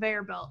the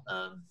conveyor belt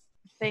of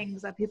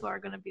things that people are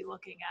going to be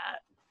looking at.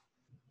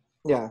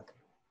 Yeah.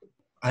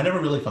 I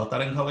never really felt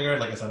that in color guard.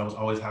 Like I said, I was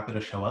always happy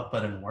to show up,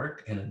 but in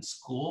work and in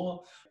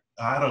school,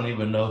 I don't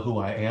even know who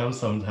I am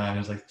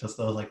sometimes. Like just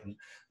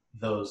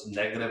those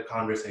negative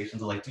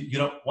conversations of like, you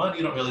don't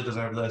really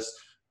deserve this.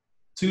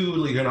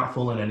 2, you're not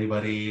fooling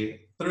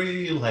anybody.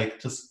 3, like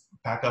just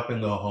pack up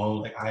and go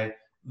home. Like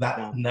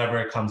that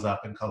never comes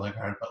up in color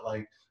guard, but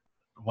like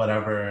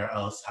whatever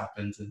else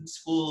happens in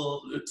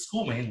school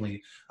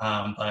mainly,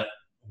 but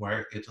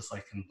work, it just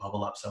like can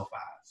bubble up so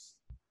fast.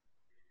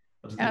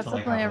 Yeah, it's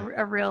definitely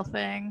a real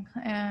thing,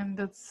 and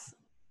it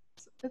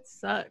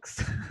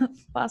sucks.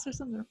 Imposter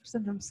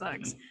syndrome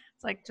sucks.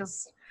 It's like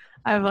just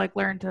I've like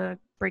learned to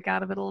break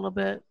out of it a little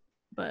bit,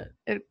 but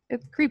it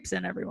creeps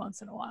in every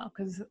once in a while,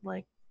 because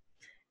like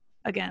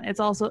again,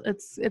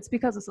 it's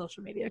because of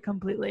social media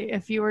completely.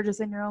 If you were just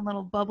in your own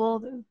little bubble,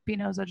 there'd be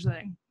no such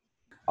thing.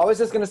 I was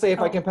just gonna say, if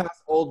I can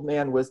pass old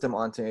man wisdom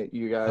on to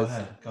you guys.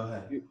 Go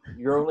ahead.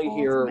 You're only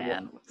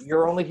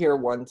here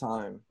one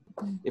time.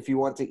 If you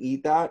want to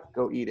eat that,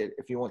 go eat it.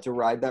 If you want to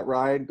ride that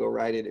ride, go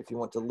ride it. If you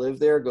want to live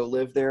there, go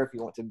live there. If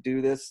you want to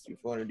do this, if you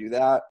want to do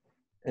that.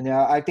 And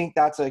I think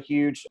that's a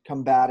huge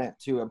combatant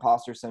to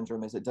imposter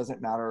syndrome, is it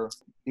doesn't matter.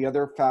 The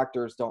other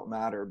factors don't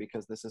matter,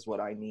 because this is what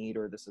I need,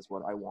 or this is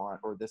what I want,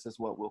 or this is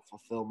what will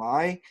fulfill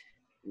my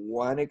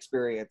one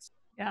experience.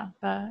 Yeah,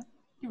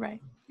 you're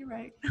right.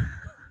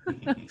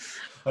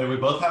 Right, we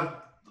both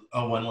have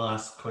one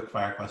last quick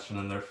fire question,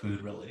 and they're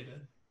food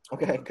related.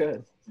 Okay,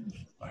 good.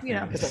 You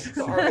know.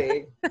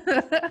 Sorry.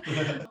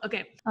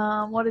 Okay.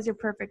 What is your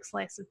perfect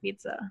slice of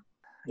pizza?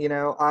 You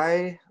know,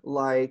 I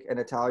like an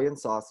Italian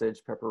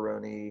sausage,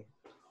 pepperoni,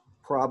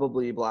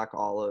 probably black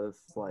olive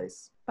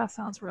slice, That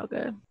sounds real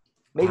good.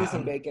 maybe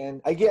some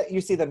bacon. I get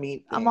you see the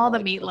meat thing. I'm all the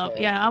like, meat love.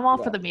 okay, Yeah, I'm all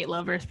yeah. for the meat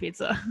lovers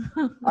pizza.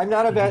 I'm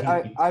not a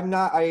veg. I'm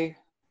not.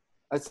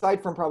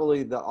 Aside from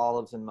probably the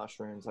olives and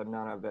mushrooms, I'm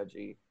not a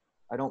veggie.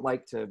 I don't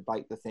like to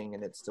bite the thing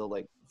and it still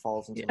like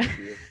falls into my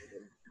teeth.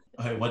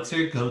 Okay, what's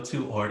your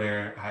go-to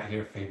order at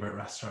your favorite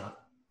restaurant?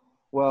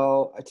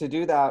 Well, to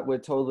do that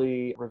would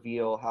totally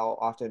reveal how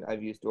often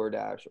I've used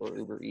DoorDash or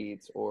Uber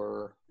Eats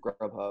or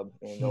Grubhub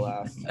in the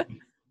last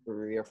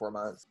 3 or 4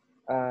 months.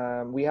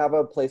 We have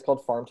a place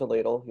called Farm to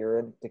Ladle here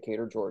in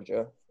Decatur,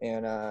 Georgia,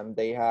 and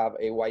they have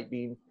a white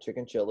bean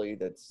chicken chili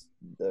that's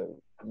the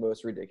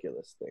most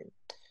ridiculous thing.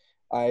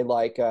 I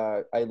like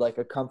a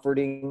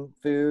comforting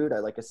food. I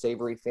like a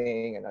savory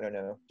thing, and I don't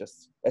know,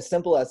 just as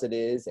simple as it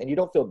is, and you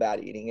don't feel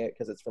bad eating it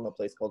because it's from a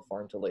place called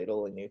Farm to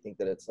Ladle, and you think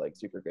that it's like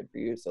super good for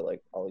you. So like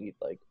I'll eat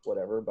like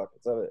whatever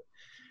buckets of it.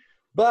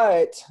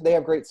 But they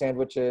have great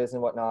sandwiches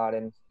and whatnot,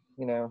 and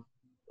you know,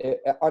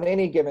 on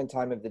any given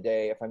time of the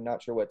day, if I'm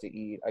not sure what to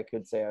eat, I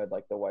could say I'd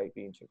like the white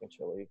bean chicken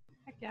chili.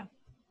 Heck yeah.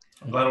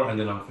 I'm glad we're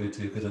ending on food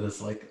too, because it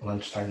is like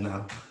lunchtime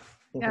now.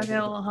 Yeah, I'm getting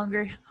a little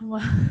hungry.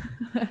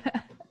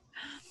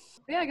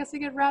 Yeah, I guess we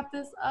could wrap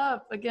this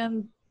up.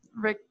 Again,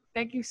 Rick,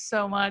 thank you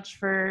so much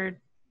for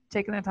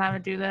taking the time to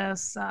do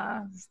this.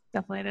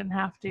 Definitely didn't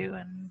have to,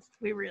 and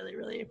we really,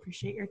 really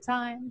appreciate your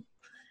time.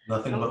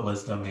 Nothing but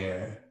wisdom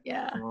here.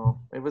 Yeah. Well,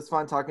 it was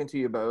fun talking to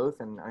you both,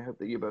 and I hope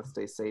that you both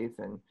stay safe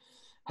and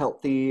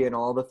healthy and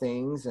all the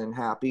things and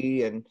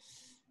happy, and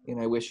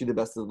I wish you the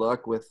best of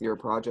luck with your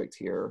project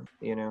here.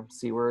 You know,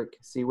 see what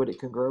it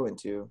can grow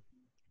into.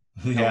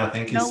 Yeah,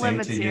 thank you. No Same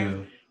limits to here.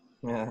 you.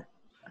 Yeah.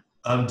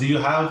 Do you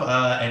have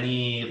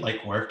any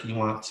like work you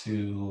want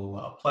to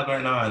plug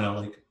right now? I know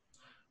like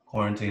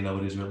quarantine,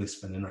 nobody's really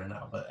spinning right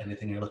now, but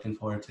anything you're looking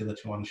forward to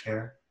that you want to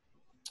share?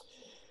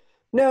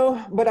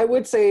 No, but I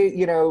would say,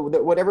 that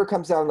whatever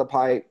comes down the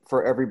pipe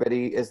for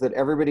everybody is that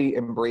everybody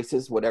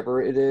embraces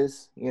whatever it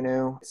is,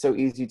 It's so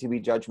easy to be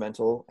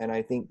judgmental. And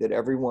I think that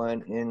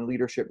everyone in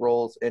leadership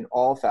roles in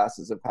all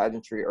facets of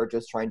pageantry are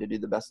just trying to do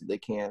the best that they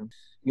can.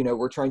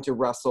 We're trying to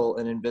wrestle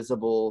an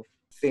invisible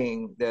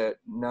thing that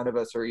none of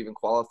us are even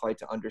qualified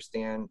to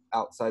understand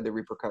outside the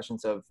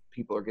repercussions of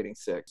people are getting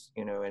sick,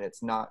 and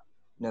it's not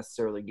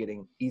necessarily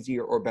getting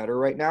easier or better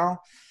right now.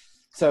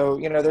 So,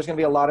 there's going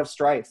to be a lot of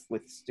strife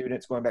with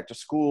students going back to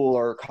school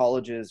or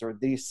colleges or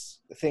these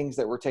things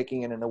that we're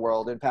taking in the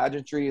world. And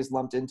pageantry is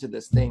lumped into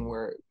this thing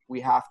where we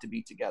have to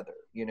be together.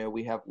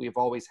 We've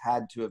always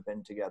had to have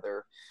been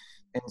together.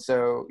 And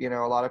so, a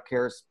lot of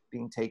care is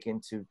being taken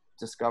to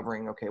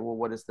discovering, okay, well,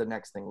 what does the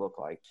next thing look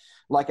like?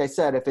 Like I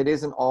said, if it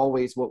isn't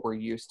always what we're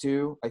used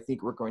to, I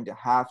think we're going to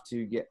have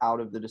to get out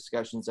of the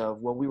discussions of,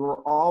 well, we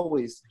were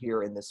always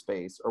here in this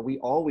space, or we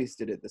always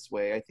did it this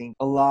way. I think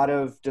a lot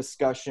of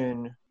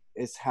discussion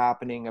is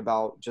happening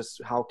about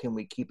just how can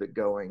we keep it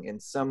going in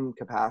some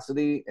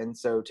capacity. And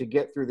so to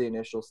get through the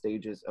initial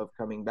stages of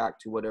coming back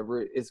to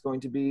whatever it is going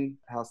to be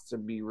has to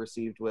be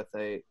received with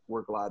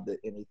we're glad that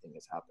anything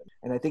has happened.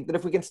 And I think that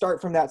if we can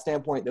start from that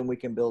standpoint, then we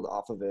can build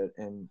off of it.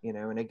 And,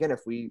 and again,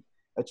 if we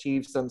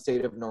achieve some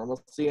state of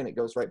normalcy and it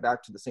goes right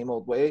back to the same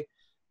old way,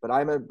 but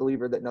I'm a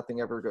believer that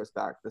nothing ever goes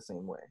back the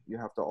same way. You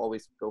have to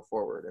always go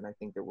forward. And I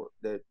think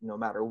that no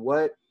matter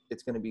what,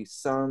 it's going to be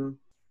some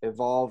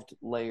evolved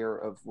layer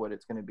of what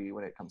it's going to be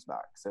when it comes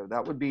back. So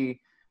that would be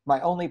my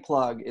only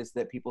plug, is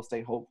that people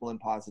stay hopeful and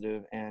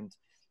positive and,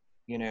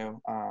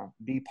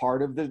 be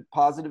part of the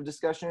positive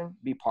discussion,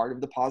 be part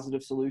of the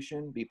positive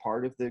solution, be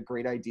part of the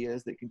great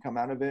ideas that can come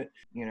out of it.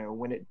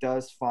 When it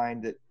does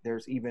find that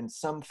there's even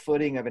some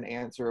footing of an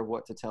answer of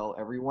what to tell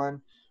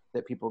everyone,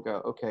 that people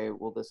go, okay,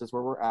 well, this is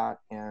where we're at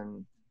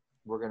and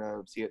we're going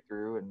to see it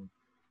through and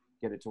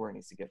get it to where it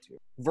needs to get to,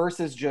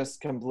 versus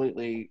just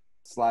completely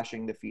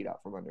slashing the feet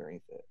out from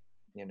underneath it,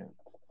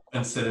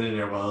 And sitting in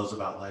your wells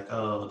about like,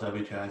 oh,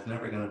 WTI is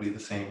never going to be the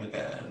same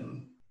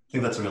again. I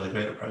think that's a really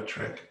great approach,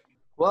 Rick.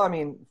 Well,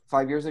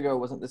 5 years ago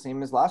wasn't the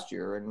same as last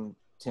year, and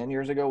 10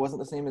 years ago wasn't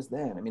the same as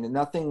then.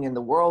 Nothing in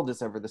the world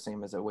is ever the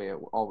same as the way it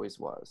always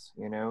was.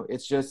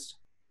 It's just,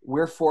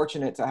 we're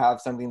fortunate to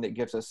have something that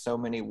gives us so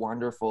many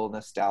wonderful,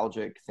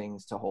 nostalgic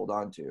things to hold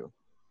on to.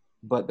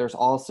 But there's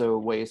also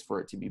ways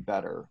for it to be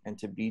better and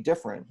to be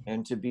different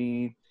and to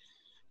be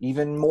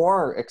even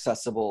more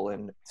accessible.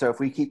 And so if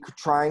we keep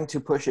trying to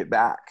push it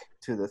back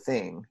to the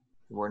thing,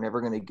 we're never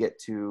going to get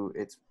to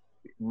its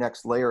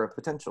next layer of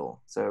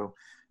potential. So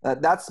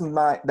that's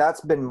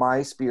been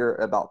my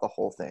spirit about the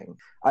whole thing.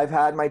 I've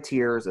had my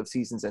tears of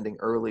seasons ending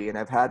early, and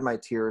I've had my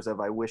tears of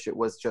I wish it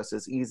was just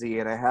as easy,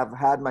 and I have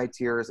had my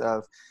tears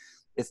of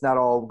it's not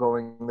all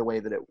going the way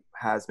that it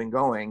has been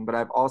going. But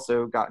I've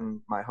also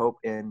gotten my hope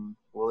in,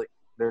 well,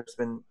 there's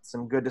been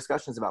some good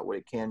discussions about what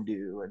it can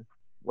do and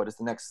what does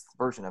the next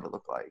version of it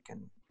look like.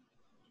 And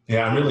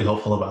yeah, I'm really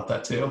hopeful about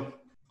that too.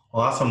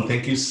 Well, awesome.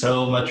 Thank you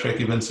so much, Rick.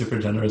 You've been super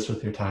generous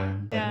with your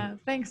time. Yeah,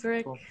 thanks,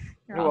 Rick. Cool.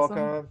 You're You're awesome.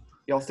 welcome.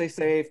 Y'all stay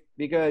safe.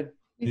 Be good.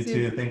 You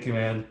too. Thank you,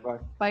 man. Bye.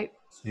 Bye.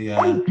 See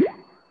ya.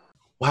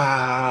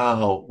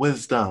 Wow,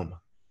 wisdom,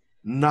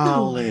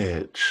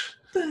 knowledge.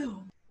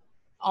 Boom.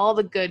 All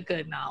the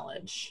good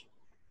knowledge.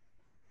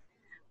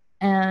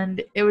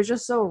 And it was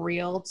just so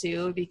real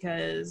too,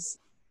 because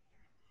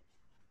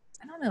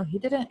I don't know, he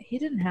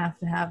didn't have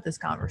to have this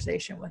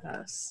conversation with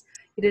us.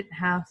 He didn't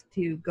have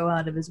to go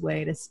out of his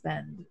way to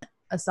spend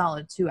a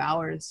solid 2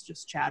 hours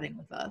just chatting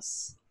with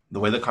us. The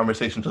way the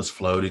conversation just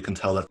flowed, you can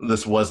tell that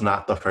this was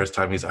not the first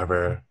time he's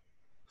ever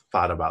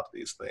thought about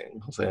these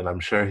things. And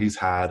I'm sure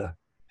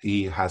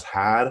he has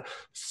had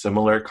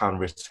similar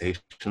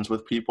conversations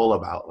with people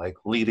about like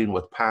leading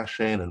with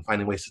passion and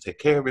finding ways to take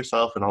care of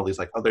yourself and all these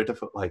like other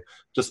different, like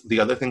just the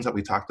other things that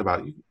we talked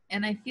about.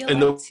 And I feel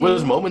and like there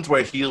was moments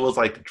where he was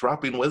like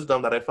dropping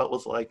wisdom that I felt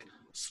was like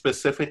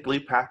specifically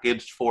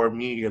packaged for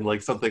me and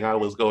like something I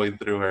was going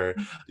through, or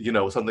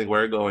something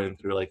we're going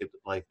through. Like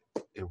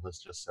it was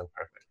just so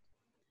perfect.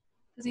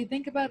 Because you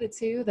think about it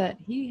too, that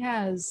he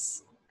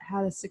has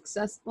had a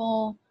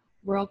successful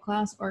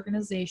world-class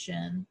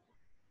organization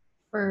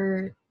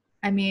for,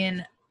 I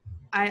mean,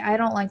 I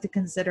don't like to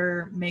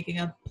consider making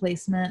a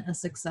placement a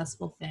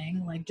successful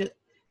thing. Like, just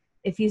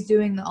if he's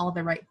doing all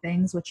the right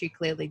things, which he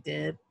clearly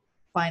did,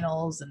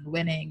 finals and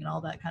winning and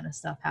all that kind of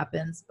stuff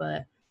happens,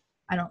 but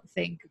I don't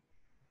think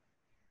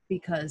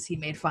because he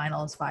made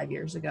finals 5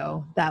 years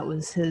ago, that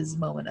was his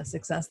moment of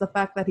success. The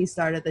fact that he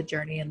started the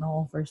journey in the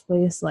whole first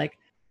place, like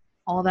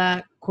all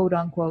that quote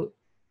unquote,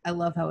 I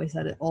love how he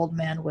said it, old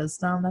man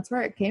wisdom, that's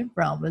where it came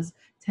from, was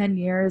 10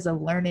 years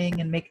of learning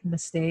and making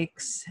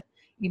mistakes,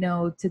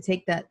 to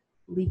take that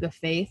leap of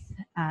faith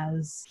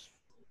as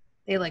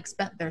they like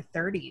spent their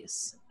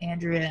 30s,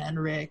 Andrea and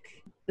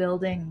Rick,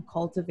 building,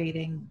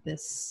 cultivating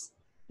this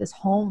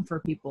home for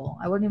people.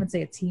 I wouldn't even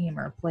say a team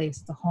or a place,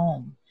 it's a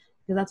home.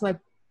 Because that's why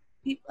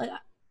people, like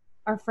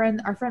our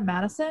friend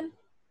Madison,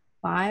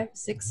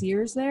 5-6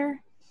 years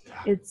there.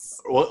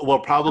 It's we'll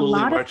probably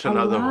march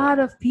another one. A lot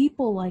of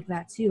people like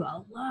that too.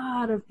 A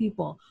lot of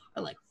people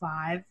are like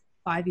 5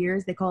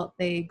 years. They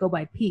go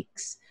by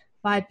peaks.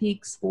 5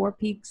 peaks, 4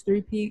 peaks,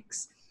 3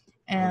 peaks.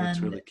 And that's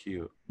really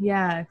cute.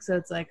 Yeah, so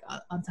it's like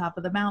on top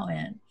of the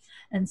mountain.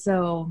 And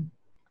so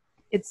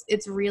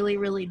it's really,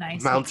 really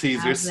nice.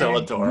 Mounties, you're so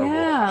adorable.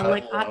 Yeah,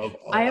 like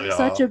I am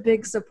such a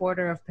big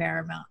supporter of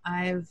Paramount.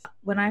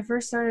 When I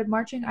first started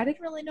marching, I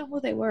didn't really know who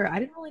they were. I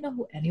didn't really know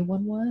who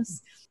anyone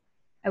was.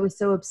 I was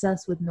so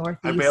obsessed with Northeast.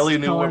 I barely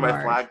knew where my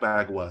guard. flag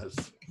bag was.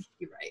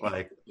 You're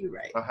right. You're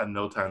right. I had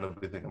no time to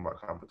be thinking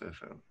about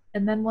competition.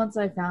 And then once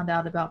I found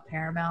out about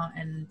Paramount,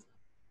 and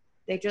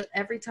they just,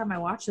 every time I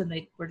watched them,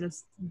 they were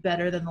just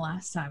better than the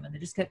last time, and they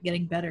just kept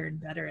getting better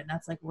and better. And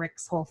that's like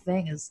Rick's whole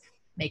thing, is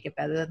make it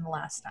better than the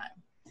last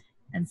time.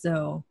 And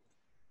so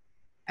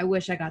I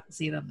wish I got to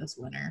see them this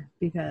winter,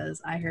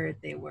 because I heard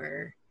they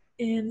were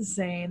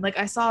insane. Like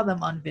I saw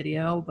them on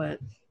video, but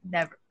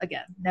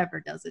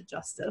never does it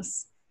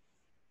justice.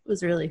 It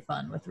was really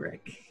fun with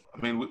Rick. I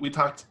mean, we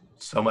talked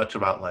so much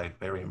about like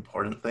very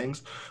important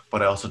things,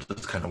 but I also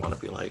just kind of want to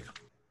be like,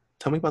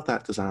 tell me about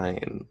that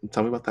design.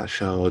 Tell me about that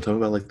show. Tell me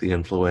about like the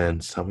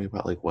influence. Tell me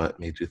about like what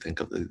made you think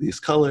of these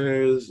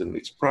colors and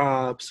these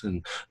props,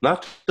 and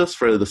not just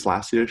for this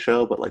last year's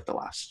show, but like the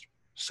last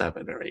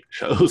 7 or 8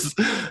 shows,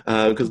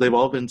 because they've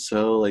all been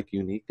so like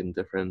unique and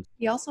different.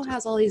 He also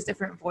has all these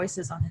different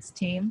voices on his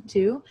team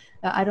too,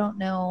 that I don't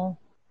know.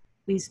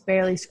 We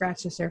barely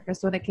scratched the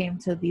surface when it came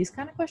to these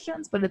kind of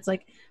questions, but it's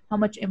like, how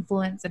much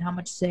influence and how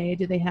much say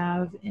do they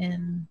have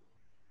in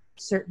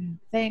certain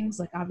things?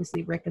 Like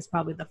obviously Rick is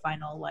probably the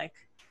final, like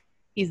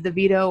he's the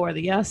veto or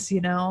the yes,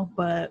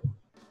 but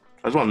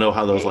I just want to know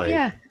how those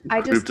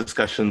group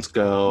discussions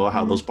go,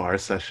 how Mhm. those bar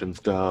sessions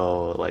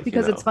go, like,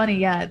 because it's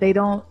funny, they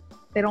don't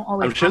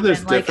always I'm sure there's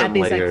happen, like at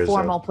these like layers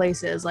formal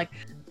places. Like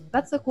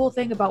that's the cool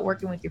thing about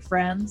working with your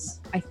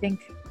friends. I think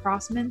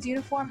Crossman's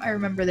uniform, I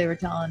remember they were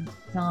telling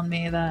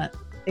me that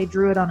they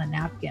drew it on a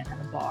napkin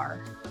in a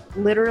bar.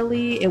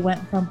 Literally, it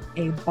went from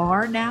a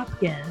bar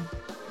napkin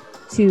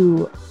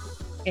to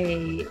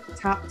a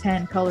top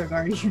 10 color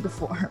guard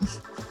uniform.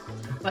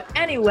 But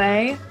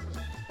anyway,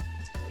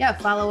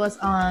 follow us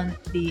on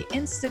the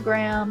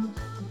Instagram,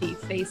 the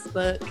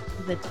Facebook,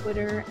 the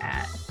Twitter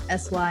at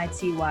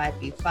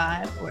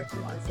SYTYB5, or if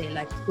you want to say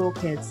like cool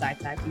kids,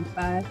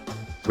 SciTyB5.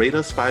 Rate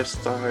us 5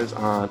 stars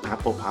on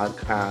Apple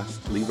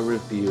Podcasts. Leave a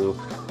review.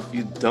 If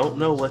you don't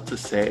know what to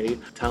say,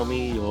 tell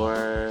me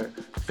your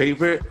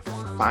favorite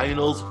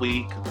finals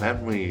week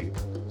memory.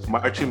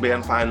 Marching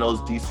band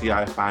finals,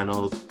 DCI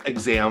finals,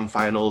 exam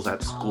finals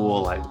at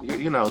school. Like,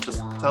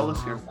 just tell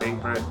us your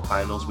favorite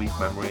finals week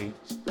memory.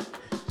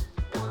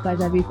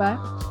 SciTyB5.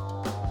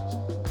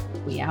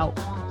 We out.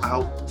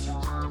 Out.